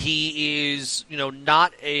 He is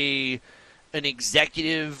not an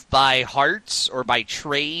executive by heart or by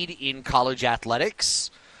trade in college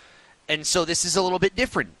athletics, and so this is a little bit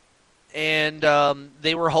different. And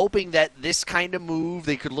they were hoping that this kind of move,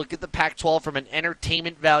 they could look at the Pac-12 from an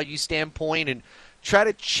entertainment value standpoint and try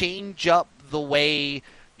to change up the way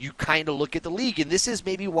you kind of look at the league. And this is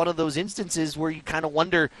maybe one of those instances where you kind of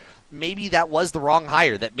wonder, maybe that was the wrong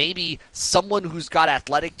hire, that maybe someone who's got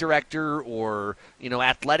athletic director or,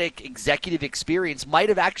 athletic executive experience might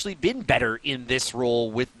have actually been better in this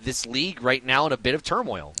role with this league right now in a bit of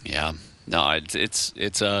turmoil. Yeah. No,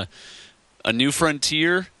 it's a new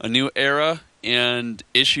frontier, a new era, and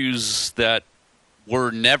issues that were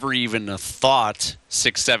never even a thought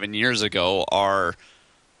 6-7 years ago are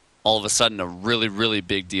all of a sudden a really, really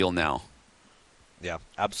big deal now. Yeah,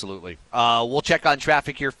 absolutely. We'll check on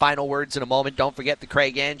traffic here. Final words in a moment. Don't forget the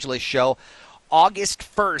Craig Angeles Show. August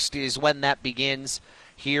 1st is when that begins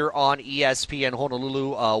here on ESPN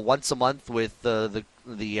Honolulu, once a month with the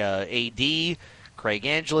AD, Craig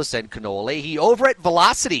Angeles, and Kanoa Leahy over at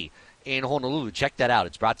Velocity in Honolulu. Check that out.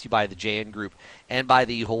 It's brought to you by the JN Group and by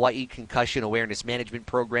the Hawaii Concussion Awareness Management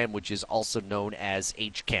Program, which is also known as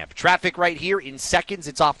HCAMP. Traffic right here in seconds.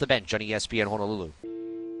 It's Off the Bench on ESPN Honolulu.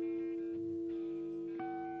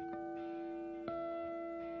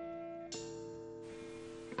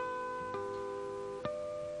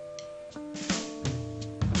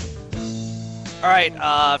 All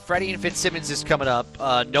right, Freddie and Fitzsimmons is coming up.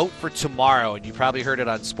 Note for tomorrow, and you probably heard it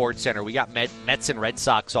on SportsCenter. We got Mets and Red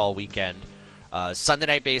Sox all weekend. Sunday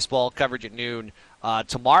Night Baseball coverage at noon.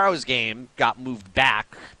 Tomorrow's game got moved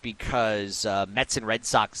back because Mets and Red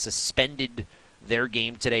Sox suspended their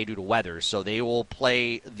game today due to weather. So they will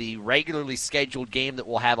play the regularly scheduled game that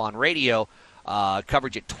we'll have on radio,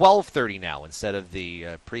 coverage at 12:30 now instead of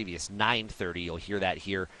the previous 9:30. You'll hear that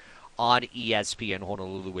here on ESPN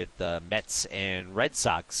Honolulu with Mets and Red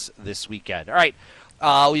Sox this weekend. All right,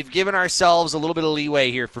 we've given ourselves a little bit of leeway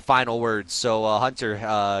here for final words. So,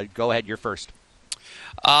 Hunter, go ahead. You're first.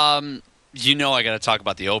 I got to talk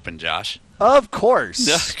about the Open, Josh. Of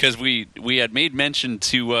course. Because we had made mention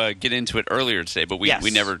to get into it earlier today, but we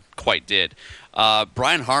never quite did.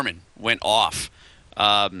 Brian Harman went off.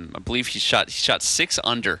 I believe he shot 6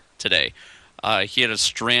 under today. He had a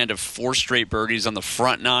strand of 4 straight birdies on the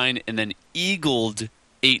front 9 and then eagled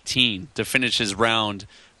 18 to finish his round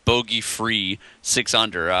bogey-free 6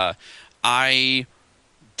 under. I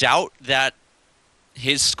doubt that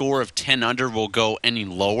his score of 10 under will go any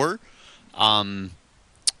lower. This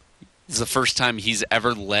is the first time he's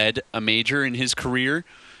ever led a major in his career.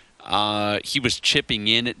 He was chipping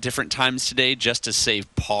in at different times today just to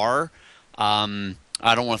save par.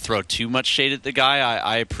 I don't want to throw too much shade at the guy.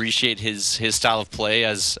 I appreciate his style of play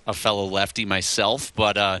as a fellow lefty myself,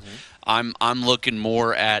 but I'm looking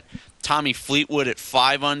more at Tommy Fleetwood at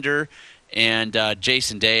 5 under and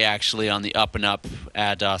Jason Day actually on the up and up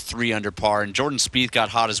at 3 under par. And Jordan Spieth got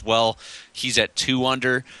hot as well. He's at 2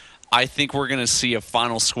 under. I think we're going to see a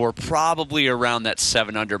final score probably around that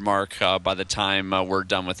 7 under mark by the time we're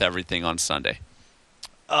done with everything on Sunday.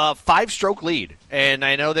 5-stroke lead, and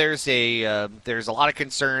I know there's a lot of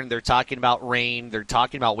concern. They're talking about rain, they're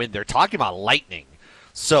talking about wind, they're talking about lightning.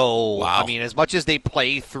 So, wow. I mean, as much as they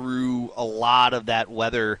play through a lot of that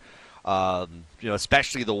weather,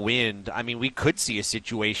 especially the wind, I mean, we could see a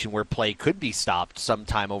situation where play could be stopped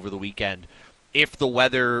sometime over the weekend if the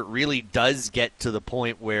weather really does get to the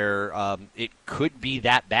point where it could be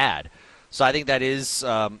that bad. So I think that is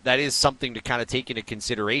something to kind of take into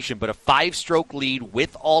consideration. But a 5-stroke lead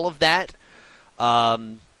with all of that,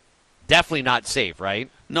 definitely not safe, right?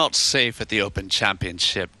 Not safe at the Open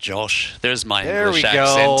Championship, Josh. There's my English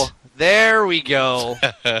accent. There we go.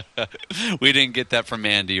 We didn't get that from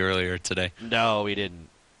Andy earlier today. No, we didn't.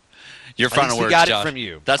 Your final words, Josh. We got Josh. it from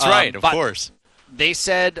you. That's right, of course. They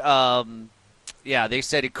said, they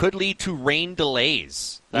said it could lead to rain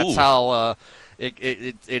delays. That's how.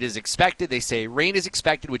 It is expected. They say rain is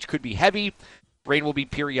expected, which could be heavy. Rain will be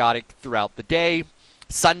periodic throughout the day.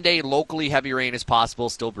 Sunday, locally heavy rain is possible,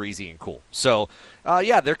 still breezy and cool. So,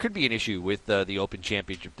 there could be an issue with the Open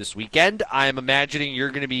Championship this weekend. I'm imagining you're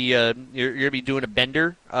going to be doing a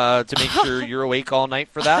bender to make sure you're awake all night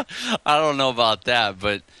for that. I don't know about that,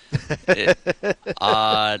 but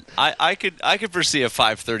I could foresee a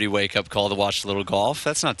 5:30 wake up call to watch a little golf.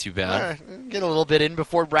 That's not too bad. Get a little bit in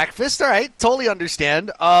before breakfast. All right, totally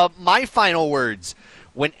understand. My final words: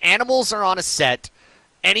 when animals are on a set,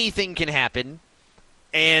 anything can happen.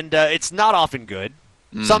 And it's not often good.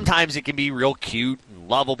 Sometimes it can be real cute and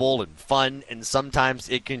lovable and fun, and sometimes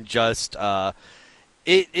it can just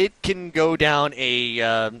it can go down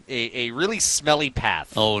a really smelly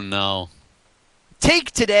path. Oh no!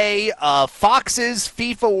 Take today Fox's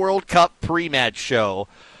FIFA World Cup pre-match show,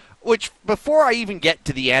 which before I even get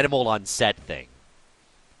to the animal on set thing,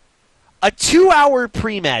 a 2-hour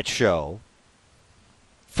pre-match show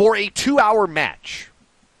for a 2-hour match.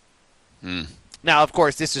 Now, of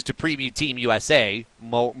course, this is to preview Team USA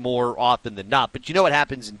more often than not. But you know what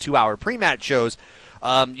happens in 2-hour pre-match shows?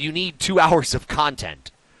 You need 2 hours of content,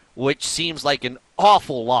 which seems like an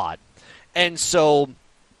awful lot. And so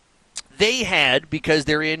they had, because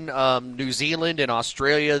they're in New Zealand and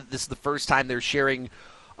Australia, this is the first time they're sharing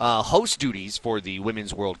host duties for the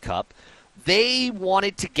Women's World Cup. They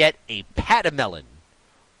wanted to get a patamelon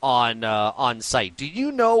on site. Do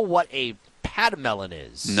you know what a patamelon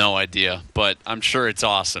is? No idea, but I'm sure it's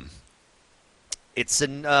awesome. It's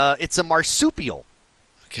a marsupial.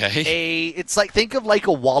 Okay. It's like, think of like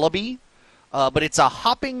a wallaby, but it's a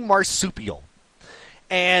hopping marsupial.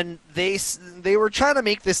 And they were trying to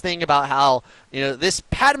make this thing about how this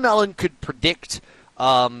patamelon could predict.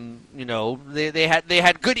 They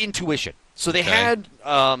had good intuition. So they had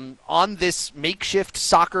on this makeshift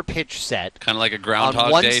soccer pitch set, kind of like a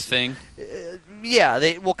Groundhog Day thing.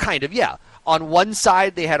 Kind of. On one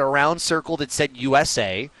side, they had a round circle that said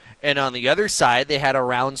USA, and on the other side, they had a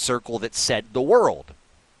round circle that said the world.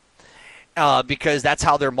 Because that's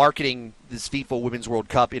how they're marketing this FIFA Women's World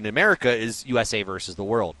Cup in America is USA versus the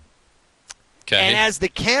world. Okay. And as the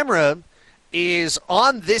camera is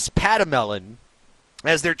on this patamelon,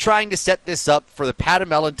 as they're trying to set this up for the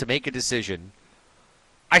patamelon to make a decision,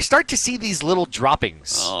 I start to see these little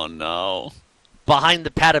droppings. Oh, no. Behind the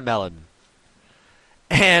patamelon.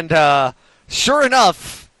 And sure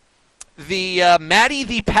enough, the Maddie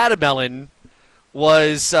the patamelon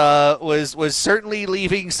was certainly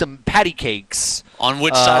leaving some patty cakes. On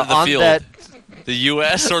which side of the field? The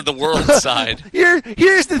U.S. or the world side?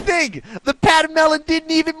 Here's the thing. The patamelon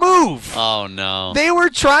didn't even move. Oh, no. They were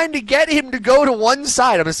trying to get him to go to one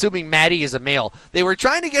side. I'm assuming Maddie is a male. They were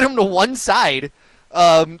trying to get him to one side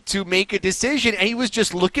to make a decision, and he was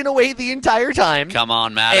just looking away the entire time. Come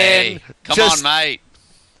on, Maddie. Come on, mate.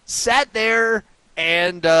 Sat there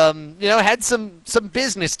and had some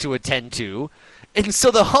business to attend to. And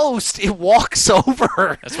so the host, walks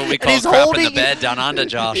over. That's what we call crap in the bed down under,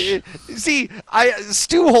 Josh. See,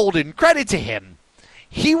 Stu Holden, credit to him.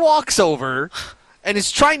 He walks over and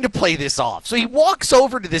is trying to play this off. So he walks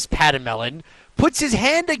over to this patamelon, puts his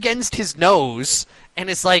hand against his nose, and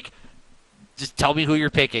it's like, just tell me who you're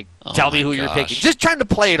picking. Tell me who you're picking. Just trying to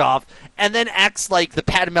play it off, and then acts like the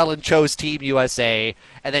patamelon chose Team USA,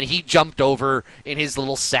 and then he jumped over in his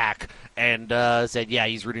little sack and said, yeah,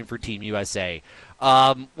 he's rooting for Team USA.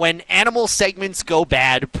 When animal segments go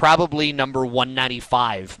bad, probably number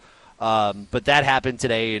 195. But that happened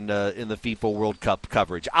today in the FIFA World Cup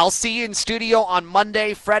coverage. I'll see you in studio on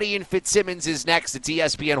Monday. Freddie and Fitzsimmons is next. It's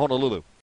ESPN Honolulu.